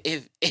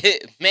 if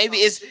maybe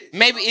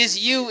it's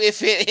you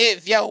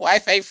if your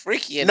wife ain't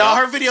freaky enough.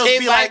 No, her videos it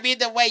be might like, be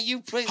the way you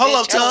put. hold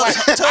up, Tubbs.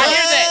 I hear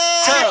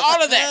that. I hear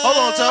all of that. Hold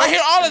on, Tubbs. I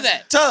hear all of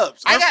that.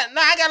 Tubbs. I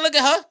gotta look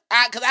at her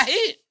because I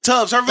hear it.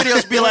 Tubbs. Her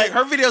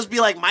videos be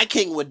like, my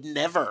king would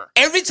never.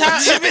 Every time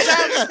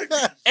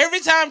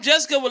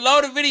Jessica would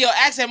load a video,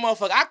 ask that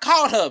motherfucker. I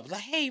called her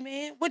like, hey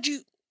man,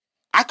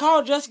 I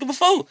called Jessica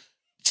before.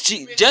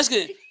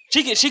 Jessica.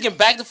 She can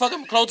back the fuck up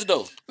and close the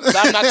door. So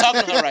I'm not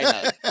talking to her right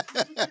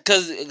now.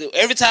 Because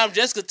every time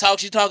Jessica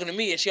talks, she's talking to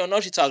me, and she don't know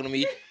she's talking to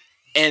me.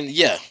 And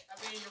yeah,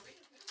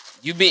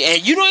 you don't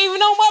even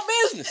know my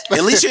business.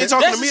 At least she ain't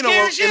talking That's to me the no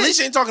more. scary shit. At least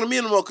she ain't talking to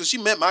me no more because she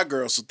met my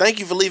girl. So thank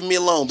you for leaving me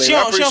alone, baby. She I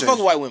don't appreciate fuck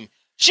with it. white women.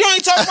 She don't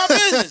even talk my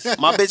business.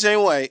 My bitch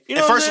ain't white. You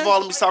know And what first I'm of saying? all,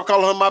 let me stop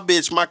calling her my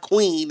bitch. My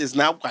queen is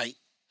not white.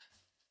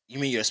 You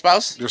mean your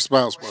spouse? Your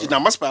spouse, bro. She's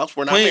not my spouse.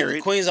 We're not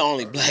married. Queen's the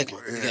only black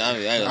one.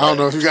 I don't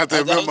know if you got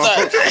that memo. I'm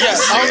sorry.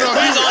 Yes. I don't know.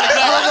 Queen's the only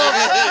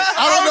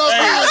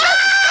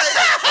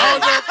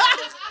black one.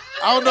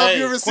 I don't know if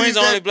you Hey, received Queen's the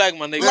only that, black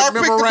one, nigga. that Lock,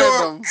 pick the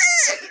memorandum.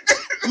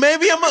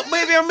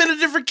 Maybe I'm in a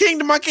different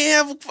kingdom. I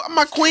can't have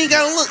my queen.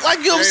 Gotta look like,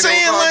 you know what I'm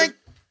saying? Like,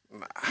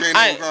 You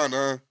ain't no Wakanda,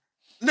 huh?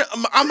 no,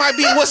 I might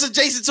be what's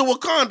adjacent to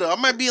Wakanda. I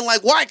might be in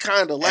like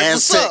Wakanda. Like,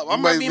 what's Aztec. up? I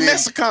might be in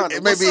Mexico.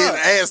 It may be in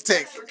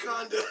Aztec.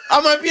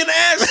 I might be in the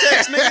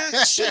Aztecs,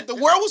 nigga. Shit, the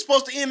world was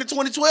supposed to end in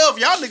 2012.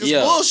 Y'all niggas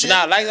Yeah. bullshit.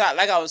 Nah, like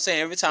I was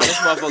saying, every time this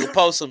motherfucker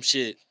posts some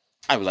shit,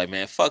 I be like,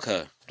 man, fuck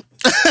her.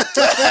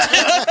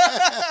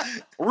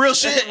 Real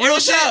shit. Real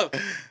shit.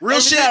 Real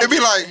Every shit. time. It'd be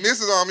like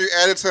Mrs. You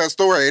added to her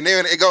story, and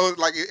then it goes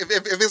like if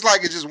it's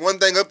like it's just one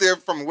thing up there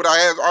from what I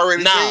have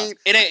already Nah, seen.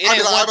 it ain't I'd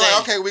be one like,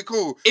 thing. okay, we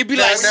cool. It be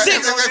like Now,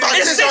 six. if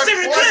It's six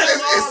different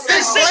clips. It's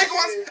six blank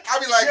ones. I'd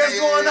be like, Just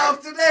going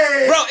off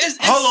today. Bro, it's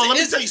Hold on,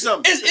 let me tell you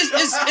something.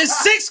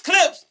 It's 6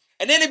 clips,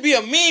 and then it'd be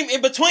a meme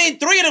in between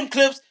 3 of them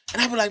clips,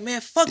 and I'd be like, man,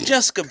 fuck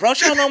Jessica, bro.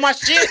 She don't know my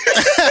shit.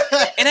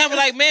 And I'd be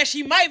like, man,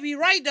 she might be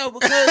right though,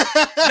 because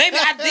maybe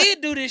I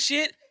did do this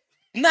shit.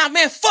 Nah,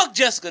 man, fuck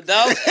Jessica,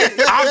 dog.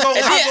 I'll go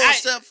And then a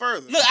step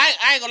further. Look,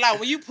 I ain't gonna lie.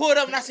 When you pulled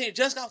up and I seen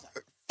Jessica, I was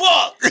like,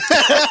 fuck.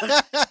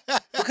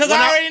 Because When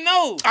I already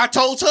know. I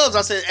told Tubbs,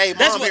 I said, hey,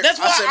 That's mom, what. That's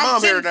I why said, I'm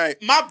mom here sitting. tonight.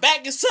 My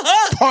back is to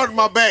her. Pardon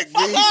my back,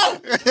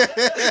 Fuck B.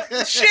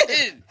 her.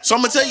 Shit. So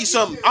I'm gonna tell you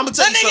something. I'm gonna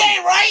tell That you nigga something.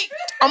 ain't right.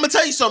 I'm gonna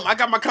tell you something. I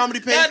got my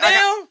comedy page.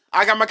 Goddamn.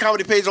 I got my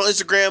comedy page on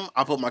Instagram.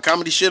 I put my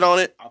comedy shit on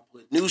it. I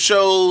put new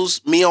shows,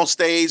 me on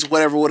stage,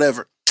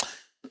 whatever.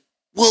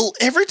 Well,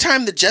 every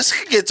time that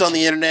Jessica gets on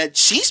the internet,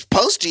 she's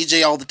post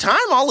DJ all the time,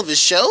 all of his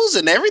shows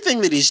and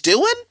everything that he's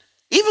doing.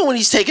 Even when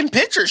he's taking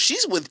pictures,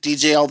 she's with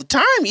DJ all the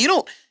time. You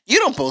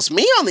don't post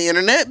me on the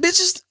internet,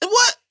 bitches.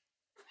 What?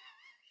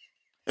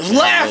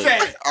 Laugh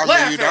at it. I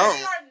Laugh mean, you at don't.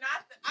 it.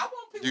 I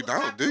want people You to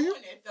don't, stop do you?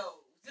 doing that though.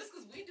 Just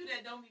because we do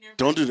that don't mean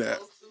Don't do everybody's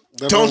that. supposed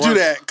to. Don't do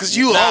that, because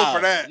you owe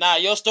for that. Nah,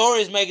 your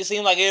stories make it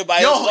seem like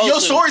everybody else supposed Your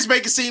to. stories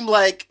make it seem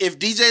like if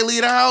DJ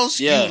leave the house,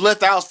 Yeah. you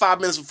left the house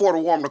 5 minutes before to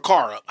warm the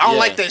car up. I don't Yeah.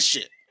 like that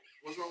shit.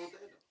 What's wrong with that?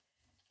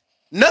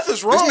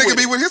 Nothing's wrong This with nigga it.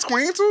 be with his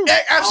queen too.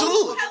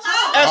 Absolutely.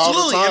 Hello.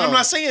 Absolutely. All the And I'm time.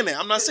 not saying that.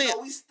 I'm not saying.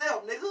 We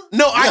step, nigga.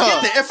 No, I Yeah.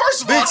 get that. And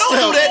first of all, Big don't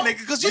do step. that, nigga,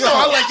 because you know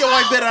I like your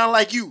wife better than I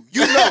like you.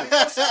 You know.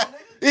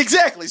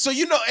 Exactly. So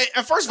you know,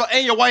 and first of all,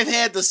 and your wife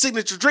had the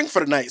signature drink for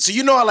the night. So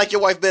you know I like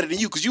your wife better than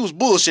you because you was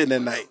bullshitting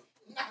that night.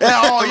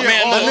 Yeah, oh, yeah,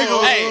 Man, oh, look,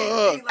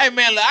 nigga, hey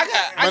man, look, I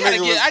gotta nigga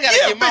was-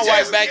 get my bitch wife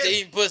ass back to nigga.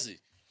 eating pussy.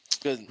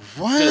 Cause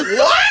What?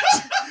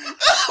 What?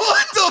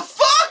 What the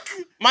fuck?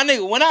 my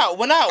nigga, when I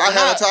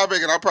had a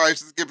topic and I probably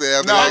should skip the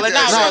after. No, that. let's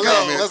That's not a go.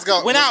 comment. Let's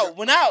go.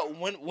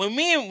 when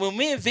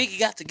me and Vicky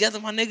got together,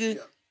 my nigga,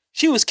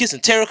 she was kissing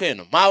Terica in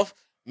the mouth.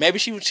 Maybe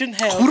she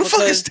shouldn't have. Who the fuck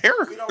because- is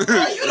Tara? You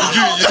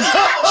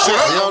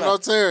don't know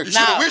Terry. You should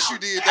have wished you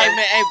did. Hey though.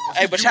 man,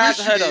 hey, but shout out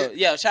to wish her you though. did.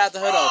 Yeah, shout out to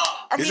her though.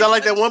 I Is that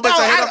like that one bitch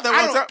I hit off that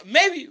one don't-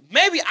 time?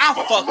 Maybe I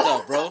fucked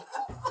up, bro.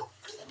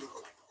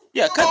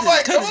 Yeah,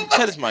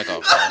 cut this mic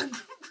off, bro.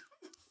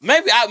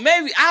 Maybe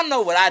I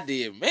know what I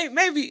did.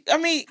 Maybe I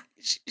mean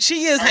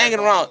she is hanging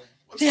around.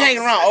 She hanging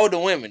around older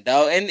women,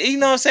 dog, and you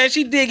know what I'm saying.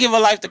 She did give her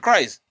life to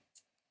Christ.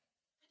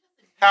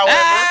 However,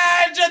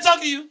 I'm just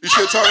talking to you. You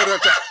should talk to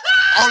her.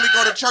 Only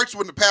go to church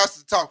when the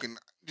pastor's talking.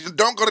 You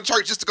don't go to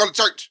church just to go to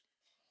church.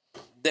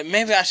 That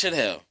maybe I should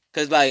have,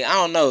 cause like I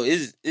don't know.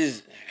 Is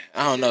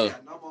I don't know.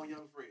 No more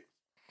young friends.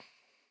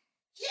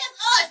 Yes,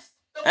 us.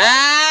 The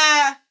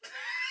Ah.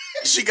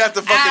 she got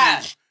the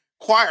fucking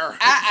choir.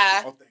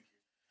 Oh,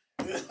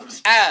 thank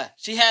you.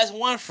 She has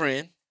one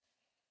friend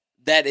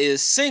that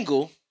is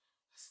single.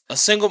 A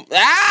single.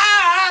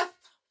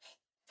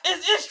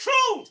 It's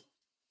true.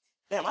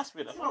 Damn, I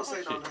spit up. You don't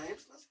say no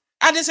names.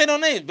 I didn't say no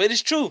names, but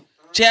it's true.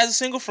 She has a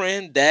single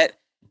friend that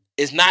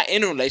is not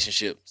in a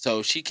relationship,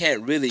 so she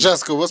can't really.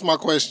 Jessica, what's my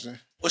question?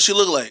 What she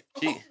look like?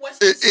 She, What's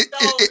Is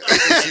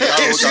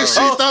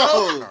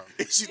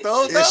she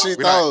throw? Is she We're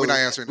throw? not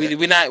answering that.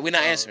 We're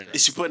not answering that.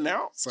 Is she putting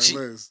out? Say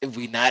less.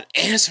 We not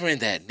answering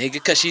that, nigga,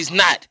 because she's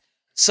not.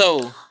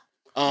 So,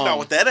 Not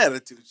with that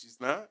attitude. She's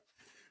not.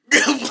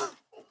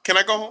 Can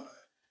I go home?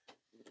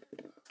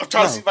 I'm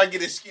trying to see if I can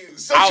get excused.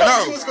 So I I'm trying to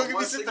know. see what's gonna get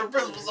me sent to the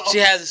principal's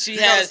office. she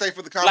gotta has stay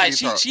for the comedy like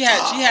talk. she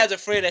has a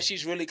friend that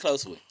she's really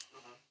close with,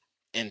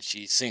 and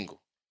she's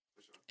single,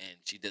 and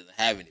she doesn't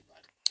have anybody,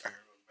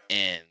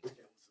 and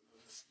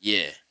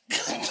yeah,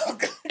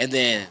 and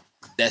then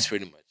that's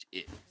pretty much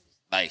it.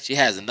 Like she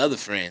has another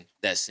friend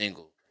that's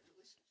single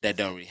that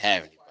don't really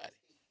have anybody,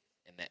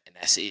 and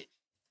that's it.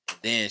 And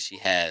then she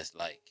has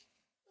like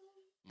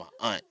my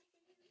aunt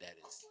that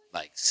is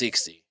like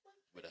 60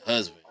 with a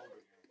husband.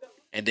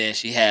 And then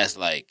she has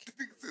like,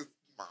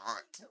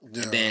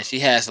 Yeah. and then she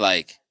has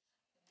like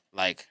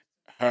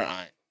her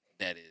aunt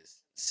that is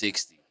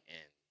 60 and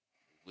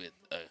with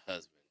a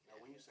husband.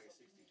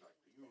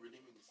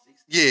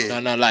 Yeah.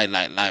 No, like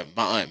my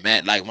aunt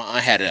Matt, like my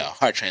aunt had a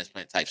heart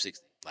transplant type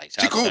 60. Like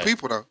She shout out to cool her.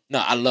 people though. No,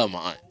 I love my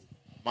aunt.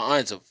 My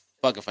aunt's a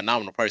fucking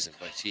phenomenal person,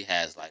 but she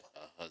has like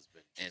a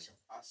husband and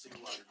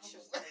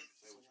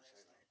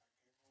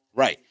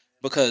right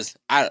because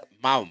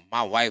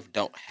my wife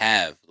don't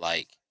have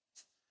like.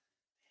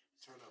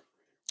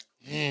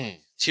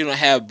 She don't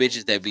have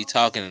bitches that be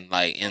talking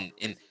like in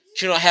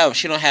she don't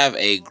have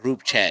a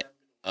group chat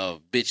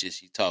of bitches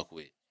she talk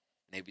with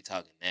and they be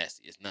talking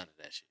nasty. It's none of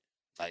that shit.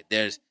 Like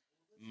there's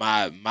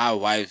my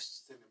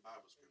wife's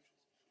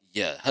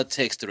her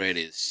text thread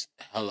is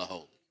hella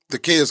holy. The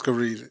kids could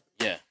read it.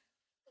 Yeah.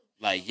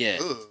 Like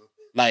Ugh.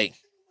 like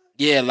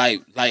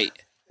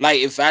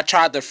if I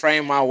tried to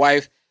frame my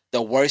wife,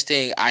 the worst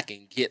thing I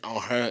can get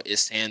on her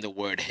is saying the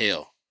word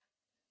hell.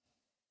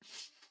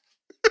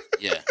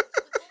 Yeah.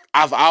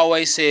 I've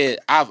always said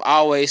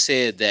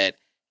that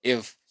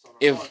if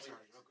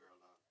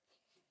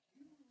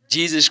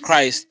Jesus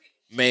Christ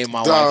made my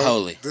wife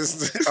holy. I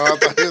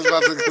thought he was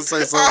about to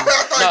say something. No.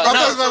 I thought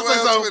he was about to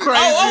say something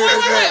crazy.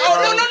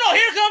 Oh,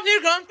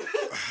 here come.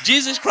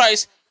 Jesus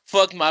Christ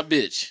fucked my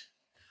bitch.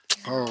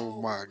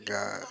 Oh my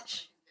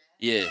gosh.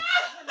 Yeah.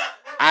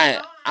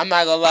 I'm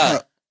not gonna lie.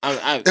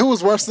 I'm It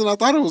was worse than I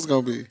thought it was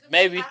gonna be.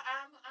 maybe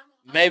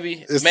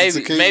It's the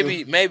tequila.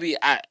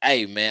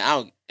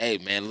 Hey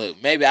man,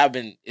 look, maybe I've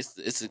been. It's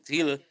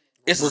tequila.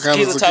 It's What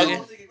kind of tequila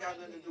tequila?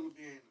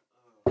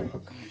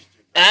 talking.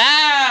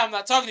 I'm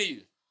not talking to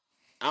you.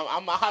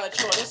 I'm gonna holler at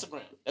you on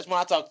Instagram. That's when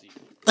I talk to you.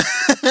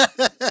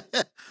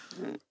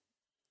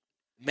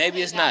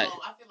 Maybe it's not. I feel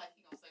like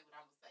he gonna say what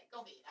I'm gonna say.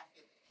 Go ahead. I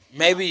feel it.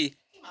 Maybe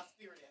He my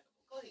spirit animal.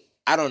 Go ahead.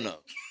 I don't know.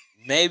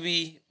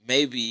 Maybe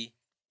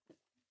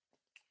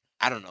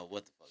I don't know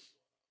what the fuck. To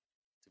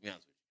be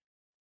honest with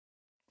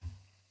you,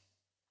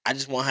 I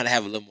just want her to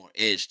have a little more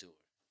edge to her.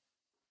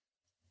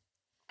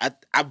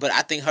 But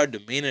I think her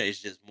demeanor is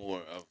just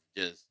more of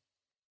just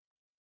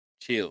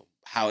chill.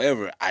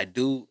 However, I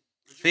do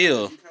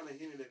feel You kind of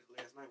hinted at it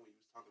last night when you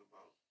was talking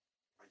about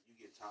like you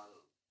get tired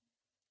of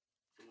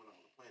doing on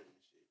the planet and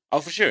shit.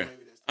 oh for sure.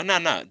 Maybe that's Oh no,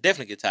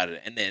 definitely get tired of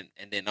it. And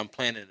then I'm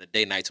planning a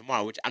day night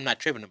tomorrow, which I'm not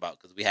tripping about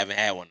because we haven't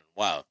had one in a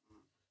while.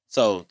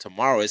 So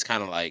tomorrow it's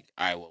kind of like,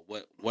 all right,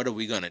 well, what are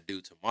we gonna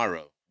do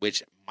tomorrow?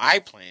 Which my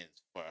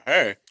plans for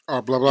her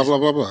Oh, blah blah blah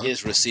blah blah.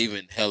 is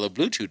receiving hella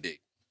Bluetooth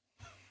dick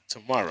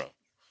tomorrow.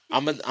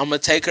 I'm gonna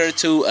take her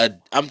to a.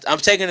 I'm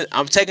taking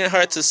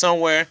her to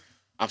somewhere.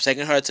 I'm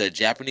taking her to a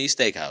Japanese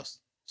steakhouse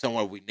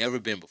somewhere we've never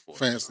been before.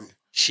 Fancy.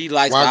 She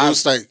likes Wagyu live,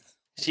 steak.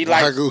 She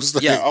likes Wagyu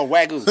steak. yeah, oh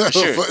Wagyu for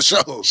sure. For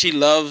sure. She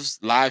loves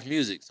live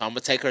music, so I'm gonna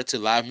take her to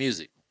live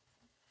music.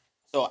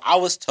 So I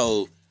was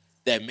told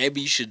that maybe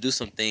you should do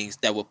some things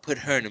that will put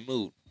her in the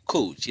mood.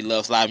 Cool, she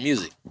loves live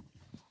music.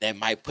 That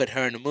might put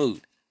her in the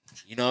mood.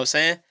 You know what I'm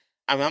saying?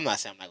 I mean, I'm not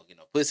saying I'm not gonna get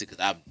no pussy because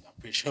I'm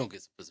pretty sure I'm gonna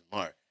get some pussy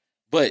tomorrow.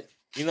 But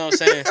you know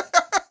what I'm saying?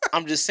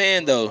 I'm just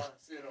saying though,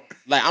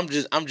 like I'm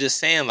just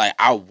saying like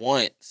I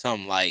want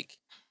some like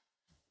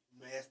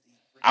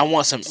I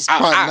want some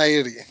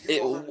Spontaneity.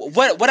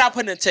 what I put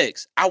in the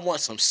text. I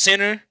want some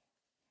center,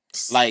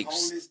 like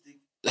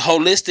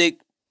holistic,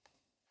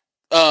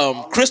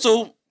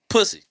 crystal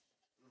pussy.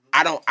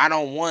 I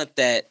don't want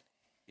that.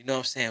 You know what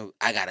I'm saying?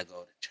 I gotta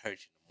go to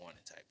church in the morning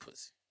type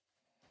pussy.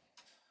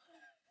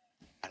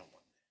 I don't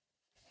want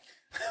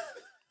that.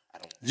 I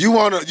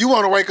don't. You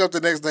wanna wake up the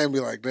next day and be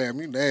like, damn,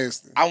 you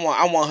nasty. I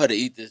want her to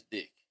eat this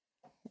dick.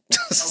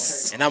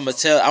 And I'm gonna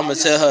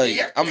tell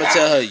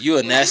her you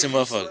a nasty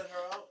motherfucker. Slut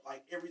her out,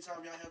 like every time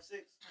y'all have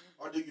sex,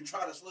 or do you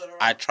try to slut her out?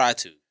 I try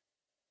to. You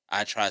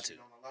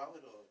don't allow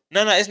it,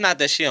 or No, it's not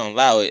that she don't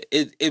allow it.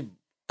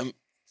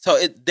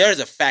 There's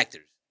a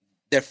factors.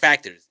 There are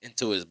factors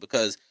into it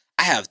because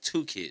I have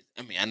 2 kids.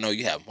 I mean, I know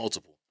you have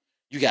multiple.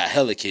 You got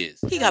hella kids.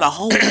 He got a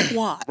whole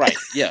squad. Right.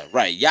 Yeah.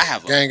 Right. Y'all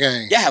have Gang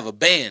gang. y'all have a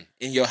band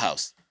in your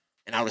house,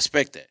 and I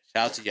respect that.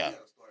 Shout out to y'all.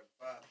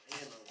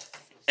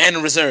 And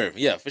a reserve.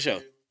 Yeah, for sure.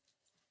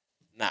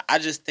 Nah, I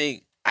just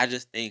think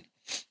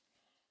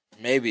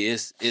maybe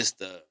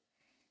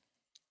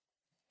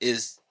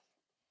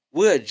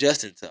we're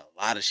adjusting to a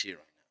lot of shit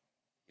right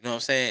now. You know what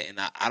I'm saying? And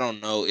I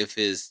don't know if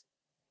it's,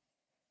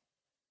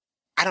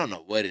 I don't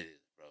know what it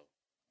is, bro.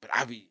 But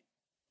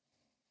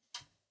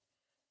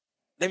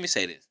let me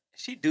say this.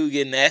 She do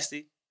get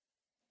nasty.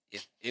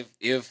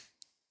 If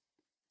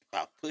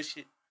I push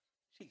it,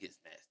 she gets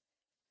nasty.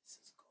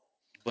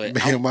 But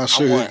Man,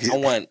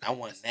 I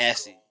want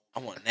nasty. I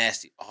want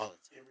nasty all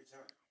the time.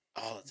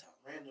 All the time.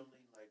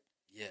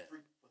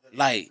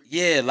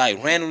 Yeah.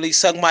 Like randomly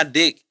suck my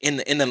dick in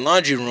the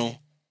laundry room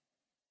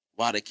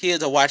while the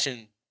kids are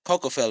watching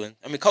Coco Melon.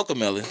 Coco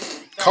Melon.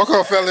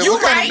 You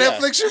What kind of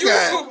Netflix you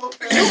got?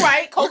 You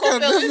right, What Coco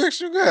kind of Melon.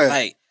 Netflix you got?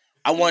 Like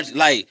I want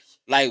like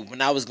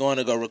when I was going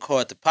to go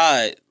record the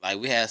pod, like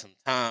we had some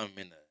time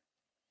in the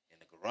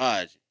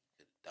garage.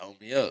 You could dome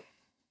me up.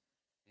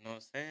 You know what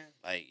I'm saying?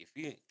 Like if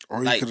you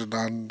Or like, you could have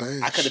done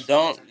dash. I could have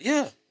done,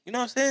 yeah. You know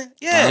what I'm saying?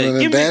 Yeah. Donna and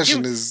Give me- dashing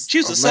give me- is she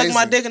used to suck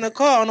my amazing. dick in the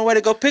car on the way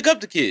to go pick up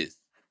the kids.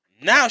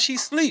 Now she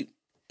sleep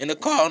in the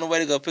car on the way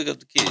to go pick up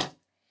the kids.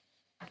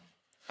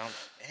 I'm like,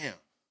 damn.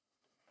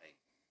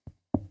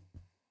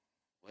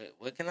 Like,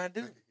 what can I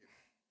do?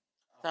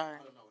 Sorry.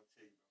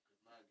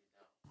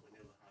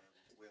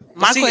 But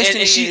My see,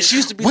 question and she is,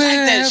 used to be like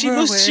that.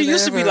 She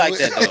used to be like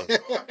that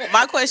though.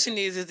 my question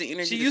is the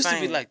energy She the used to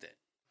same? be like that.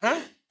 Huh?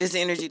 Is the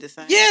energy the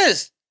same?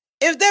 Yes.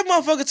 If that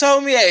motherfucker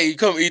told me, hey,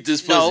 come eat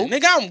this pussy, No.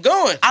 nigga, I'm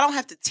going. I don't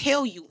have to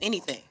tell you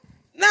anything.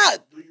 Nah.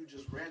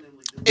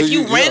 If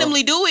you yeah.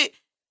 randomly do it,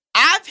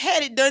 I've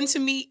had it done to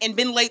me and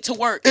been late to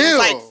work. And Ew. it's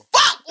like,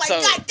 fuck, like,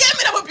 So- God damn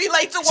it, I'm gonna be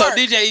late to work. So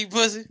DJ eat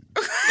pussy?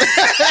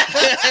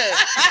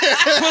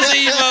 Pussy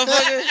eat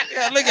motherfucker?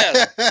 Yeah, look at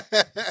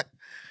him.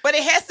 But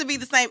it has to be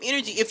the same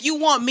energy. If you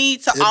want me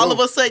to It all do. of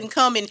a sudden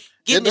come and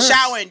get It in the does.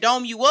 shower and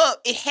dome you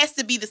up, it has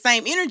to be the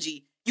same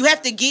energy. You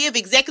have to give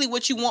exactly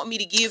what you want me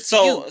to give to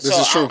So, you. This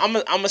is true. I'm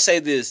gonna say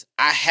this.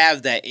 I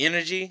have that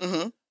energy,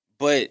 hmm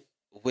but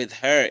with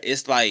her,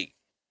 it's like,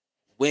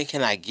 when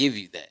can I give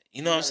you that?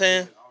 You know what I'm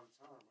saying?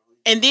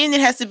 And then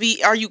it has to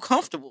be, are you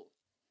comfortable?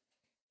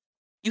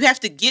 You have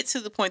to get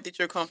to the point that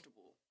you're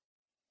comfortable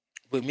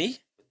With me?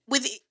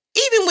 with,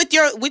 even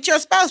with your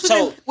spouse.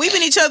 So- We've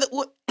been each other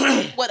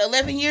what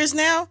 11 years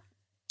now.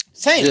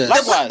 Same. Yeah.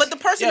 Likewise. But the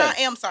person Yeah.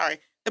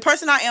 the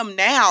person I am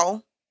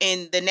now,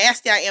 and the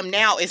nasty I am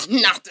now is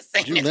not the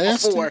same You as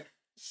nasty? before.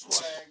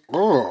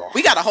 Oh.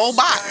 We got a whole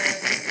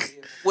box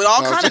with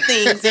all kind of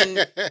things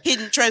and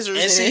hidden treasures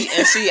And in see, it.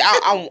 and see,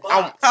 I'm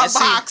A and see-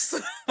 box.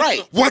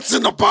 right. What's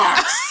in the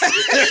box?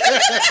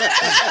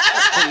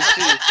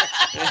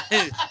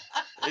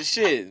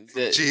 Shit.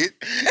 Shit.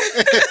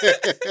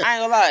 I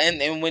ain't gonna lie.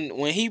 And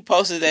when he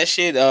posted that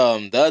shit the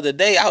other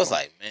day, I was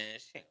like, man,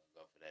 she ain't gonna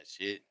go for that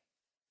shit.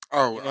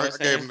 Oh, You know I what I'm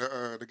gave saying?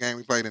 him the game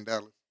we played in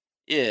Dallas.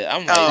 Yeah,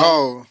 I'm like,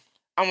 Oh.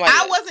 I'm like,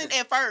 I wasn't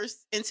at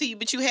first until you,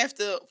 but you have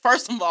to.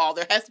 First of all,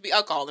 there has to be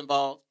alcohol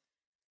involved.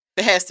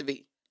 There has to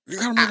be, You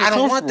gotta make it I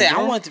don't want that. comfortable,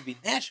 I bro. want it to be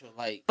natural.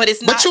 Like, but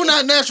it's not. But you're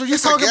not natural. You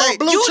It's a talking game. about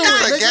blue You chew,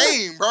 not- It's a nigga.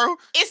 game, bro.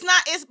 It's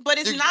not. But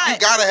it's You not.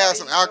 gotta have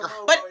some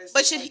alcohol.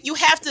 But you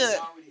have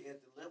to.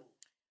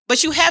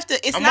 But you have to.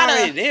 It's I'm not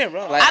already a. there,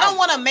 bro. Like, I don't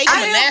want to make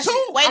I'm it a nasty.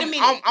 Wait a I'm-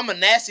 minute. I'm a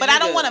nasty. But I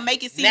don't nigga want to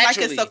make it seem like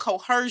naturally. it's a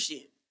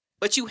coercion.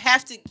 But you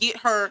have to get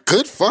her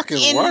Good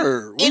fucking word. Where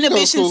you go to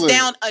inhibitions school at?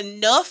 down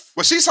enough.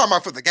 Well, she's talking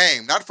about for the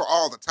game, not for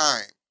all the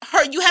time.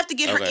 You have to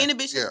get her Okay.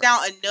 inhibitions Yeah. down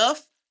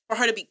enough for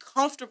her to be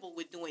comfortable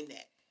with doing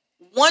that.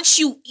 Once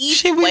you eat,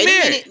 Shit, we wait a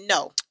married. minute,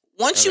 no.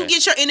 Once you Okay.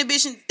 get your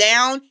inhibitions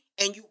down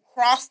and you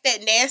cross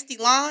that nasty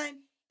line,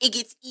 it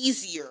gets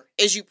easier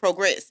as you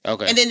progress.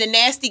 Okay. And then the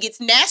nasty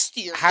gets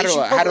nastier. How as do you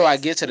I get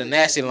progress. to the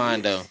nasty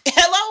line though?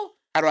 Hello?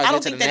 How do I I get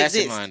don't to the think that nasty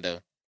exists. line though?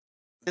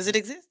 Does it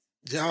exist?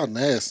 Y'all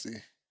nasty.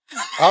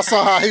 I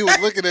saw how he was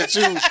looking at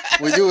you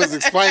when you was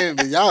explaining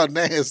it. Y'all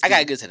nasty. I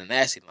gotta get to the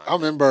nasty line.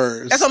 I'm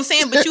embarrassed. That's what I'm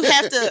saying. But you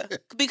have to,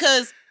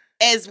 because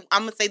as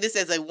I'm gonna say this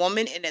as a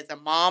woman and as a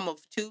mom of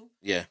two,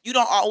 Yeah. you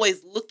don't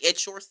always look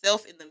at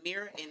yourself in the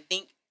mirror and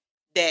think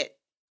that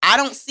I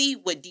don't see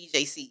what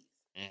DJ sees.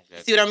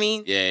 Okay. See what I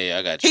mean? Yeah,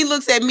 I got you. He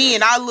looks at me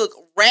and I look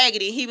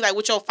raggedy. He be like,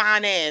 "With your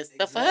fine ass,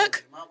 the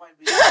fuck?"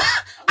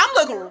 I'm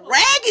looking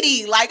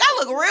raggedy. Like I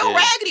look real Yeah.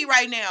 raggedy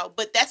right now.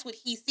 But that's what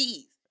he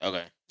sees.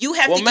 Okay. You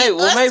have Well, to maybe- get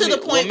well, us maybe- to the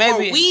well, point maybe-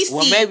 where we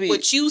well, see maybe-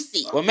 what you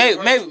see. Well,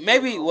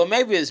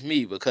 maybe it's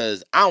me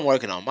because I'm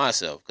working on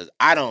myself because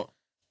I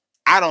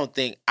don't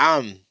think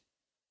I'm,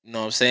 you know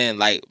what I'm saying?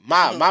 Like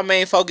my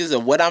main focus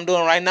of what I'm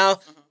doing right now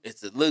is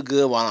to look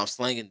good while I'm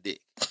slinging dick.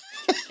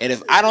 And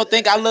if I don't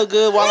think I look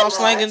good while I'm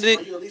slinging dick,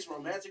 Are you at least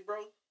romantic,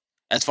 bro?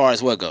 as far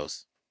as what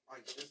goes.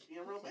 Like just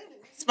being romantic.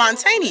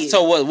 Spontaneous.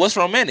 So what's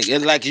romantic?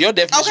 It's like your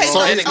definition okay, of so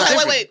romantic is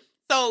different. wait.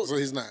 So So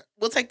he's not.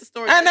 we'll take the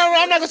story. I know,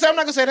 I'm not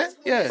gonna say that.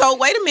 Yeah. So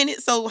wait a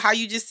minute. So how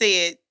you just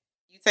said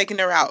you taking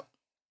her out.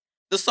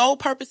 The sole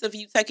purpose of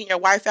you taking your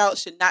wife out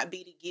should not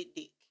be to get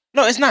dick.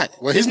 No, it's not.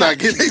 Well, he's not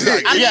getting He's not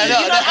dick. I mean, Yeah, no,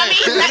 you know what I mean?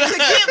 Not to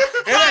give.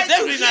 Yeah, trying to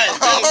definitely get- not.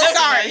 Oh, Definitely sorry.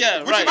 not.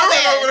 Yeah, What right. you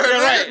doing over there,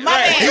 Yeah, right, nigga? My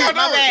right. bad. He don't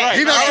My know. bad.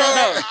 He not I trying don't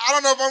to- know. I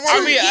don't know if I'm I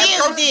one. mean,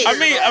 Give dick.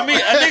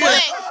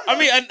 I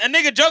mean, a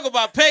nigga joke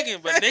about pegging,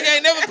 but nigga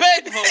ain't never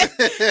pegged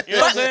before. You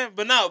know what I'm saying?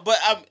 But no,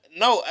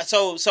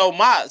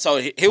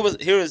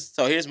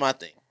 here's my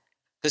thing.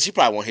 Cause she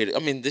probably won't hear it. I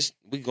mean,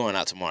 we going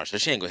out tomorrow, so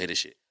she ain't gonna hear this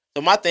shit.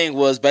 So my thing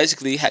was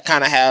basically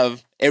kind of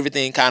have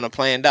everything kind of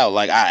planned out.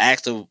 Like I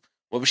asked her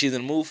what was she in the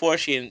mood for.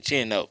 She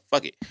didn't know.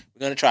 Fuck it.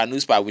 We're gonna try a new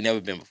spot we never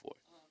been before.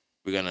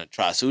 We're gonna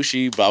try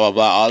sushi, blah blah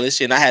blah, all this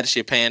shit. And I had the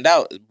shit planned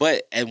out.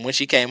 But and when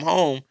she came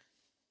home,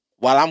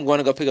 while I'm going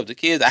to go pick up the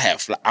kids,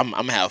 I'm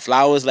gonna have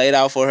flowers laid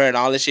out for her and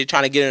all this shit,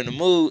 trying to get her in the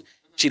mood.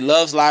 She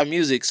loves live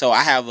music, so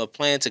I have a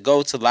plan to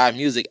go to live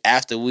music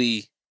after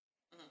we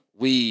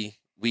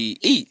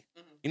eat.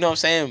 You know what I'm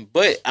saying?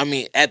 But I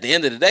mean, at the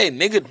end of the day,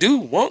 nigga do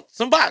want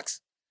some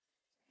box.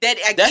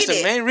 That's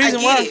the main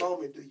reason why. What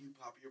moment do you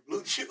pop your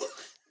Bluetooth?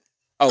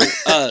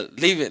 Oh,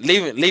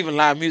 leaving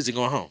live music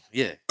going home.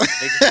 Yeah.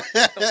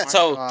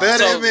 So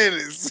 30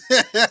 minutes.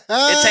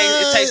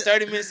 it takes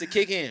 30 minutes to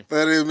kick in.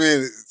 30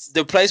 minutes.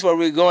 The place where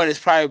we're going is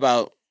probably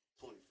about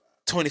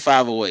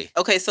 25 away.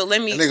 Okay, so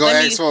let me. And they gonna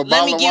ask for a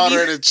bottle of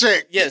water and a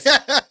check. Yes.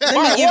 Let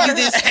me give you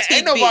this.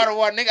 Ain't no bottle of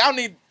water,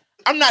 nigga.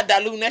 I'm not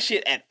diluting that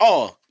shit at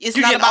all. It's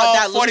You not get about all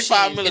dilution.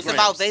 45 milligrams. It's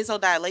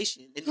about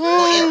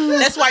vasodilation.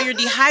 That's why you're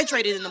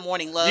dehydrated in the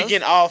morning, love. You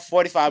getting all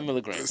 45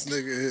 milligrams. This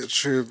nigga here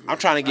tripping. I'm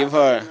trying to give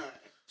her.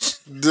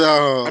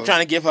 Dog. I'm trying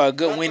to give her a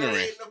good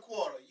wienering.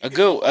 A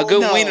good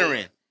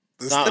wienering.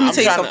 So Let me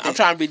tell you something. I'm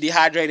trying to be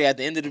dehydrated at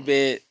the end of the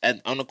bed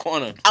on the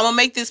corner, I'm gonna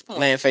make this point.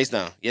 laying face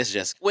down. Yes,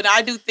 Jessica. When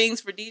I do things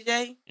for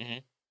DJ,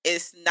 Mhm.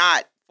 it's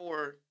not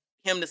for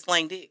him to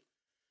slang dick.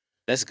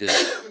 That's good.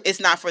 It's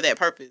not for that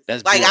purpose.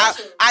 That's like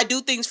beautiful. I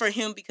do things for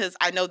him because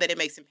I know that it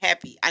makes him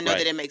happy. I know Right.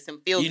 that it makes him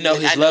feel You good. know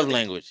his I love that-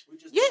 language.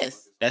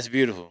 Yes, That's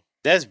beautiful.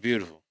 That's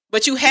beautiful.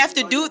 but you have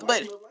to do.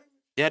 But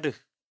Yeah, I do.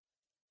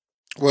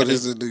 What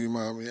is it, do you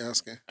mind me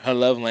asking? Her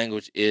love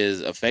language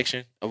is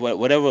affection, or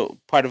whatever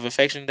part of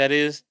affection that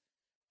is.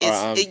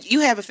 it's, you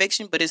have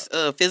affection, but it's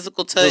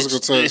physical touch. Physical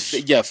touch.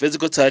 Yeah,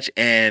 physical touch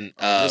and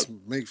That's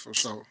me for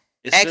sure.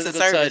 it's Acts of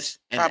physical service, touch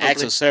and probably.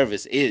 acts of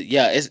service.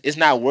 It's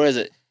not words.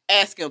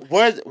 Ask him.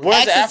 Words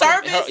Acts of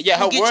service. her you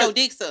get your words.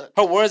 dick sucked.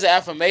 Her words of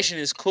affirmation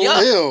is cool.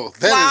 Yup. Ew,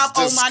 that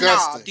Slob is on my knob.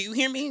 disgusting. Do you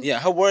hear me? Yeah,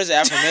 her words of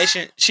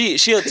affirmation.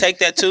 She'll take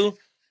that too.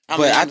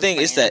 But I think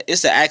it's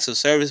the acts of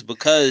service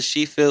because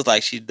she feels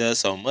like she does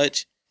so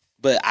much.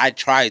 But I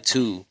try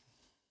to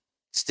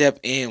step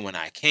in when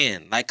I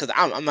can. Like, cause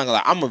I'm not gonna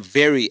lie, I'm a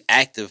very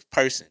active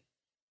person.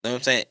 You know what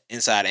I'm saying?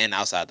 Inside and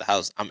outside the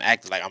house. I'm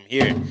active. Like I'm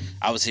here.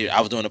 I was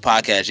doing a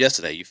podcast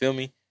yesterday. You feel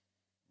me?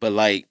 But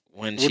like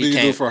when What do you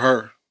do for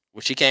her?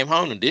 when she came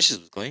home, the dishes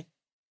was clean.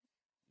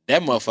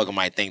 That motherfucker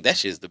might think that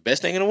shit's the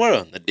best thing in the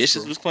world. The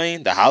dishes was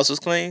clean. The house was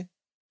clean.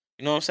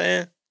 You know what I'm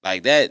saying?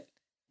 Like that.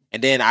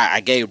 And then I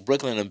gave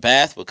Brooklyn a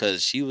bath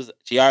because she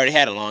already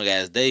had a long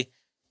ass day.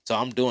 So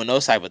I'm doing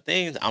those type of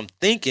things. I'm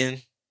thinking,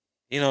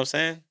 you know what I'm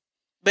saying?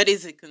 But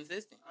is it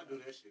consistent? I do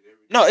that shit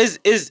every day.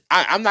 No,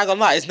 I'm not gonna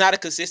lie. It's not a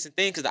consistent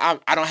thing because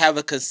I don't have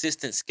a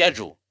consistent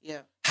schedule. Yeah.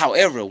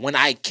 However, when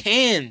I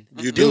can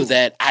You do do.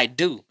 that, I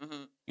do.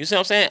 Mhm. You see what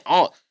I'm saying?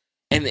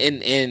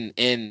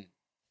 And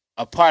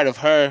a part of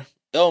her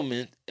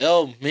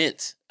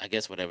ailment, I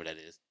guess whatever that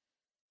is,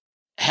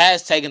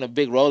 has taken a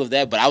big role of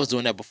that. But I was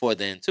doing that before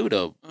then too,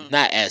 though. Mhm.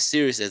 Not as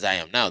serious as I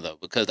am now, though,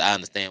 because I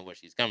understand where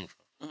she's coming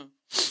from. Mhm.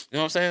 You know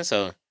what I'm saying?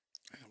 So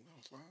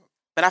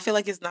But I feel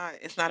like it's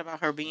not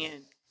about her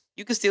being.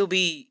 You can still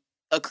be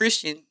a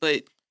Christian,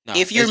 but no,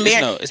 if you're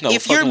married, it's no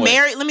if you're fucking way.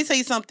 married, let me tell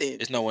you something.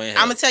 It's no way in I'm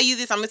hell. gonna tell you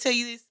this.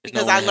 There's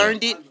Because no I way in hell.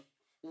 learned it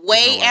There's way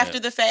no way in after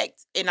hell. the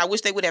fact, and I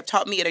wish they would have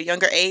taught me at a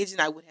younger age,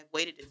 and I would have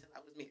waited until I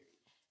was married.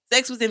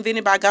 Sex was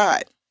invented by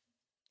God.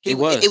 It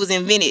was. It was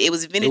invented. It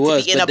was It invented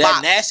was, to be in but a that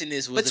box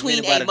nastiness was between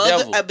invented by a the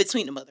mother. devil.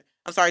 Between a mother.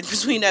 I'm sorry.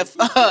 Between a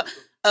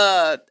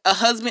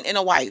husband and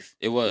a wife.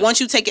 It was.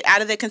 Once you take it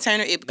out of that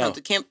container, it becomes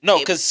a camp. No,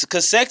 because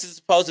sex is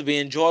supposed to be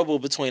enjoyable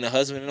between a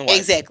husband and a wife.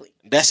 Exactly.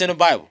 That's in the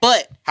Bible.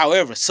 But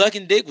However,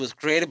 sucking dick was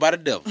created by the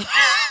devil.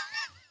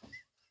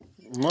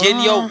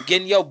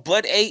 Getting your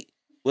butt ate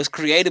was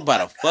created by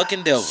the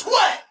fucking devil.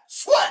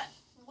 Sweat.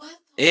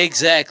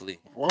 Exactly.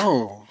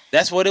 Whoa.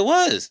 That's what it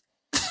was.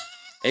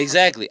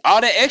 Exactly.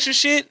 All that extra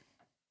shit,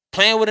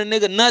 playing with a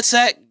nigga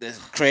nutsack, that's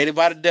created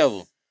by the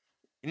devil.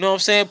 You know what I'm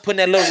saying? Putting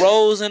that little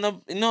rose in the,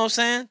 you know what I'm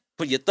saying?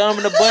 Put your thumb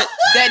in the butt.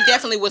 that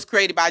definitely was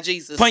created by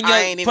Jesus. I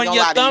ain't even gonna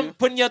lie to you.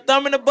 Putting your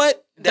thumb in the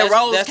butt. The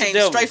rose that's came the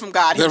devil. straight from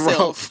God The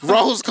himself.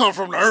 rose come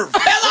from the earth.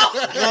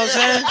 You know what I'm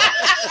saying?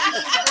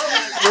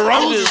 The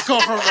roses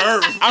come from the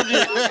earth.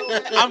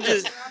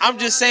 I'm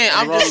just saying.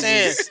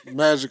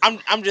 Magic.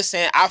 I'm just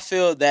saying. I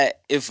feel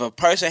that if a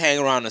person hang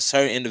around a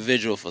certain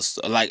individual for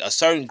like a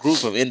certain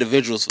group of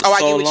individuals for Oh, I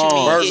so get what you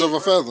long, mean. Birds of a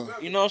feather.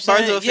 you know what I'm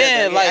Birds saying? of a feather.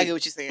 Yeah, Yeah, like I get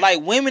what you're saying.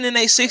 like women in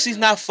their 60s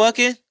not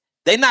fucking.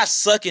 They not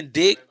sucking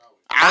dick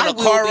on a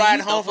will car be, ride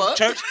the home from fuck?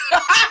 church.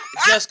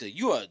 Jessica,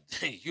 you are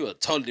a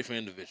totally different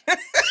individual.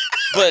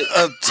 But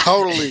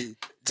Totally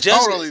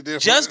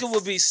different. Jessica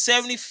would be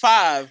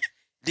 75.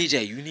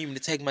 DJ, you need me to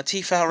take my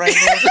teeth out right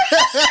now?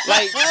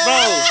 Like,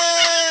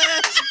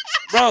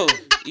 bro,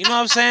 you know what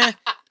I'm saying?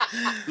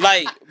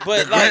 Like,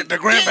 but like The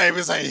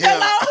grandbabies ain't here.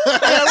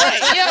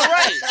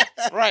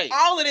 right.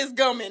 All of this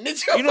gumming.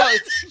 You know,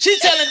 she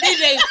telling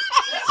DJ,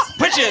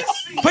 put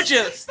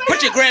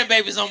your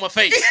grandbabies on my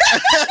face.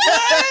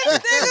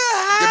 What?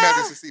 Get back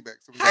this seat back.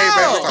 So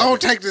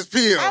Don't take this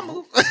pill.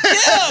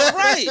 Yeah,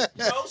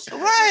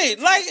 right.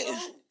 Like,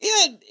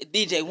 yeah,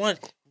 DJ one,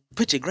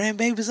 put your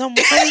grandbabies on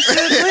my face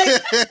real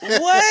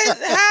quick. What?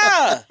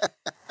 How?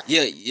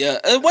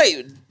 Yeah.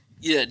 Wait.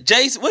 Yeah,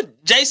 Jason,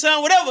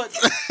 whatever.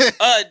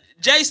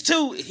 Jace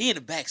 2, he in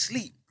the back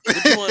sleep.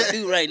 What you want to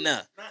do right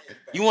now?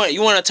 You want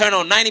to turn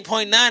on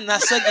 90.9 and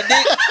not suck your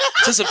dick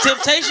to some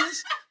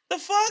Temptations? The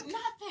fuck?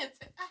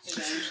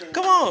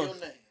 Come on.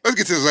 Let's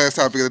get to this last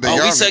topic of the day.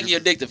 Oh, we sucking your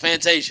dick to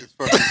Fantasia.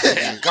 Go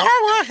ahead.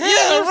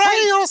 Yeah,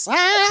 right.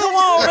 Come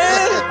on,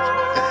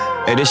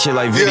 man. Hey, this shit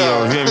like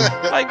video, you hear me?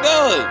 Like,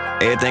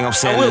 dog. Everything I'm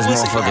saying in this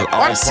motherfucker,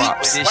 all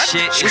props. This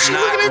shit is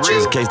not real.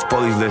 Just in case the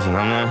police listen,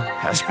 I'm not.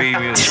 High speed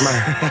music.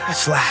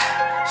 Slide.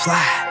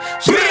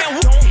 Man,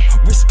 we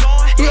don't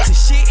respond to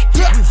shit.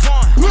 We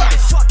want.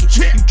 Fuck it.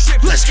 You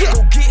trip. Let's go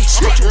get it.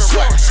 They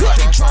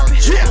dropping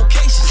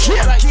locations.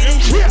 Like get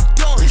it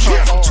done.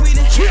 I'm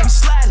tweeting. I'm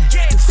sliding.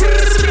 The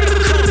feds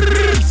come.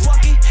 He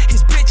fucking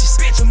his bitches.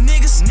 Them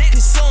niggas.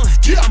 His son.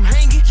 I'm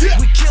hanging.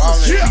 We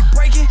killers. We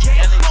breaking.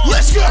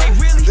 Let's go. They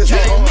really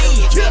killing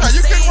me.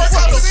 You can work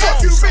out the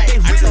fuck you mean. They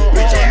really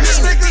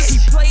niggas. He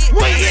play it.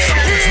 We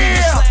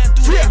slide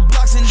through the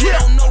blocks and they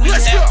don't know we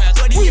have.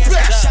 But he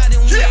got shot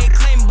and we ain't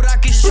claiming, but I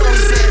can show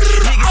his ass.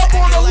 Niggas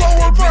acting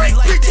like they really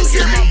like this.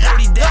 Is my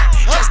booty down?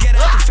 Just get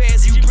out the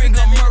feds. You bring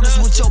up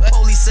murders with your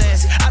police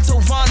ass. I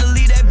told Vaughn to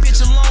leave that bitch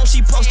alone.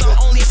 She post on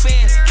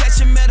OnlyFans. Catch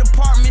him at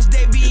apartments.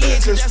 They be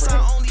in. Cause that's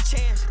our only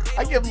chance.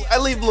 I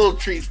leave little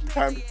treats from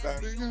time to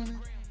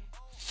time.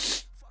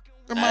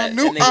 My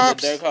new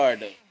ops. Dirk hard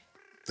though.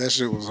 That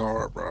shit was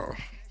hard, bro.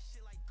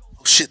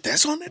 Oh shit,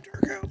 that's on that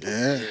Dirk album.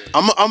 Yeah.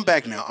 I'm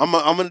back now.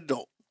 I'm an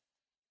adult.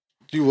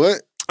 You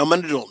what? I'm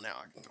an adult now.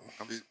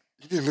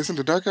 You didn't listen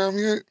to Dark Album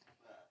yet?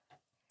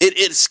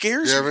 It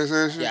scares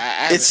me.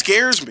 Yeah, It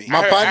scares me.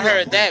 I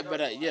heard that,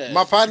 but yeah.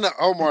 My partner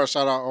Omar,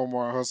 shout out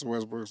Omar, Hustle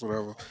Westbrooks,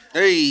 whatever.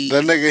 Hey,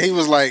 That nigga, he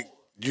was like,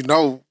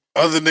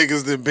 other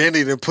niggas than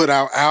Benny that put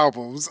out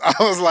albums. I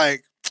was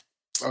like,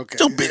 okay.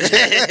 don't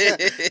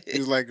bitch. He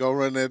was like, go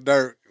run that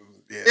dirt.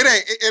 Yeah.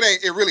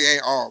 It really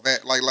ain't all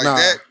that. Like Nah.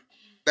 that.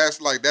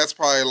 That's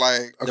probably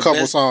like A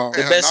couple songs.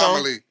 The an best song?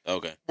 anomaly.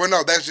 Okay. Well,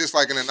 no, that's just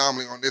like an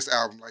anomaly on this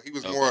album. Like he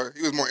was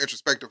more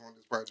introspective on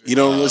this project. You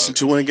don't listen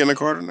to When I Get in the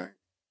Car Tonight?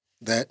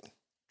 That.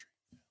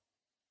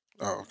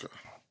 Oh, okay.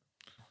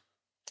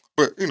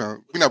 But we're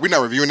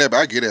not reviewing that. But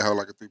I get it. How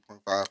like a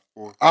 3.5,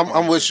 4.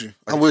 I'm with you.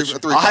 I'm with you.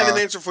 I'll have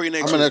an answer for you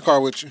next I'm in week. that car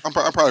with you. I'm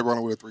probably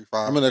running with a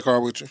 3.5. I'm in that car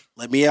with you.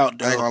 Let me out, I ain't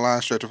dog. gonna lie,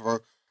 stretch it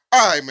for.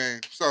 All right,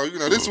 man. So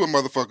this is what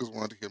motherfuckers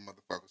want to hear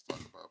motherfuckers talk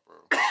about,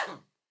 bro.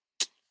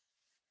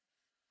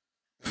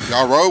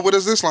 Y'all rode with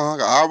us this long,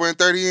 an hour and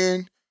 30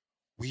 in.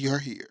 We are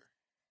here.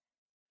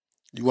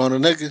 You want a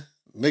nigga?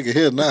 Nigga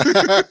here now.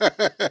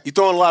 You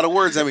throwing a lot of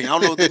words at me. I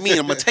don't know what they mean.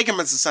 I'm gonna take them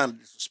as a sign of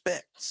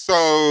disrespect.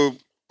 So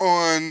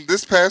on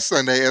this past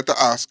Sunday at the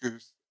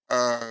Oscars,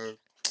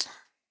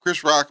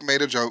 Chris Rock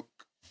made a joke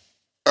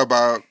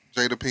about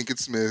Jada Pinkett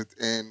Smith,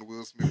 and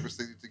Will Smith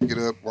proceeded to get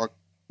up, walk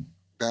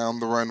down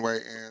the runway,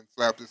 and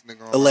slap this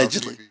nigga on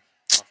Allegedly. live TV.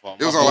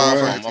 It was on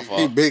live TV.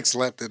 He big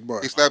slapped that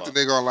boy. He slapped the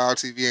nigga on live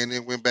TV and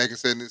then went back and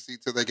sat in his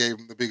seat till they gave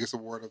him the biggest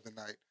award of the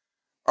night.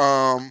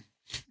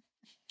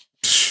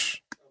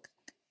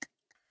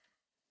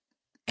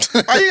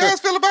 How you guys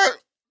feel about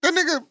that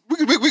nigga?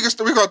 We're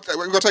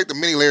gonna take the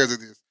many layers of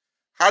this.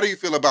 How do you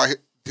feel about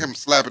him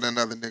slapping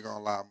another nigga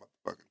on live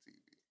motherfucking TV?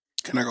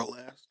 Can I go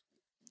last?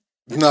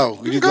 No,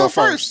 you go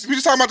first. We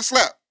just talking about the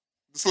slap.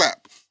 The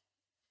slap.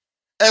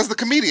 As the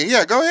comedian,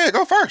 yeah, go ahead,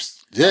 go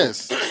first.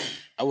 Yes.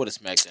 I would have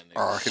smacked that nigga.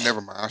 Oh, okay,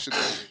 never mind. I should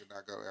tell nigga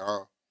not go at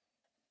all.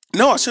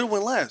 No, I should have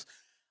went last.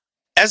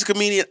 As a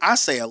comedian, I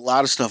say a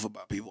lot of stuff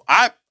about people.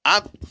 I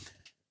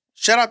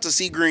shout out to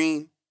C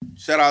Green,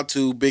 shout out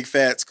to Big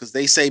Fats, because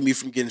they saved me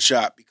from getting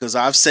shot, because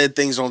I've said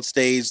things on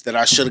stage that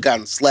I should have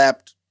gotten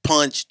slapped,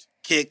 punched,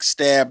 kicked,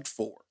 stabbed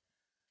for.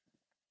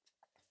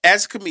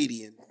 As a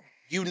comedian,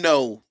 you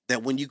know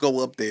that when you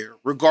go up there,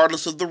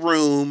 regardless of the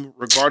room,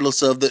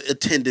 regardless of the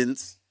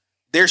attendance,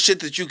 there's shit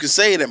that you can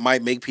say that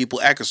might make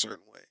people act a certain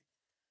way.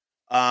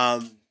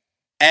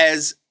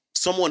 As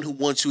someone who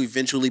wants to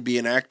eventually be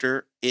an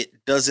actor,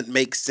 it doesn't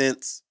make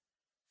sense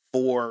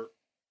for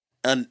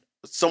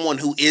someone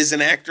who is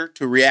an actor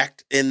to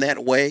react in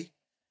that way.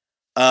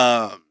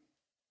 To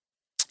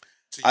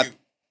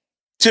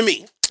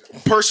me,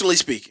 personally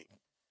speaking.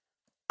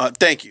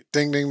 Thank you.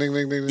 Ding ding ding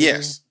ding ding.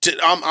 Yes,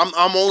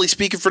 I'm only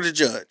speaking for the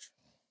judge.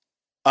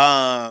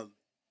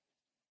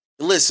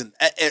 Listen,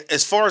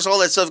 as far as all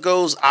that stuff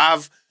goes,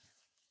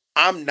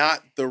 I'm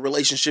not the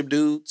relationship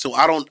dude, so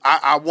I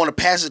want to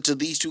pass it to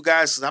these two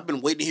guys because I've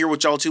been waiting to hear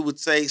what y'all two would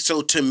say.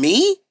 So to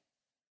me,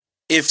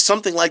 if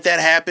something like that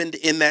happened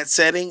in that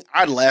setting,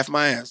 I'd laugh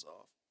my ass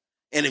off.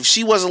 And if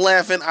she wasn't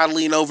laughing, I'd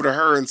lean over to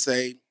her and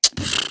say,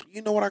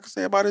 "You know what I could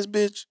say about this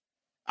bitch?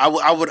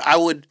 I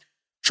would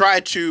try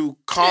to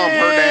calm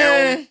her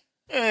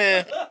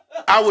down.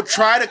 I would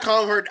try to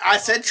calm her. I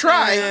said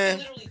try.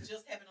 Literally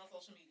just happened on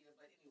social media,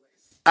 but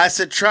anyways. I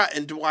said try.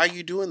 And why are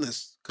you doing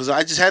this? Because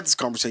I just had this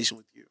conversation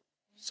with you.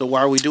 So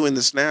why are we doing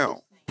this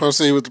now?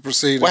 Proceed with the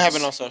proceedings. What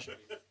happened on social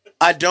media?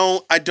 I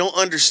don't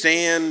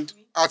understand.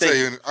 I'll tell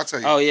you.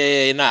 Oh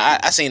yeah. Nah,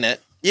 I seen that.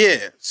 Yeah.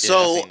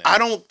 So seen that. I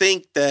don't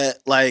think that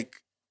like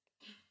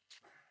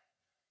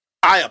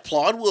I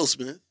applaud Will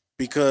Smith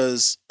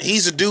because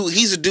he's a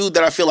dude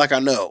that I feel like I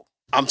know.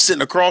 I'm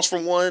sitting across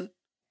from one.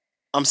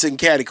 I'm sitting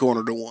catty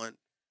corner to one.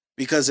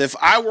 Because if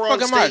I were on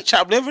Fuck am I, stage,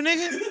 chopped liver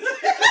nigga?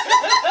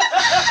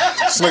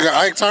 This nigga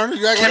Ike Turner?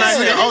 You act Can like I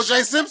this nigga finish?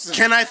 O.J. Simpson.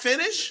 can I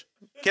finish?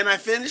 Can I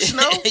finish?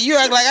 No. You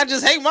act like I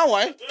just hate my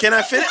wife. Can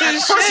I finish?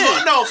 First of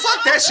all, no.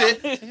 Fuck that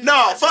shit.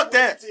 No. Fuck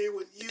that.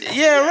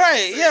 Yeah,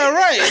 right.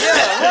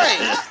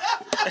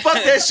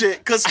 Fuck that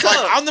shit. Cause Like,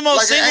 I'm the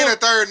most Like it ain't single. a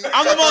third.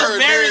 I'm the most third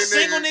married nigga.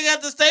 single nigga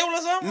at the stable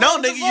or something. no,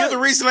 What the nigga, you're the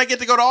fuck? reason I get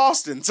to go to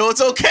Austin. So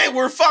it's okay.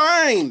 We're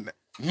fine.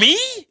 Me?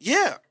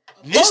 Yeah.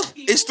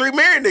 It's 3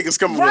 married niggas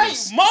coming with Right.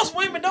 us. Most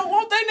women don't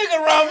want that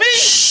nigga around me.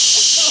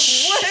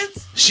 What?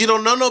 She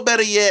don't know no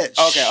better yet.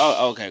 Okay.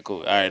 Oh, okay. Cool.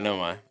 All right. Never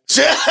mind.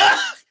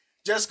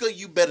 Jessica,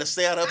 you better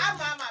stay out of. I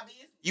mind my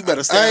business. You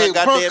better stay out Hey, of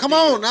bro, goddamn. come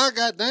business. on now,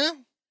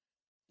 goddamn.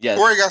 Yeah.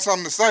 Corey got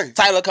something to say.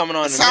 Tyler coming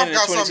on in a South minute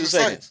got and 22 something to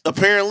say. seconds.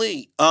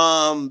 Apparently,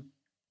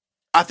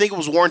 I think it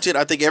was warranted.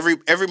 I think every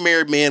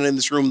married man in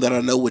this room that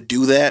I know would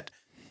do that.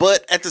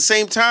 But at the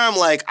same time,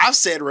 like I've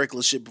said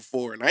reckless shit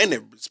before, and I ain't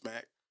never been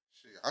smacked.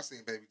 Shit, I seen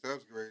Baby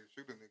Tubbs get ready to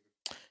shoot a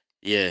nigga.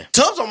 Yeah.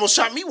 Tubbs almost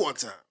shot me one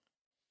time.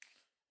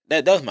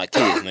 That was my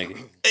kids,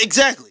 nigga.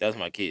 Exactly. That was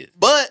my kids.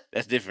 But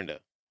That's different though.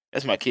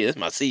 That's my kids. That's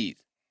my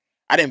seeds.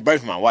 I didn't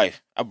birth my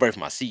wife. I birthed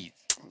my seeds.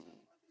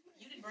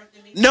 You didn't birth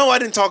them no, I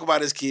didn't talk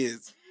about his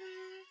kids.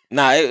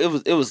 Nah, it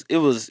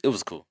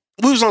was cool.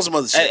 We was on some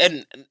other shit.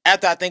 And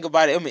after I think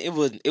about it, I mean,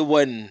 it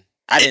wasn't.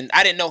 I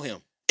didn't know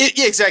him.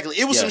 Yeah, exactly.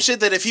 It was Yeah. some shit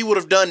that if he would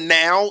have done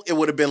now, it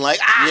would have been like,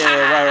 Yeah,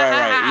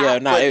 right. Yeah,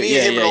 nah, But me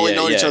and him had only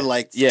known each yeah. other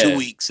like Yeah, 2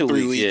 weeks,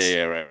 3 weeks.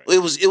 Yeah, right. It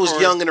was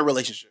Corey. young in a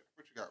relationship.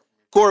 What you got?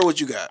 Corey,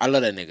 what you got? I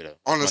love that nigga though.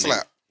 On the My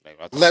slap. nigga. Like,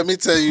 I thought- Let me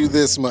tell you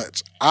this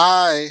much.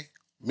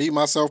 Me,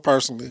 myself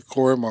personally,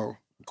 Corey Moe,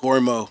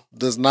 Corey Mo.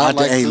 does not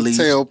like to leave.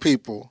 tell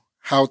people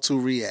how to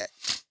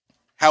react.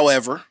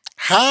 However,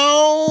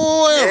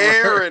 However,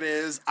 there it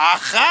is.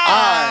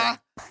 Aha!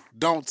 I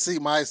don't see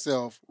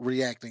myself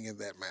reacting in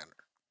that manner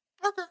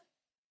Okay,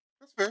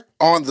 that's fair.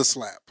 on the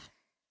slap.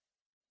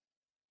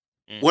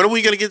 When are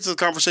we gonna get to the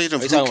conversation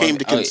of Are you who talking came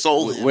about- to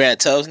console him? We're at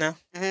Tubbs now.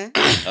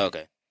 Mm-hmm.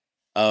 Okay.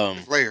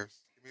 Layers.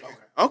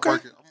 Okay. I'm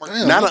working.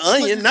 Damn, Not an what's this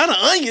onion. nigga- Not an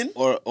onion.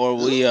 Or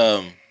we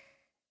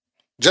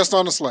Just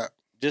on the slap.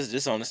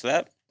 just on the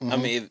slap. I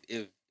Mhm. mean,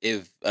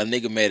 if a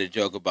nigga made a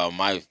joke about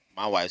my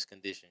wife's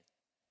condition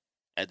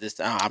at this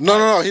time,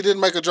 No. He didn't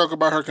make a joke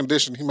about her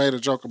condition. He made a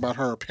joke about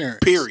her appearance.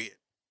 Period.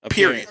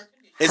 Period.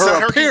 It's Her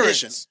not her appearance.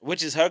 condition.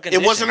 Which is her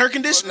condition. It wasn't her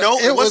condition. No,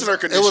 it wasn't her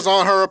condition. It was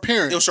on her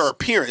appearance. It was her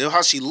appearance. It was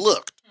how she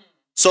looked.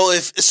 So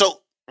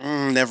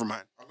never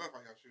mind. I love how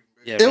y'all shooting,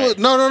 baby. Yeah, It right. was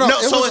no. No,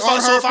 It so was if on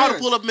I her would have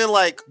appearance. pulled up and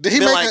like, Did he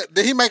been make like, a?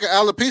 Did he make an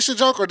alopecia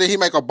joke or did he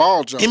make a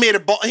ball joke? he made a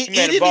ball. He made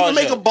a didn't ball even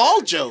make a joke.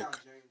 ball joke.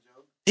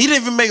 He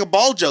didn't even make a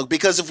ball joke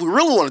because if we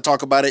really want to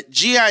talk about it,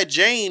 G.I.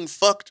 Jane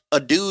fucked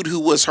a dude who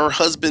was her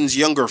husband's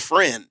younger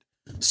friend.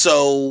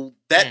 So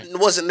that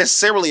wasn't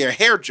necessarily a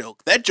hair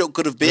joke. That joke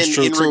could have been That's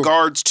true, in too.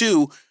 regards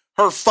to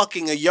her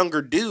fucking a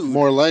younger dude.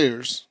 More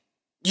layers.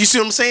 You see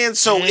what I'm saying?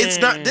 So it's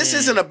not. This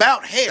isn't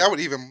about hair. That would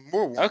even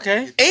more warrant.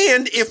 Okay.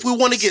 And if we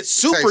want to get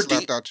super Taste deep,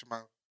 slapped out your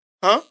mouth.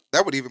 Huh?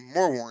 That would even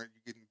more warrant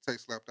you getting the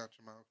taste slapped out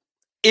your mouth.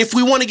 if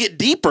we want to get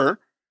deeper,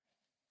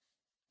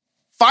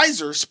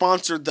 Pfizer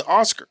sponsored the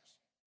Oscars.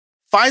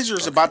 Pfizer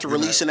is about to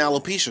release an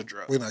alopecia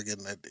drug. We're not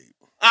getting that deep.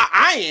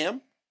 I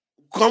am.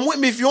 Come with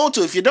me if you want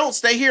to. If you don't,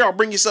 stay here. I'll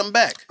bring you something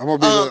back. I'm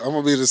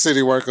gonna be the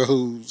city worker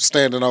who's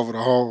standing over the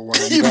hole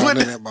while you You down in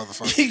wouldn't- that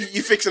motherfucker.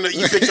 you fixing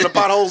the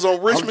potholes on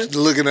I'm Richmond?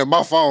 looking at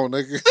my phone,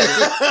 nigga.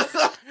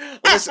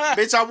 Listen,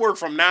 bitch, I work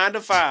from 9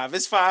 to 5.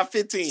 It's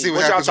 5:15. See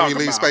what y'all happens when you talking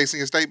leave about? space in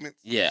your statements?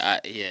 Yeah,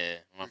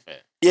 my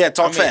bad. Yeah,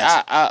 talk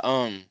fast.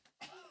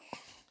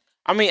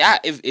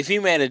 If he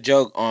made a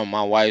joke on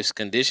my wife's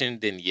condition,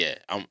 then yeah,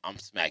 I'm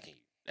smacking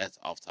you. That's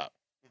off top.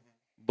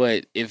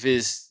 But if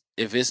it's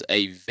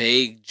a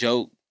vague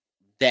joke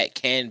that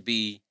can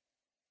be,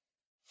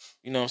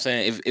 you know what I'm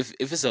saying? If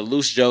it's a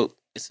loose joke,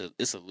 it's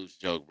a loose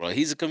joke, bro.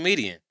 He's a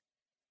comedian.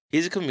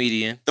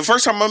 The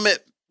first time I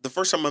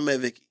met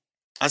Vicky,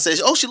 I said,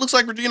 "Oh, she looks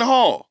like Regina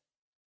Hall,"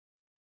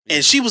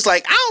 and she was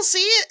like, "I don't see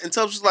it." And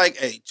Tubbs was like,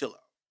 "Hey, chill out,"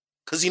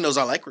 because he knows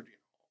I like Regina.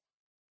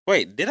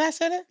 Wait, did I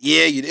say that?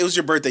 Yeah, it was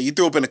your birthday. You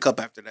threw up in a cup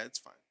after that. It's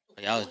fine.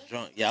 Yeah, I was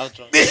drunk. Yeah, I was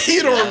drunk.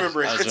 You don't Yeah,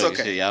 remember it. I was It's drunk as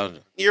okay. shit. Yeah, I was-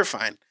 You're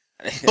fine.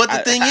 But the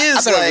thing I is,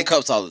 thought it was like, the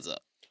cups all is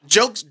up.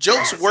 jokes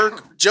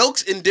work.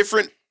 Jokes in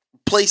different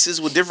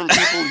places with different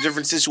people in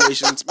different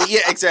situations. But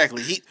yeah,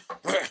 exactly.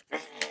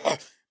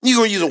 You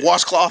gonna use a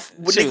washcloth?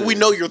 Well, She nigga, was- we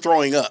know you're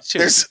throwing up. she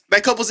was-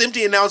 That cup was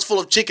empty and now it's full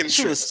of chicken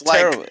She was strips. Like,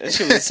 terrible.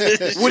 She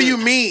was, what do you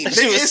mean?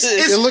 She Nigga, was-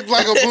 it's It looked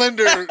like a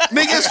blender.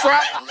 nigga, it's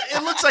fried.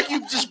 It looks like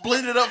you just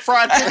blended up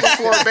fried chicken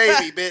for a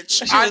baby, bitch.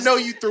 She I was- know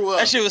you threw up.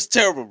 that shit was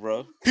terrible,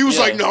 bro. He was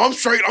Yeah. like, "No, I'm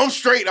straight. I'm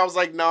straight." I was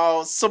like,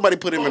 "No, somebody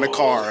put him in a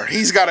car.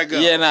 He's gotta go."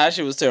 Yeah, nah, that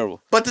shit was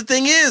terrible. But the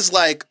thing is,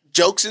 like,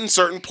 jokes in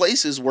certain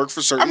places work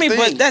for certain I mean,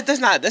 things. but that's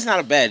not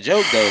a bad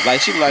joke though.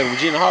 Like she like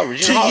Regina Hall.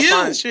 Regina Hall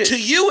fine as shit. To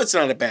you, it's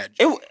not a bad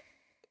joke.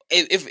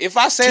 If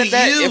I said To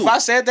that, you. if I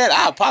said that,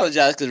 I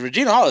apologize because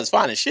Regina Hall is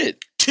fine as shit.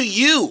 To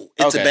you,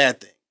 it's Okay. a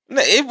bad thing.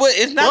 No,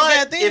 it's not a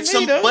bad thing to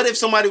me, though. But if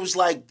somebody was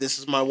like, "This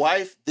is my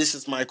wife. This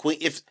is my queen,"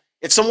 if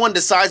someone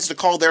decides to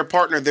call their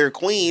partner their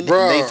queen,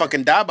 Bruh. and they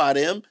fucking die by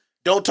them,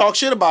 don't talk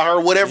shit about her,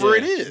 whatever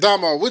Yeah. it is.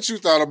 Damo, what you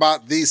thought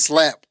about the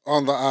slap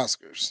on the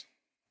Oscars?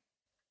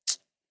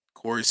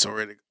 Corey's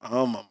already.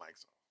 Oh my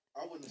mic's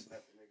I wouldn't have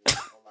slapped the nigga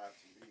on live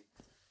TV.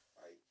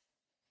 Like,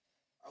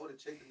 I would have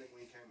checked the nigga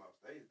when he came off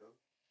stage,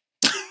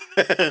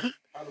 though. on.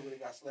 Probably would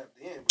have got slapped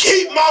in. but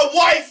Keep my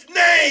wife's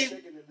name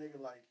checking the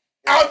nigga like,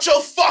 out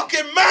your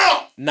fucking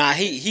mouth. Nah,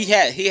 he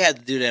had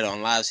to do that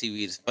on live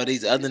TV for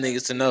these other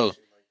niggas to know.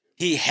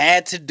 He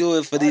had to do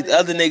it for these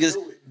other niggas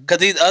because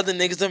these other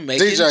niggas are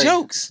making DJ,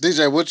 jokes.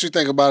 DJ, what you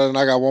think about it? And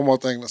I got one more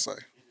thing to say.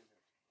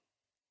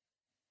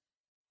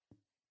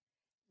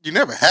 You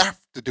never have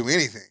to do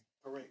anything.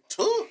 correct.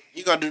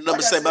 You gotta do number Like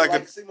I seven. said, Like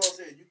like a, Simo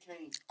said, you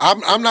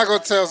can't. I'm not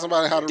gonna tell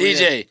somebody how to react.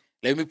 DJ,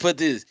 let me put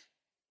this.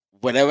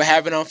 Whatever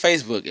happened on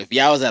Facebook, if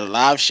y'all was at a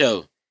live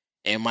show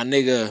and my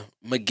nigga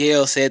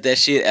Miguel said that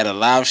shit at a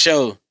live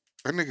show,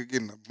 That nigga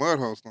getting a mud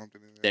hole stomped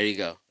in there. there you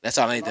go. That's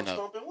all I need to I'm know.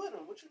 stomping with him.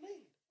 What you mean?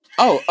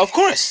 Oh, of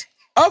course.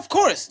 Of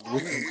course. No.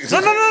 Of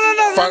Fraternity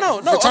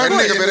That course.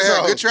 nigga in better this have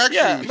hoe. good track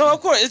Yeah, shoes. no,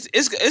 of course.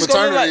 It's gonna look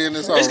Fraternity like in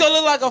this it's hoe. gonna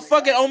look like a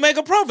fucking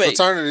Omega probate.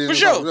 Fraternity in for this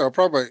sure. hoe. Yeah,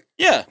 probate.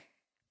 Yeah,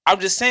 I'm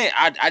just saying.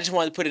 I just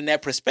wanted to put it in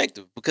that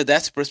perspective because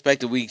that's the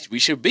perspective we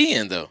should be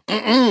in though. Well,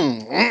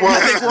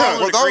 I think we're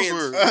all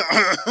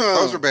in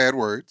those were bad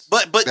words.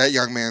 but That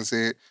young man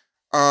said.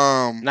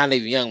 Not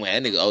even young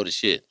man. That nigga old as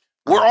shit.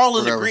 we're all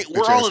in Whatever, agreement.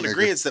 We're bitch all ass in nigga.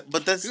 agreement.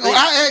 But that's the Well, thing.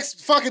 I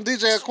asked fucking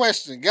DJ a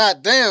question.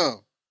 God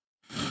damn.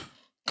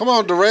 Come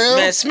on, Darrell.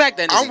 Man, smack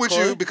that nigga. I'm with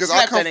Corey. you because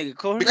Slap I come that nigga,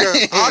 Corey.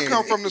 because I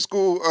come from the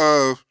school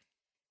of,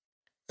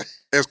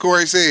 as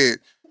Corey said,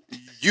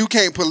 you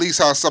can't police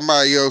how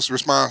somebody else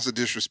responds to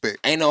disrespect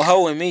Ain't no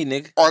hoe in me,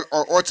 nigga.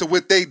 or to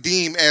what they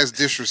deem as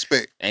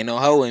disrespect. Ain't no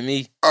hoe in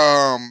me.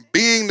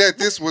 Being that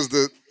this was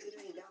the It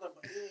ain't about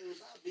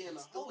being a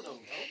hoe, though,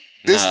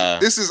 bro. Nah.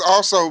 this is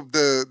also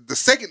the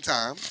second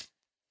time,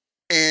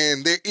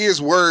 and there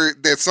is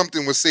word that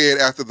something was said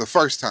after the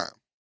first time.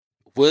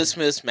 Will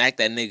Smith smacked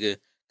that nigga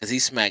because he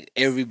smacked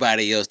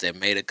everybody else that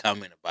made a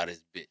comment about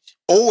his bitch.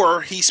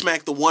 Or he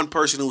smacked the one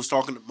person who was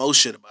talking the most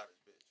shit about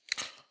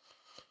his bitch.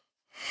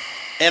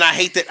 And I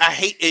hate that.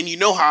 And you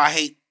know how I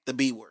hate the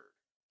B word.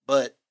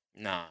 But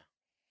Nah,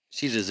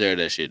 she deserved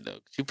that shit though.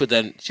 She put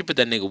that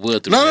nigga Will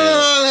through No, the no, hell.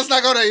 no, no, let's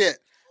not go there yet.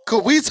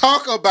 Could we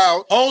talk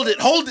about hold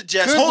it,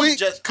 Jess. Could Hold we- it,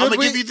 Jess. could I'm gonna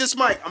we- give you this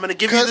mic. I'm gonna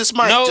give could- you this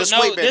mic. No, Just no,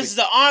 wait, baby. this is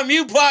the On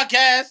Mute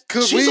podcast.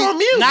 could She's we on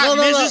mute. Not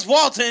No, no, no. Mrs.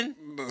 Walton.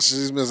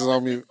 She's Mrs.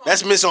 on mute.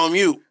 That's Miss on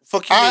mute.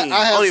 Fuck you I mean?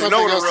 have don't even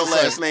know what her something real else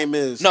to last say. name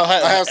is. No, I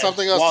have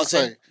something else to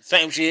Walton, say.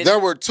 Same shit. There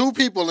were two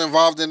people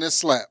involved in this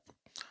slap.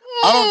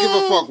 I don't give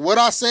a fuck what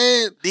I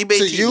said DBT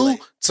to you blade.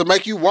 to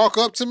make you walk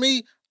up to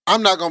me.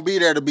 I'm not gonna be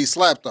there to be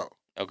slapped though.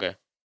 Okay.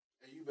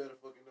 And you better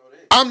fucking know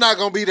that. I'm not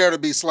gonna be there to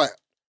be slapped.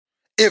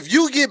 If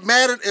you get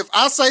mad at, if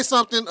I say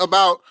something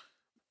about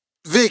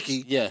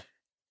Vicky Yeah.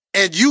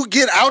 and you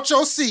get out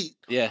your seat,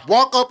 Yeah.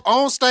 walk up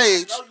on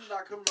stage, No, you're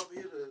not coming over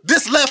here to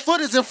this left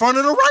foot is in front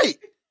of the right.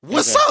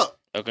 What's Okay. up?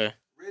 Okay.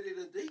 ready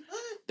to deep.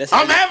 That's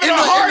I'm having In a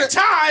the- hard in the-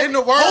 time in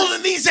the words-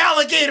 holding these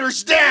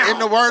alligators down. In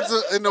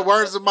the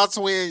words of my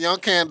twin, Young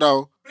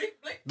Kando,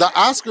 the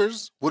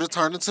Oscars would have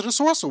turned into the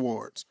Source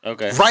Awards.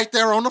 Okay. Right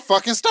there on the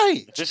fucking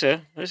stage. For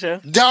sure. For sure.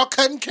 Y'all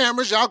cutting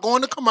cameras, y'all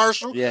going to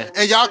commercial, Yeah.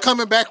 and y'all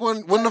coming back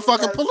when the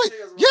fucking police.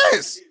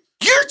 Yes.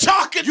 You're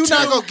talking You to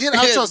not gonna get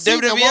out your seat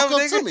and WWE walk up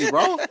nigga? to me,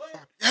 bro.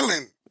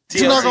 Yelling.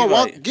 You're not gonna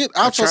fight. get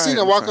out your tried, seat and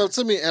I walk tried. up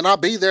to me, and I'll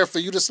be there for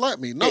you to slap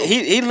me. No,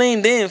 He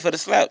leaned in for the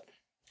slap.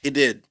 He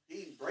did.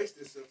 He braced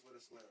himself for the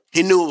slap.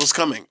 He knew it was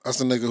coming.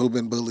 that's a nigga who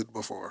been bullied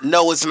before.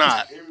 No, it's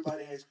not.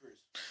 Everybody hates Chris.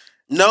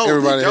 No,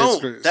 Everybody they hates don't.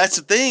 Chris. That's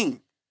the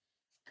thing.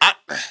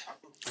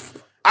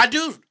 I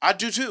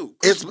do too.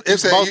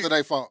 It's said both you- of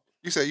their fault.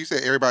 You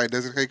said everybody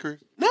doesn't hate Chris.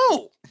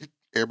 No,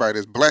 Everybody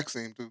that's black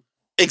seem to.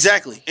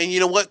 exactly. And you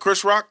know what?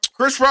 Chris Rock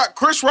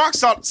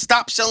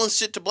stopped selling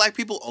shit to black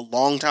people a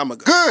long time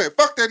ago. Good.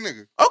 Fuck that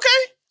nigga.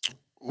 Okay.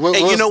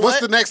 And you know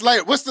what's what? the next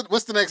layer? What's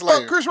the next layer?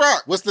 Fuck Chris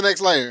Rock. What's the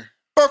next layer?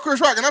 Fuck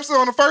Chris Rock. And I'm still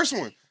on the first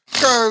one.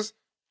 Because,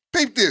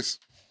 peep this.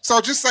 So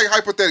just say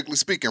hypothetically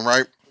speaking,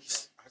 right?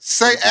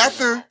 Say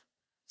after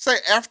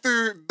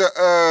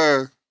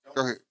the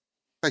go ahead.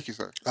 Thank you,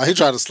 sir. He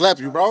tried to slap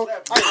you, bro. Yeah,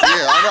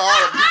 I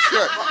know.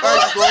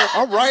 Thank you, bro.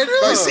 I'm right You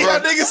here. see how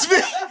niggas be?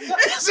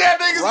 You see how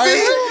niggas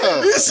Right be?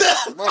 here. You see-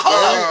 Hold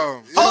on.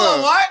 Um, Hold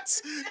on,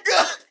 what?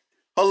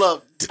 Hold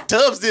up.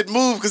 Tubbs didn't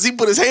move because he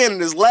put his hand in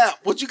his lap.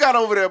 What you got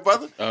over there,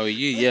 brother? Oh,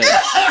 yeah.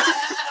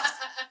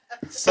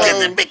 So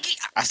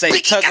I say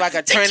tuck like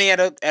a tranny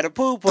at a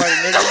pool party,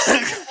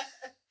 nigga.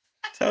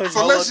 So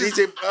Hold up,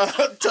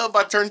 DJ Tubb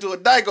about to turn to a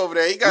dyke over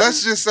there. He got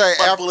let's just say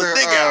pull a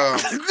dick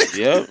out.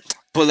 Yep.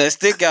 Pull that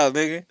stick out,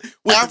 nigga.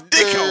 With the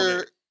dick on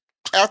it.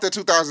 after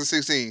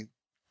 2016,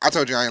 I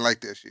told you I ain't like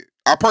that shit.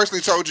 I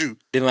personally told you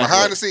Didn't like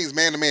behind what? the scenes,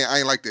 man to man, I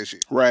ain't like that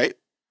shit. Right.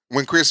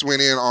 When Chris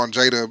went in on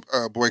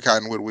Jada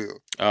boycotting with Will.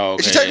 Oh,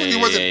 okay. She technically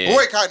wasn't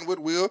boycotting with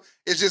Will.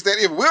 It's just that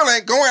if Will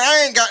ain't going,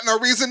 I ain't got no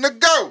reason to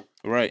go.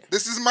 Right.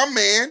 This is my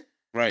man.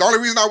 Right. The only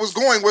reason I was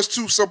going was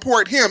to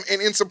support him.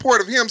 And in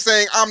support of him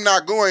saying, I'm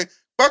not going,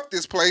 fuck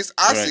this place,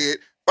 I Right. said,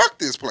 fuck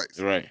this place.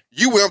 Right.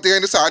 You went up there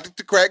and decided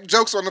to crack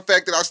jokes on the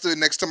fact that I stood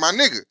next to my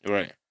nigga.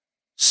 Right.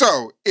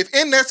 So, if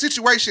in that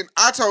situation,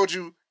 I told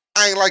you,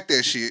 I ain't like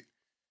that shit,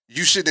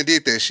 you shouldn't have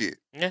did that shit.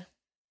 Yeah.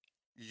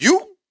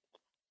 You,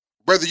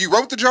 whether you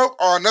wrote the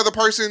joke or another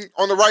person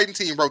on the writing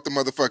team wrote the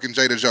motherfucking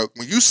Jada joke,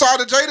 when you saw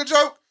the Jada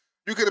joke,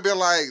 you could have been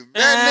like,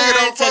 that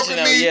nigga don't fuck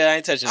with me. Yeah, I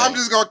ain't touching I'm that.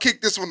 just gonna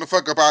kick this one the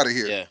fuck up out of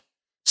here. Yeah.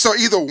 So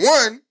either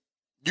one,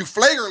 you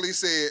flagrantly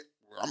said,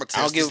 I'm gonna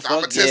I don't test give a this, I'm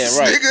gonna fuck. test Yeah, this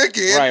right. nigga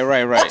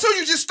again. Right. Or two,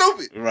 you just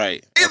stupid.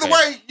 Right. Either Okay.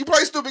 way, you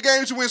play stupid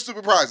games, you win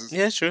stupid prizes.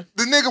 Yeah, true.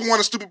 The nigga won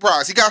a stupid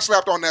prize. He got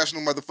slapped on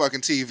national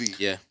motherfucking TV.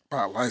 Yeah.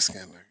 Probably light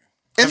skinned nigga.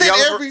 And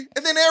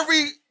Have then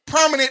every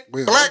prominent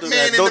Will, black don't do man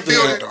that. in the Don't do that,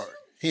 building, Dark.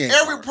 He ain't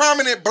every dark.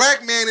 prominent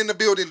black man in the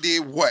building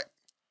did what?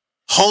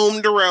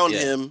 Homed around Yeah.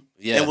 him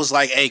Yeah. and was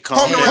like, hey, calm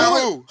Homed down.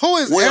 around Who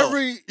is Will.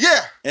 every?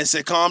 Yeah. And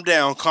said, calm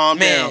down, calm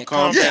Man, down,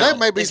 calm calm Yeah, down. that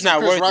may be It's some not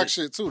Chris worth Rock it.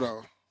 shit too,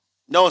 though.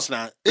 No, it's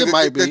not. It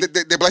might be.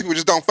 The black people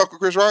just don't fuck with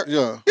Chris Rock? Yeah,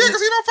 Yeah,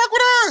 because he don't fuck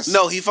with us.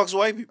 No, he fucks with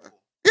white people.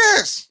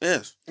 Yes.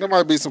 Yes. there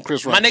might be some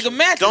Chris Rock. My nigga shit.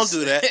 Mathis. Don't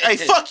do that. Hey,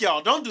 fuck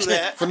y'all. Don't do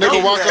that. If a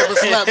nigga walk up and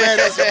slap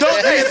Mathis,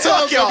 Don't hey,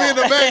 fuck y'all. be in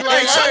the back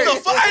like, Hey, shut hey,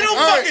 the fuck. I don't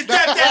hey. fucking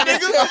dap that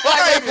nigga.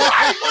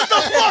 Hey, what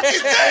the fuck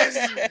is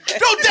this?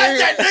 Don't dap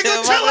that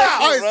nigga. Chill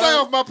out. Hey, stay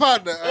off my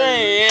partner.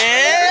 Hey,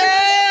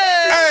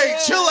 Hey,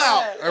 chill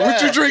out. hey,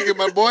 what you drinking,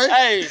 my boy?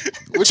 Hey.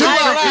 What Chill you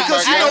out. drinking,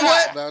 Because my you know guy?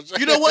 what? No,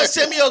 You know what?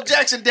 Samuel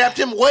Jackson dapped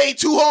him way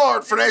too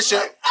hard for that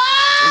shit.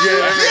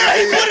 Yeah,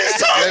 he put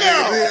his tongue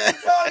out.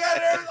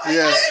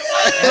 Yeah.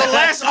 The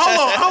last,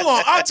 hold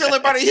on. I'll tell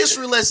everybody a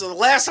history lesson. The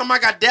last time I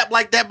got dapped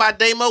like that by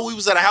Damo, we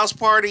was at a house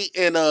party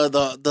in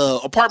the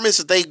apartments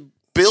that they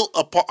built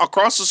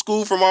across the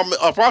school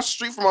across the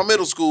street from our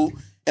middle school,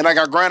 and I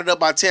got grinded up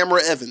by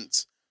Tamara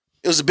Evans.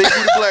 It was a big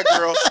booty black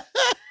girl.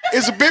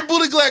 It's a big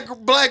booty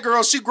black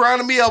girl. She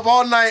grinded me up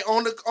all night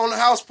on the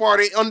house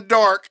party on the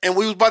dark, and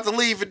we was about to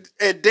leave,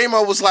 and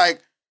Damo was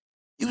like,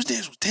 "You was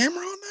dancing with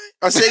Tamara all night?"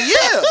 I said,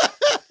 "Yeah."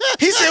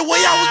 He said,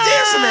 "Where y'all was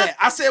dancing at?"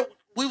 I said,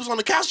 "We was on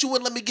the couch. You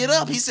wouldn't let me get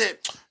up." He said,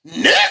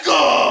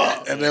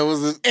 "Nigga," And there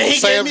was and he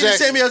Sam gave me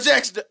Jackson. the Samuel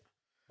Jackson.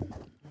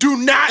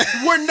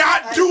 We're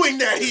not doing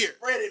that here.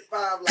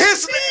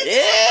 His,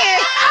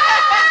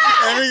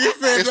 And he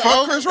said, It's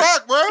fuck Chris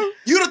Rock, bro.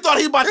 you'd have thought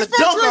he about to It's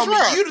dunk Chris on me.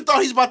 Rock. You'd have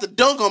thought he's about to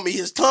dunk on me.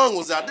 His tongue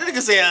was out. The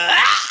nigga said,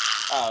 "Ah."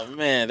 Oh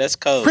man, that's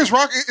cold. Chris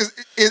Rock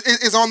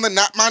is on the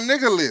not my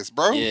nigga list,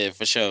 bro. Yeah,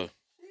 for sure.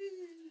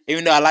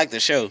 Even though I like the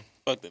show,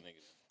 fuck the nigga.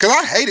 Cause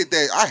I hated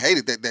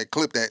that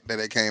clip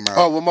that came out.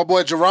 "Oh, with my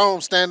boy Jerome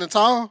standing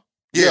tall."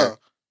 Yeah.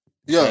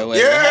 Yeah. Wait,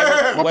 Yeah.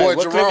 what happened? My Wait, boy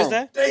what clip Jerome. is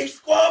that? They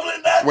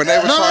squabbling that. When they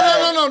was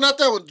talking No, not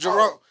that one.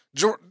 Jerome.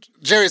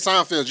 Jerry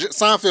Seinfeld.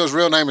 Seinfeld's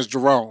real name is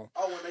Jerome.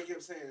 Oh, when they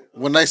kept saying,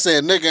 When they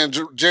said nigga,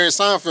 and Jerry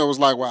Seinfeld was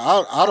like,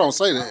 "Well, I don't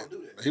say that."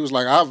 He was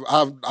like, "I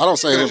don't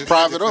say it in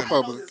private or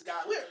public." this guy,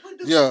 we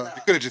do Yeah. this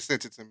You could have just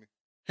sent it to me.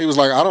 He was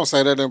like, "I don't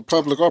say that in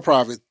public or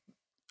private."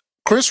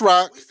 Chris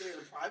Rock, We say it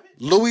in private.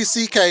 Louis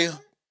C.K.,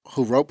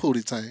 who wrote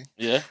Pootie Tang,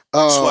 Yeah.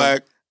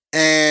 Swag.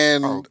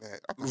 and Oh, man.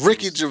 I thought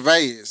Ricky it was-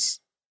 Gervais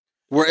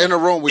were in a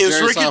room with It was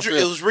Jerry Ricky.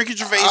 Seinfeld. It was Ricky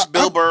Gervais,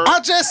 Bill Burr. I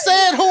just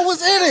said who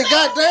was in it.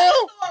 Goddamn.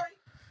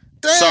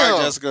 Damn.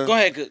 Sorry, Jessica. Go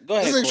ahead. Go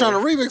ahead. This ain't trying to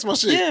remix my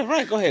shit. Yeah,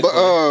 right. Go ahead. But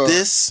Corey.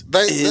 This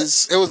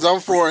it was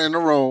them four in the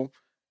room,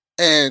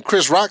 and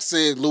Chris Rock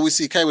said Louis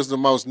C.K. was the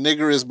most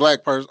niggerest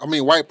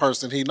white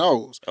person he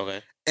knows,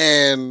 Okay.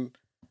 and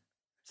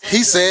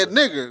he said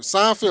nigger.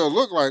 Seinfeld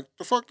looked like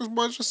the fuck this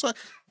boy just said.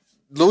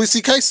 Louis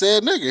C.K.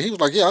 said nigger. He was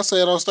like, yeah, I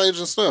say it on stage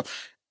and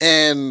stuff,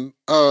 and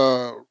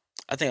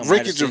I think I might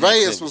Ricky have seen that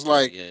Gervais clip was before,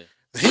 like, yeah.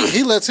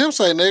 he lets him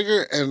say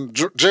nigger, and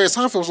Jerry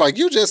Seinfeld was like,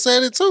 you just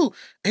said it too.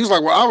 He was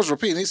like, well, I was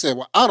repeating. He said,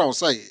 well, I don't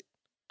say it.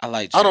 I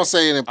like. I Jerry. don't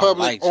say it in public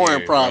like or Jerry,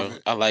 in private. Bro.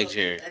 I like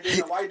Jerry. And then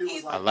the white dude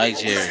was like, I like "Oh,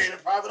 we Jerry. say it in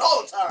private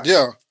all the time."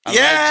 Yeah. I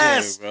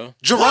Yes! like Jerry, bro.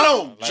 Jerome.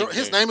 I like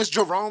His Jerry. name is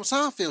Jerome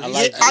Seinfeld. I He's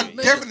like a I Jerry.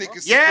 nigga. definitely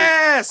could see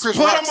Yes. Chris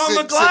Put Rock him on the sitting at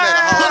a Put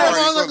glass.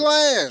 him on the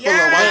glass.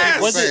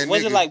 Yes. Was saying it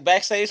was it nigga. like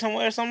backstage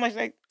somewhere or something like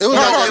that? It was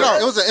No.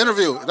 It was an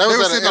interview. That They was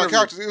were at sitting an on interview.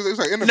 couches. It was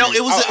like interview. No,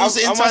 it was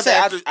inside the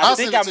actor. I I'll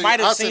think send I it to might you.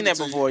 have I'll seen send that it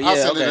to you. before. I'll Yeah,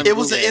 send it okay. in It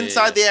was Yeah,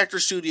 inside the actor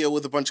studio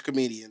with a bunch of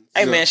comedians.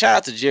 Hey Yeah. man, shout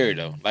out to Jerry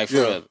though. Like for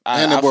Yeah. real.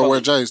 And that boy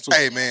wear J's too.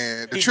 Hey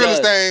man, the He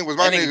trillest does. thing was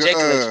my That nigga nigga,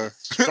 ejaculation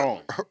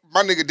strong.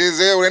 my nigga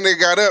Denzel. When that nigga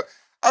got up,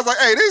 I was like,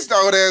 hey, this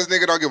old ass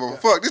nigga don't give a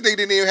fuck. This nigga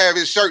didn't even have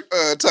his shirt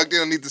tucked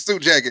in underneath the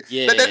suit jacket.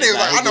 Yeah, that nigga was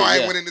like, I know I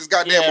ain't winning this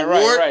goddamn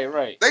award.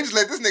 Right. They just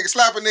let this nigga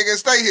slap a nigga and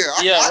stay here.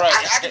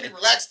 I can be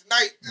relaxed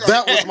tonight.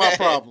 That was my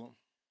problem.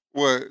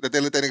 What? That they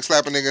let that nigga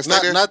slap a nigga and stay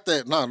there? Not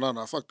that.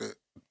 No. Fuck that.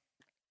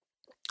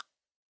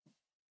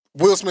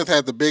 Will Smith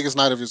had the biggest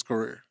night of his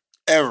career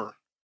Ever.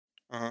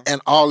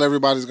 and all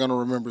everybody's gonna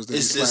remember is that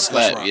It's he this slapped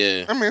Chris Slap, Rock.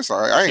 yeah. I mean, it's all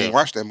right. I ain't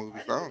watched that movie,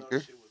 so I don't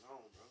care.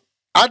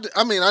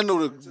 I mean, I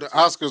knew the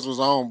Oscars was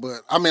on,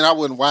 but I mean, I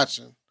wasn't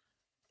watching.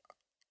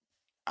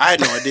 I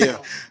had no idea.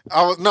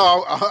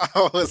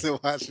 I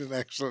wasn't watching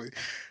actually.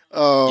 Yeah,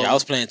 I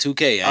was playing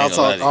 2K. I'll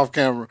talk off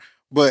camera,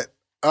 but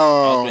I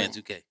was playing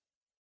 2K.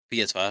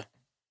 PS5.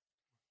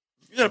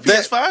 You got a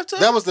PS5 too?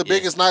 that was the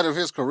biggest night of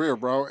his career,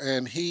 bro.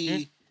 And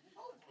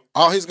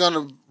all he's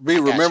gonna be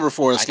remembered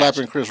for is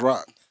slapping Chris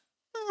Rock.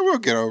 We'll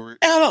get over it.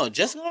 Hell no,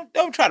 just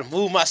don't try to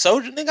move my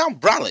soldier, nigga. I'm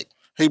brolic.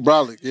 He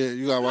brolic, yeah.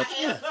 You gotta watch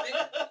it.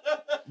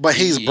 But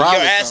he's Your brolic.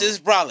 ass though. is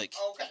brolic.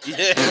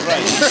 Yeah,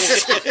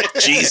 right.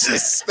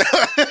 Jesus.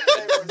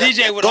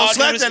 DJ, with Go all due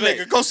slap that respect.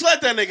 nigga. Go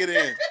slap that nigga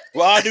then.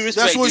 With all due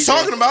respect, That's what he's DJ.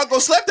 talking about. Go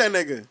slap that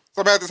nigga.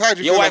 So, Mathis, how'd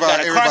you Your feel wife about got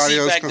a car everybody seat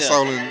else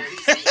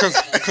back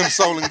there.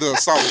 consoling the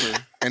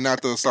assaulter and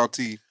not the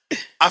assaultee?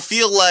 I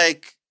feel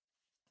like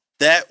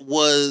that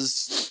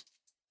was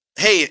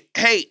hey,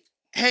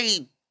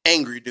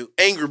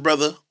 angry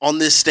brother on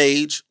this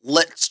stage.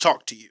 Let's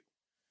talk to you.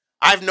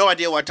 I have no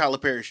idea why Tyler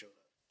Perry showed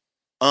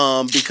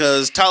up.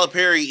 Because Tyler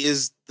Perry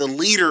is the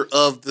leader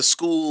of the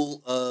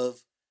school of,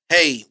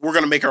 hey, we're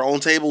gonna make our own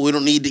table. We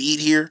don't need to eat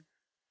here.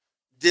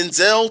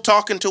 Denzel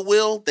talking to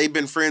Will, they've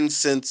been friends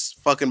since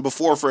fucking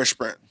before Fresh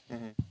Prince.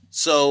 Mm-hmm.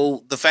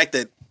 So the fact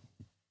that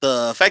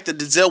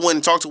Denzel went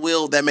and talked to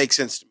Will, that makes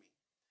sense to me.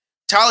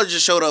 Tyler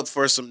just showed up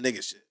for some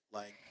nigga shit.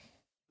 Like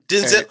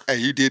Denzel, Hey,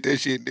 you did that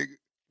shit, nigga.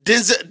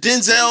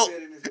 Denzel.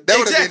 That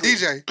would have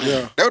Exactly. been DJ.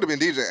 Yeah. That would have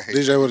been DJ. Hey,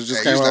 DJ would have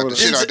just hey, you came out slapped with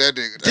the a shit shit. out that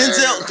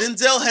nigga.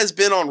 Denzel has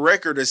been on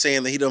record as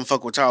saying that he doesn't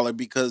fuck with Tyler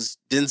because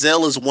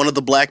Denzel is one of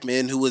the black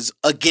men who is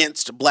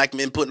against black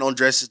men putting on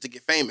dresses to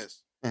get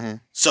famous. Mm-hmm.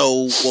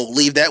 So we'll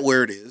leave that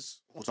where it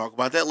is. We'll talk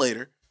about that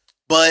later.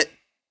 But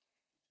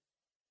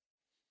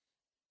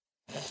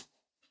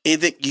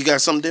anything you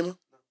got something, Demo?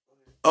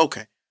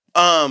 Okay.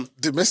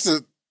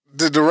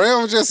 Did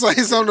Darrell just say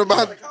something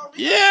about?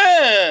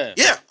 Yeah.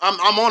 Yeah,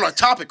 I'm on a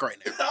topic right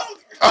now.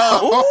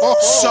 Oh.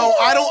 So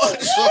I don't.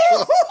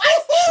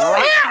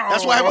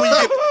 That's why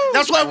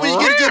when you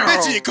get a good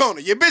bitch in your corner,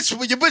 your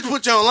bitch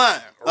put you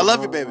online. I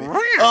love you, baby.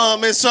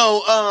 And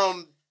so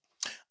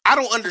I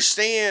don't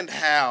understand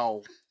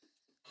how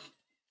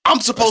I'm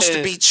supposed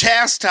to be My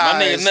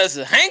chastised. nigga nuts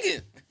is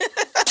hanging.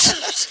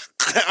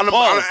 and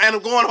I'm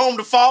going home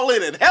to fall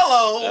in it.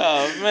 Hello.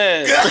 Oh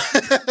man.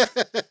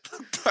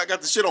 I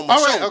got the shit on my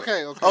All right, shoulder.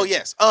 okay. Oh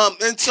yes.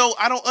 And so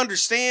I don't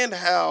understand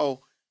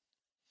how,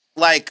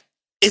 like,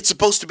 it's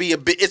supposed to be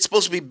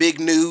big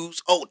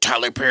news. Oh,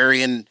 Tyler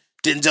Perry and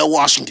Denzel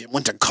Washington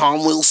went to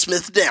calm Will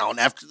Smith down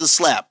after the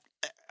slap.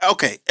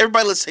 Okay,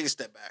 everybody, let's take a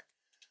step back.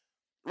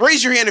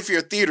 Raise your hand if you're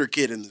a theater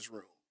kid in this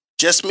room.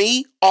 Just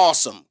me?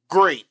 Awesome,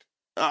 great.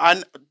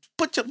 I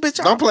put your bitch.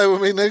 Don't play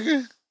with me,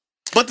 nigga.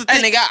 But the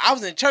Hey thing, nigga, I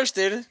was in church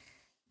theater.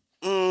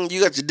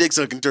 you got your dick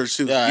sucking church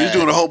too. Yeah, You're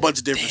doing a whole bunch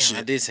of different Damn, I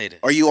shit. did say that.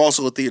 Are you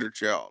also a theater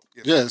child?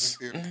 Yes.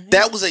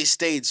 That was a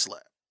stage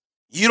slap.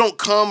 You don't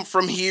come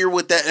from here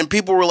with that. And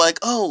people were like,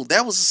 oh,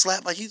 that was a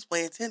slap like he's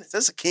playing tennis.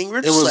 That's a King It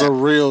Richard was slap. a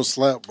real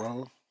slap,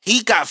 bro.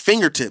 He got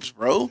fingertips,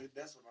 bro.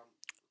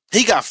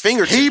 He got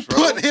fingertips, He bro.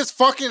 put his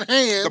fucking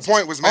hands The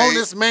point was made. on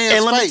this man's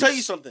And let face. me tell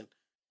you something.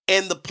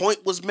 And the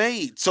point was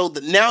made. So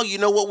that now you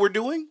know what we're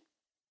doing?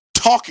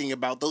 Talking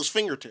about those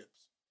fingertips.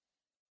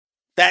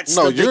 That's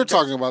No, the big you're thing.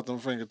 talking about them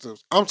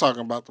fingertips. I'm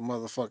talking about the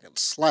motherfucking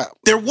slap.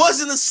 There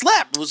wasn't a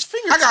slap. It was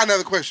fingertips. I got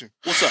another question.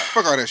 What's up?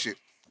 Fuck all that shit.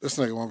 This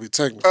nigga won't be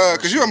technical.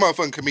 Cause you're a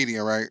motherfucking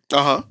comedian, right?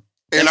 Uh-huh.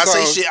 And I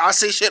say so- shit. I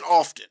say shit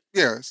often.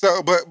 Yeah.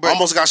 So, but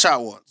Almost got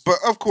shot once. But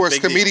of course,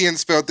 Big deal.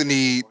 comedians felt the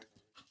need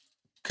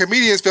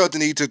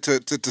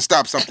to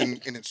stop something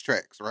in its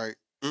tracks, right?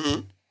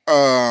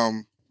 Mm-hmm.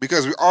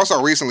 Because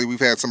we've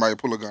had somebody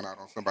pull a gun out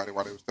on somebody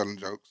while they was telling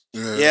jokes.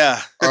 Yeah.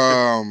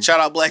 Shout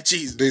out Black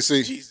Jesus.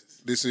 DC. Jesus.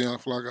 DC Young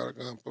Fly got a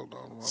gun pulled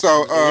on him.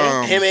 So,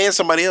 Him and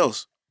somebody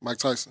else. Mike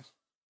Tyson.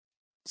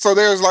 so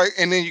there's like,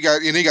 and then you got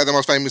the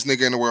most famous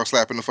nigga in the world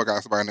slapping the fuck out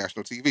of somebody on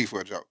national TV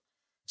for a joke.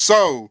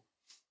 So,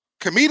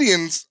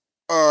 comedians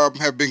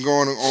have been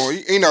going on.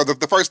 You know,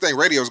 the first thing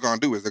radio's going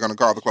to do is they're going to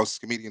call the closest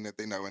comedian that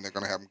they know, and they're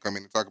going to have them come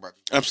in and talk about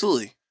it.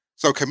 Absolutely.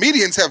 So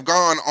comedians have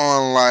gone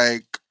on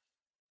like,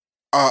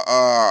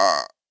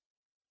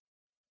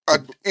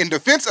 in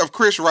defense of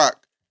Chris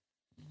Rock,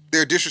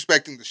 they're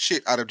disrespecting the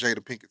shit out of Jada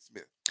Pinkett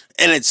Smith.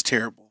 And it's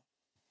terrible.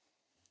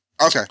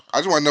 Okay, I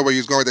just want to know where you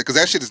was going with that because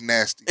that shit is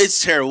nasty.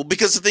 It's terrible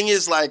because the thing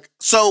is, like,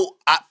 so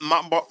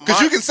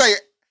Because you can say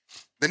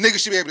the nigga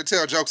should be able to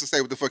tell jokes and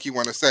say what the fuck you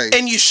want to say,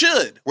 and you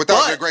should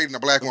without degrading a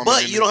black woman.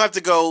 But you don't have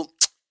to go,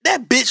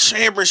 that bitch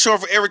hammering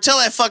short forever. Tell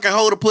that fucking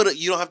hoe to put it.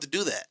 You don't have to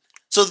do that.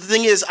 So the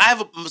thing is,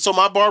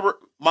 my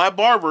my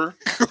barber.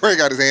 Corey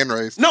got his hand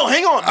raised. No,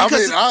 hang on. I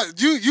Because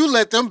mean, you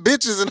let them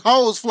bitches and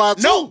hoes fly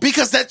too. no,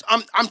 because that's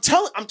I'm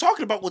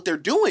talking about what they're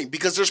doing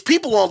because there's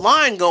people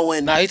online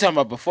going. No, he talking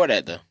about before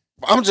that though.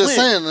 I'm just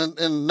When? saying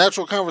in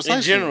natural conversation,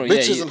 In general, yeah,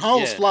 bitches yeah, and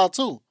hoes yeah. fly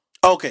too.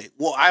 Okay,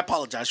 well I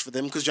apologize for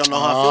them because y'all know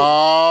how I feel.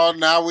 Oh,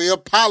 now we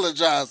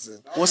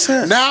apologizing. What's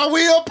that? Now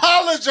we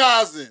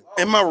apologizing.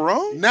 Am I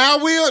wrong? Now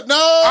we no.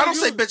 I don't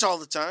you- say bitch all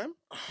the time.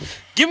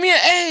 Give me an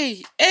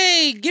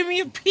A, give me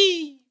a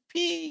P,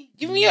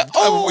 give me a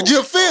O.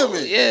 You feel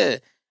me? Yeah,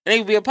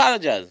 nigga be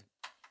apologizing.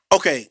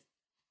 Okay.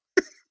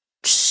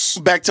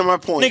 Back to my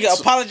point. Nigga,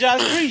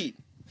 apologize, Creed.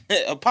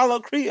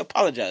 Apollo Creed,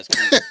 apologize,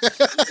 Creed.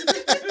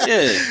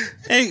 Yeah,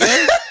 there you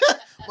go.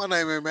 My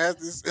name ain't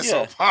Mathis. It's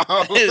Yeah.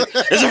 Apollo.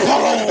 It's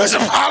Apollo. It's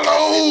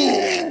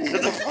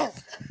Apollo.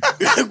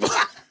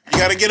 You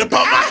gotta get up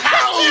on my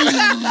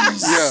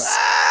house. Yeah.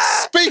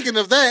 Speaking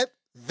of that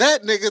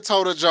nigga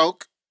told a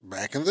joke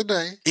back in the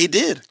day He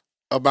did.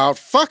 about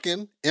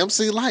fucking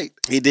MC Light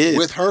He did.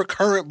 with her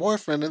current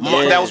boyfriend. In the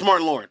Yeah. That was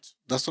Martin Lawrence.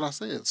 That's what I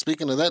said.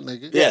 Speaking of that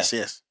nigga, Yes.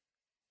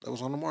 that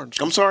was on the Martin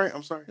show. I'm sorry.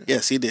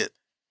 Yes, he did.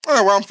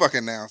 Oh, well, I'm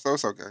fucking now, so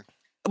it's okay.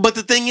 But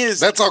the thing is,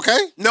 That's okay.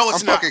 no,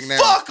 it's I'm not. fucking now.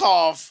 Fuck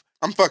off,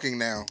 I'm fucking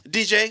now,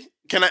 DJ.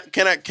 Can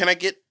I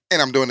get?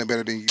 and I'm doing it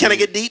better than you. Can I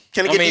get deep?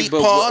 Can I get deep?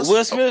 but Pause.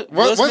 Will Smith.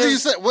 Whether you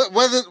say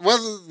whether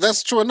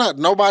that's true or not,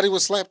 nobody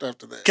was slapped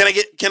after that. Can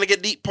I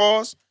get deep?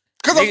 Pause.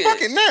 Because I'm Nigga-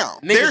 fucking now.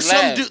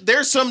 Niggas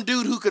There's some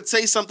dude who could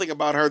say something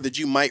about her that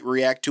you might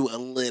react to a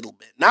little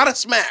bit, not a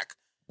smack,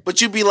 but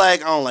you'd be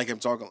like, I don't like him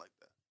talking like that.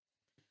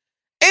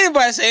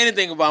 Anybody say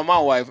anything about my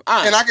wife,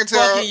 And I can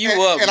tell, fucking you and,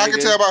 up, and I can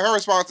nigga. tell by her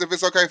response if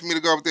it's okay for me to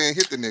go up there and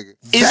hit the nigga.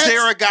 Is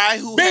there a guy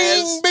who Bing,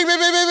 has? bing, bing,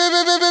 bing, bing,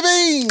 bing, bing, bing,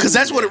 bing. Because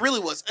that's what it really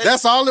was.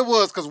 That's all it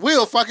was. Because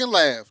Will fucking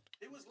laughed.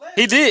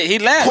 He did. He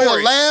laughed.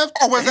 Will laughed.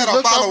 Or was that he a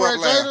looked over follow-up at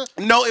laugh?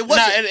 Jada. No, it Nah,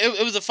 wasn't.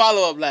 it was a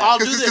follow up laugh. I'll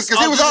do this. 'cause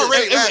he I'll was do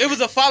this. already It was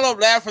a follow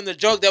up laugh from the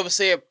joke that was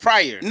said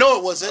prior. No,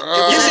 it wasn't. It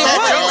was Yes, in it that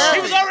was. joke.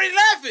 He was already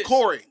laughing.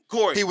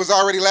 Corey. He was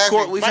already laughing.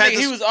 Corey, we've My had nigga,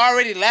 this. he was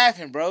already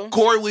laughing, bro.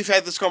 Corey, we've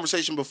had this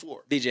conversation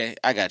before. DJ,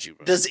 I got you,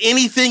 bro. Does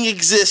anything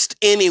exist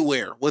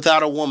anywhere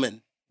without a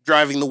woman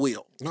driving the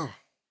wheel? No.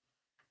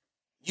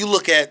 You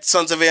look at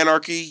Sons of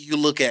Anarchy. You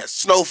look at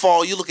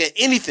Snowfall. You look at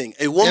anything.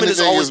 A woman is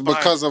Anything always is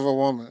because of a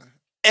woman.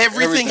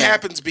 everything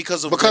happens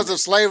because of Because women. of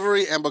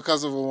slavery and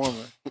because of a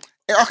woman.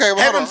 Okay, well, Heaven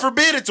hold on.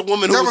 forbid it's a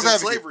woman who Devil's was in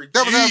advocate. slavery.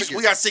 Devil's Jeez, advocate.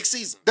 we got 6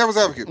 seasons. Devil's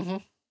advocate.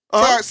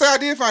 Uh-huh. So I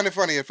did find it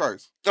funny at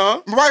first.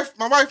 Uh-huh.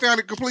 My wife found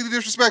it completely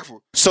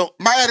disrespectful. So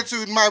My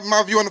attitude,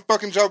 my view on the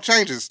fucking joke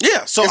changes.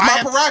 yeah, so It's I my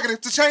have- prerogative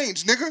to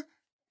change, nigga.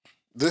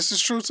 This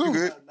is true too. You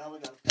good?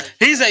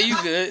 He said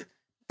you good.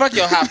 Fuck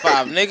your high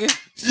five, nigga.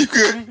 You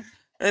good?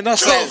 And don't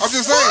slap. I'm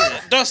just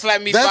saying. Don't slap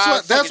me. That's five,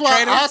 what. That's fucking why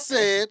traitor. I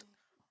said.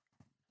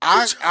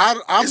 I'm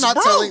It's not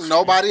broke. telling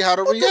nobody how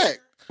to react.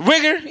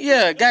 Wigger,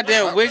 yeah,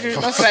 goddamn wigger.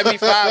 Don't slap me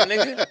five,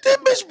 nigga. that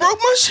bitch broke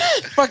my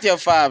shit. Fuck your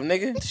five,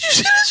 nigga.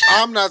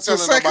 I'm not telling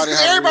Just say, 'cause nobody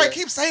how to everybody react.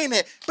 keeps saying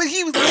that, but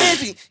he was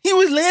laughing. He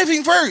was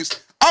laughing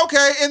first.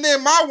 Okay, and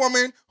then my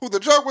woman, who the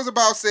joke was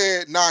about,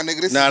 said, "Nah,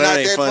 nigga, this Nah, is that not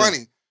ain't that funny.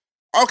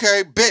 funny."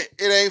 Okay, bet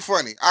it ain't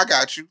funny. I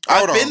got you. I've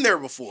Hold on. been there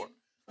before.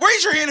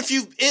 Raise your hand if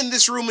you've in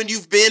this room and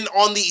you've been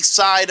on the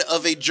side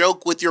of a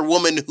joke with your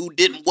woman who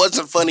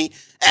wasn't funny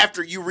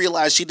after you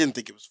realized she didn't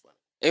think it was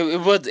funny.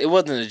 It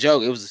wasn't a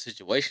joke. It was a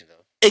situation though.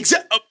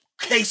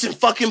 Case in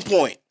fucking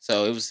point.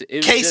 So it was.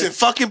 Case in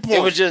fucking point.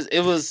 It was just.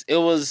 It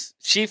was.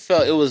 She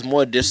felt it was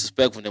more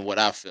disrespectful than what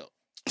I felt.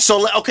 So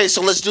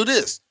let's do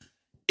this.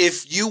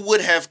 If you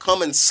would have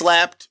come and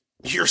slapped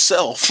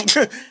yourself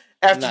after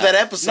Nah. that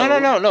episode.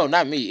 No,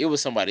 not me. It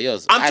was somebody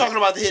else. I'm talking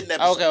about the hidden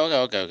episode.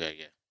 Okay,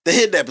 yeah. The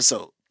hidden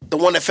episode. The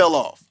one that fell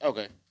off.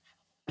 Okay.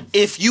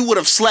 If you would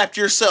have slapped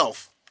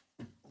yourself,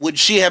 would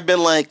she have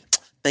been like,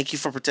 "Thank you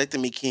for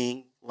protecting me,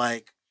 King.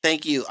 Like,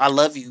 thank you. I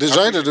love you." Did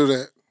Jada do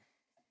that?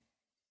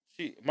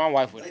 My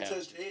wife would have.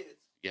 touched heads.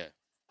 Yeah.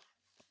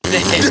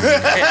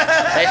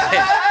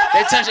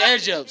 they touch air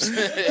jumps.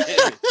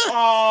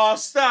 Oh,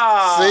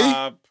 stop.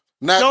 See?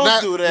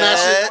 Don't do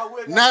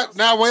that.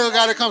 Now Will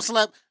got to come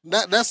slap.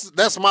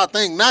 That's my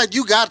thing. Now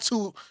you got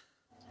to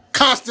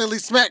constantly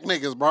smack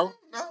niggas, bro.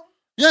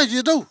 Yeah,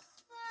 you do.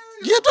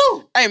 You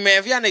do. Hey man,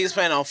 if y'all niggas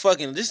planning on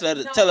fucking, just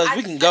tell us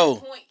we can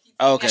go.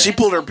 Okay. She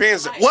pulled her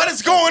pants down. What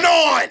is going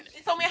on? They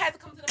told me I had to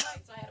come to the mic,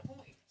 so I had a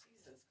point.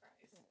 Jesus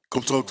Christ.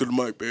 Come talk to the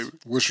mic, baby.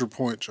 What's your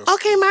point, Justin?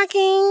 Okay, my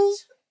king.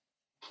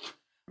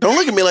 Don't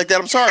look at me like that.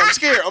 I'm sorry. I'm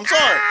scared. I'm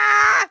sorry.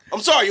 I'm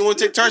sorry. You want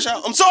to take turn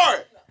shot? I'm sorry.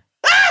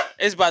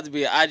 It's about to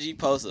be an IG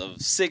post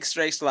of 6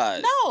 straight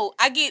slides. No,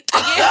 I get no.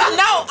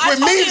 I With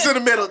told memes you. in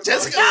the middle.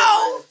 Jessica.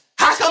 No.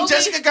 How come told me-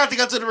 Jessica got to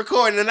go to the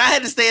recording and I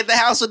had to stay at the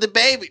house with the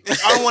baby?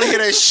 I don't want to hear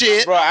that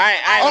shit. Bro, I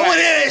I want to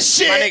hear that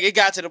shit. My nigga, it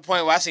got to the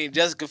point where I seen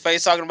Jessica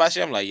face talking about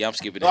shit. I'm like, yeah, I'm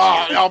skipping this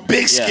Oh, shit. no,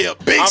 big Yeah.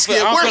 skip. Big I'm skip.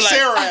 feel- I Where's feel like-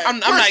 Sarah at? I'm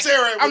Where's not,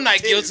 Sarah at I'm with not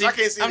the titties? guilty. I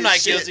can't see I'm this not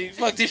shit. guilty.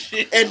 Fuck this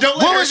shit. And don't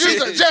let What her was you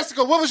shit. saying,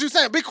 Jessica? What was you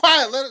saying? Be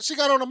quiet. She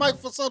got on the mic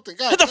for something.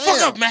 God Shut the fuck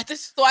damn. up,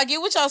 Mathis. So I get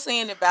what y'all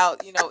saying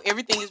about,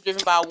 everything is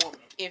driven by a woman.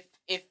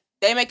 If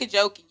they make a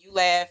joke and you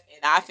laugh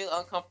and I feel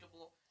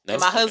uncomfortable, No?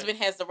 And my Okay. husband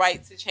has the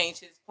right to change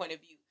his point of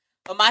view.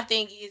 But my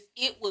thing is,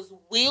 it was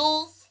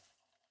Will's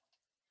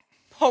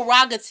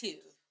prerogative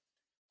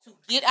to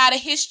get out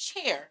of his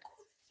chair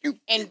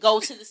and go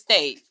to the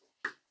stage.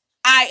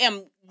 I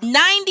am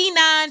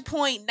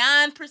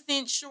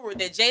 99.9% sure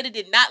that Jada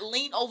did not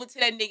lean over to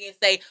that nigga and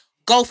say,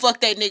 go fuck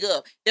that nigga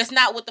up. That's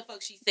not what the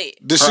fuck she said.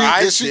 Did Her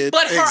eyes she? did.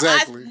 But her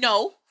Exactly. eyes,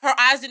 no, her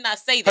eyes did not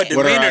say Her that.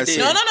 What her demeanor eyes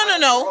did. said.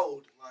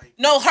 No.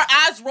 No, her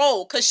eyes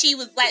rolled because she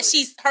was like,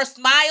 her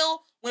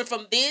smile went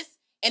from this,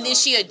 and then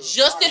she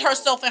adjusted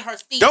herself in her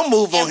seat. Don't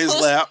move on and his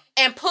pushed- lap.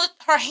 And put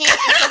her hand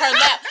into her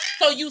lap.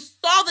 So you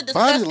saw the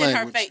disgust in her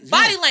language, face. yeah.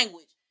 Body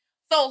language.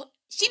 So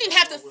she didn't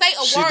have to say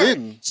a She word.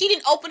 didn't. She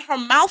didn't open her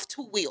mouth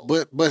to Will.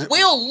 But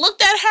Will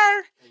looked at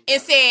her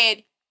and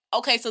said,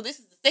 okay, so this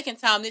is the second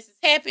time this has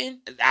happened.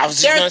 I was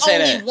just going to There's say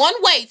only that. one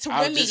way to I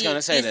was remedy just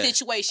gonna say this that.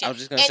 situation. I was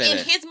just gonna and say in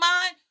that. his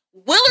mind,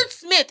 Willard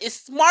Smith is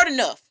smart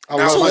enough. I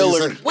love how you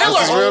Willard. said- That's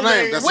his real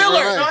name. That's his real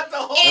Willard. name.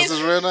 That's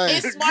his real name.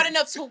 Is smart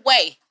enough to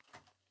weigh.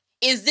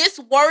 Is this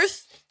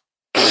worth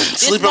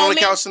Sleeping on the moment-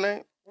 couch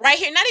tonight? right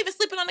here? Not even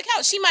sleeping on the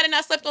couch. She might have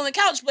not slept on the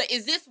couch, but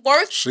is this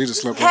worth She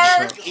just slept on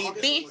her the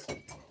couch. being?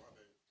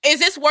 Is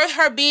this worth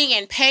her being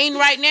in pain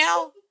right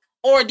now,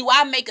 or do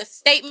I make a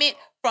statement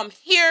from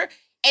here?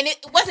 And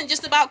it wasn't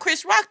just about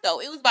Chris Rock though.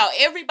 It was about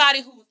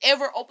everybody who's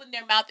ever opened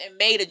their mouth and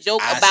made a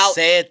joke I about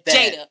said that.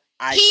 Jada.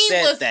 He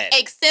was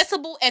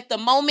accessible at the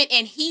moment,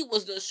 and he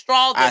was the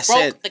straw that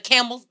broke the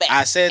camel's back.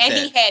 I said and that.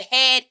 he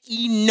had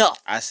enough.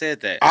 I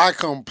said that. I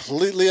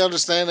completely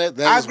understand that. I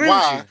That is agree with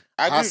why you.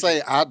 I agree I with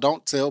say I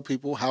don't tell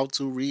people how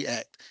to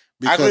react.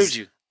 I agree with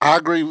you. I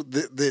agree with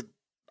that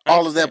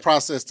all of that 100%.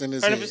 processed in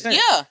his head. 100%.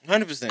 Yeah.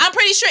 100%. I'm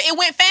pretty sure it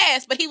went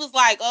fast, but he was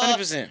like,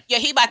 100%. yeah,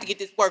 he about to get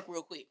this work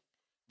real quick.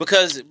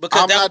 Because I'm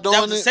that, not doing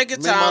that was the it.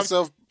 second Me, time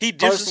myself, he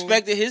personally.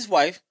 disrespected his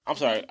wife. I'm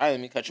sorry, I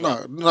didn't mean to cut you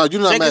off. No,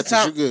 you're not mad.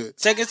 time, You're good.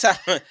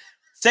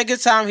 Second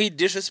time he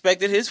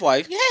disrespected his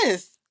wife,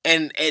 Yes.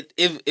 and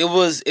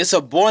it's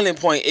a boiling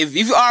point. If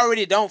you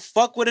already don't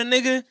fuck with a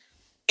nigga,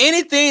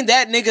 anything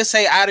that nigga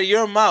say out of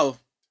your mouth,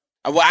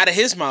 well, out of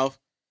his mouth,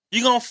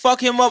 you gonna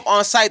fuck him up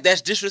on sight.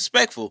 That's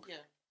disrespectful. Yeah.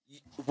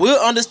 Will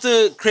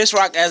understood Chris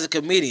Rock as a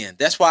comedian.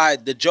 That's why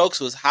the jokes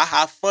was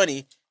ha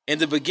funny in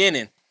the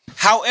beginning.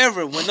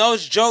 However, when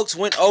those jokes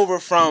went over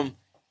from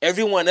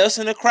everyone else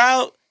in the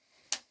crowd,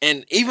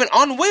 and even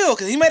on Will,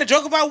 because he made a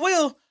joke about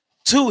Will,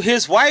 to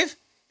his wife,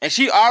 and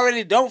she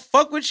already don't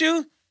fuck with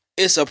you,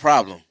 it's a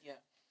problem. Yeah.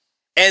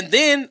 And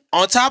then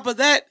on top of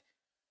that,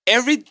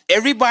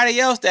 everybody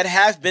else that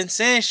have been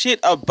saying shit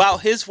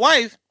about his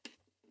wife,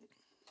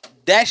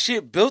 that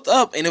shit built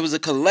up, and it was a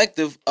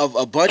collective of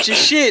a bunch of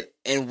shit,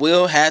 and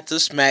Will had to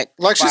smack.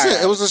 Like she fire said,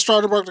 out. it was a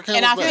straw that broke the camel's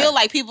And I back. feel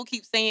like people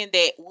keep saying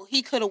that, well,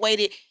 he could have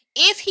waited.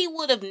 If he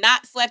would have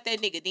not slapped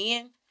that nigga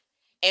then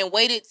and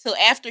waited till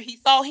after he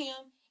saw him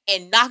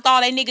and knocked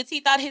all that nigga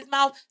teeth out of his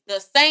mouth, the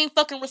same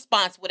fucking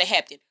response would have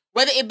happened.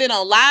 Whether it been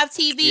on live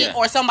TV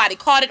or somebody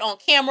caught it on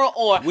camera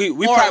or we or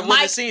probably a wouldn't mic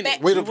have seen back-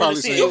 it. We'd have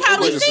probably seen it. You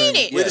probably We'd have seen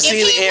it. We'd have If seen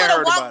he it and would have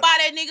heard walked about by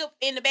that nigga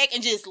in the back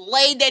and just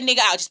laid that nigga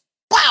out, just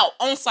pow,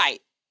 on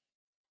sight,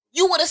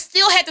 you would have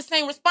still had the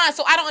same response.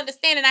 So I don't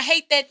understand, and I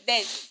hate that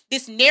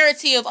this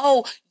narrative.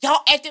 Oh,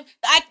 y'all acting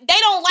like they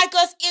don't like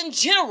us in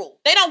general.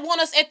 They don't want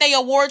us at their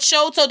award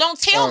show. So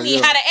don't tell me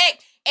how to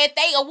act at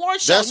their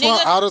award show. That's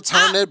nigga. why I'd have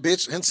turned that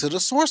bitch into the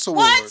Source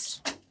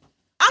Awards.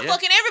 I'm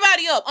fucking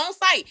everybody up on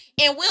site,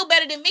 and Will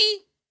better than me.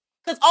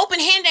 Cause open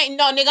hand ain't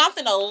no nigga. I'm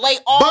finna lay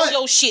all But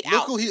your shit look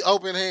out. who he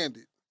open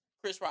handed.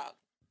 Chris Rock.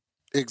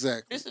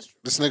 Exactly. This is true.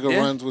 This nigga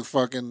runs with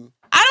fucking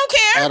I don't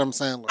care. Adam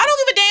Sandler. I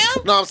don't give a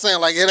damn. No, I'm saying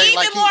like it ain't Even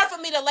like more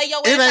for me to lay your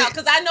it ass ain't- out.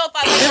 Cause I know if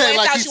I lay it your ain't ass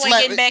like out, he you ain't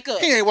getting slapped. back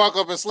up. He ain't walk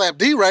up and slap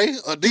D-Ray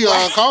or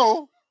Dion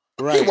Cole.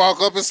 Right. He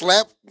walk up and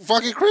slap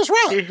fucking Chris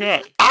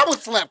Rock. I would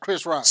slap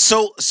Chris Rock.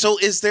 So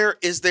is there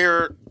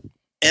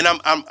and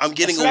I'm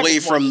getting away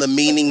from the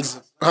meanings.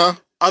 Huh?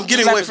 I'm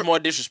getting Slap away is from more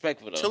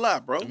disrespectful though. chill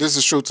out, bro. This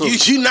is true too.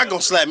 You not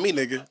gonna slap me,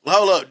 nigga.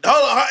 Hold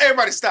up.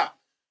 Everybody stop.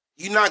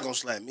 You not gonna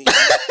slap me.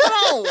 Come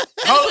on. Finish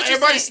Hold what on, you're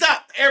everybody saying.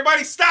 stop.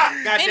 Everybody stop.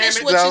 God damn Finish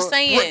it. what you're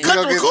saying.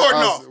 Cut the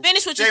recording off.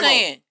 Finish what you're J-Mo.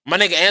 saying. My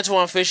nigga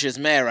Antoine Fisher is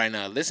mad right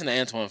now. Listen to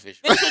Antoine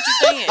Fisher. Finish what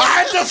you're saying. I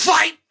had to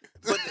fight.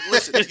 But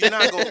listen, you're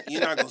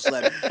not gonna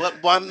slap me.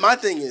 But my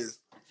thing is,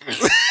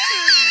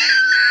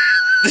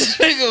 This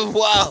nigga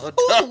wild.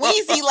 Whose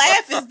wheezy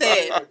laugh is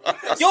that?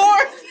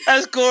 Yours?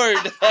 That's Corey.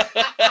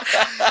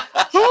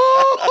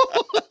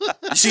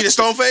 you see the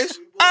stone face?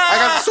 I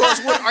got the source.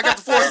 I got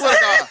the Forrest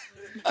Whitaker eye.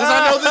 Because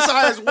I know this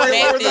eye is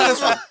way lower than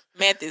this one.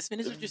 Mathis,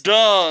 finish what you're saying.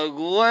 Dog,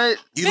 what?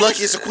 You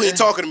lucky it's a queen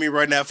talking to me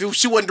right now. If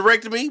she wasn't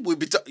directing me, we'd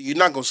be. You're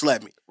not gonna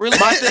slap me. Really?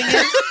 My thing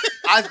is,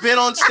 I've been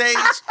on stage.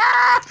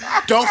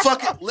 Don't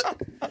fucking,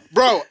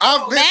 Bro,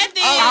 I've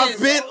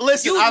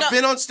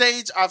been on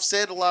stage. I've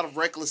said a lot of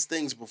reckless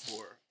things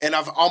before, and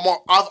I've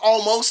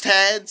almost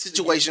had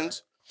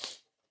situations.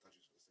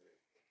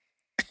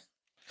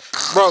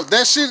 Bro,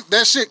 that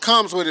shit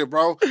comes with it,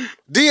 bro.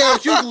 D.L.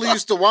 Hughley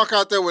used to walk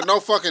out there with no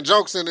fucking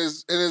jokes in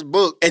his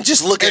book And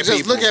just look at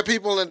people. look at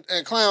people and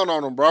clown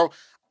on them, bro.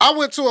 I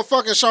went to a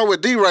fucking show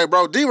with D-Ray,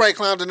 bro. D-Ray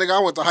clowned the nigga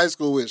I went to high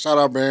school with. Shout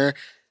out, Baron.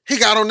 He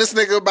got on this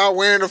nigga about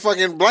wearing a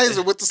fucking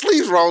blazer with the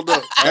sleeves rolled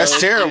up. That's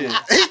terrible.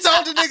 He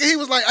told the nigga, he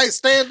was like, hey,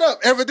 stand up.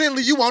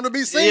 Evidently, you want to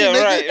be seen,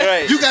 nigga.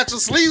 Right. You got your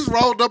sleeves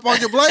rolled up on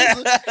your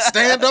blazer.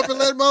 Stand up and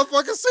let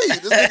motherfucker see.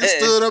 This nigga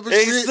stood up and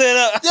He shit. stood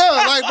up.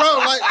 Yeah, like,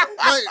 bro,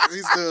 like he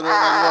stood up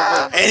like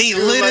a motherfucker. And he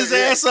lit his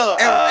ass up.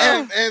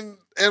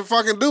 And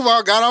fucking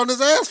Duval got on his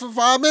ass for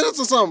 5 minutes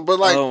or something. But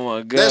like, Oh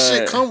my God. that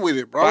shit come with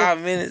it, bro.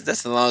 5 minutes?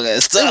 That's a long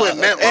ass It time.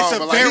 wasn't that long, It's a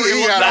but like, very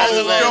he got long on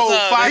his time.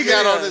 ass. He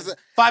got on minutes. his.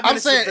 5 I'm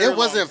minutes is a saying very it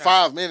wasn't long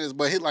time. 5 minutes,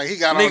 but he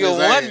got on his Nigga,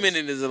 ass. 1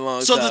 minute is a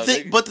long So time.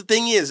 the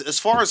thing is, as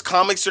far as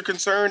comics are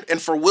concerned,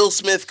 and for Will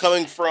Smith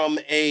coming from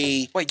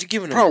a Wait, you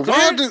giving him Bro, a why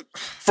gun? do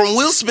from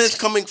Will Smith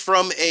coming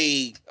from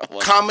a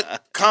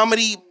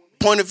comedy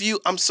point of view,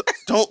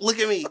 don't look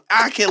at me.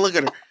 I can't look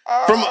at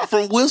her.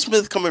 From Will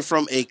Smith coming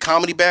from a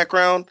comedy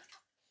background,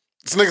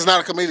 this nigga's not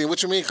a comedian?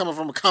 What you mean coming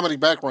from a comedy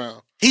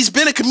background? he's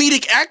been a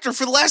comedic actor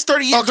for the last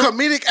 30 A years.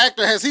 comedic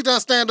actor, has he done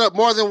stand up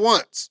more than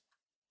once?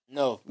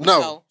 No.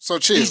 No. So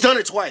chill. He's done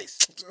it twice.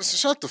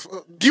 Shut the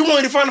fuck. Do you want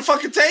me to find the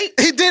fucking tape?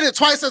 He did it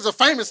twice as a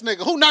famous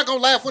nigga. Who not gonna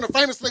laugh when a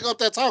famous nigga up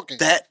there talking?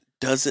 That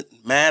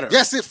doesn't matter.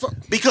 Yes,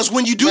 Because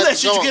when you do that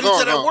shit, you get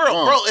into that world, go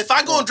on. bro. If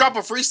I go and drop a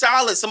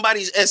freestyle as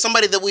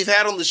somebody that we've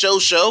had on the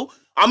show,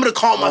 I'm gonna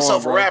call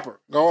myself a rapper.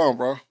 Go on,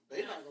 bro.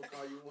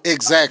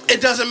 Exactly.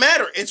 It doesn't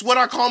matter. It's what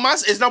I call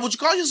myself. It's not what you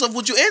call yourself.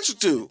 What you answer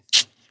to.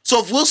 So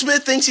if Will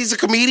Smith thinks he's a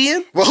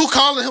comedian, Well, who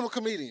calling him a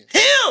comedian?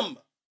 him.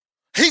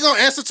 He gonna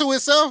answer to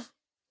himself?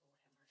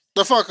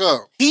 The fuck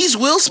up. He's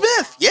Will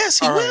Smith. Yes,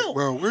 he All right, will.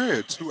 well, we're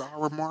at 2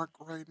 hour mark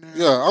right now.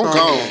 Yeah, I'm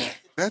gone.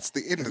 That's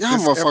the end of Y'all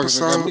this motherfuckers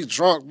got me episode.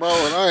 drunk, bro,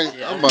 and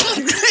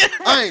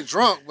I ain't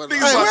drunk, but Niggas,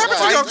 what happened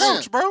to your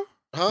coach, bro?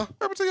 Huh? What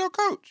happened to your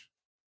coach?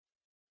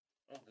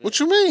 What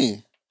you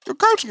mean? Your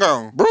coach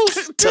gone.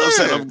 Bruce? Tell us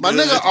that I'm My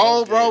good. nigga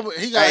old, bro.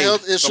 He got Hey,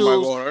 health somebody issues.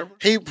 going over?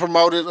 He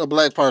promoted a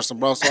black person,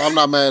 bro. So I'm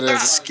not mad at it.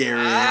 Scary.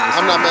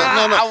 I'm not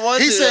mad. No. I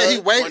want He to, said he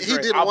though. waited. One He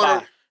drink. didn't I'll want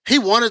buy. to. He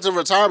wanted to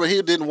retire, but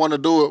he didn't want to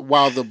do it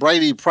while the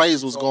Brady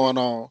praise was going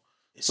on.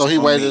 So he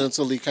waited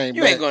until he came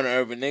You back. ain't going to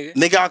Urban, nigga.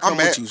 Nigga, I'll come I'm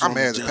mad. with you. so I'm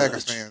mad the at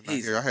Packers judge. fans not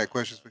here. I had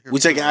questions for him. We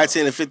taking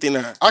I-10 and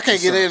 59. I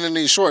can't get in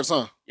these shorts,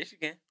 huh? Yes, you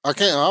can. I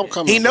can't. I'm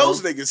coming. He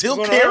knows bro. niggas. He'll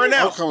going care to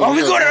now. I'm coming. Oh,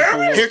 we Yeah, going to I'm Urban?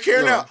 coming. He'll care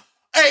Yeah. now.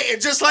 Hey,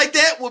 and just like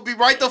that, we'll be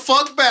right the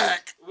fuck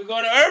back. We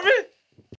going to Urban?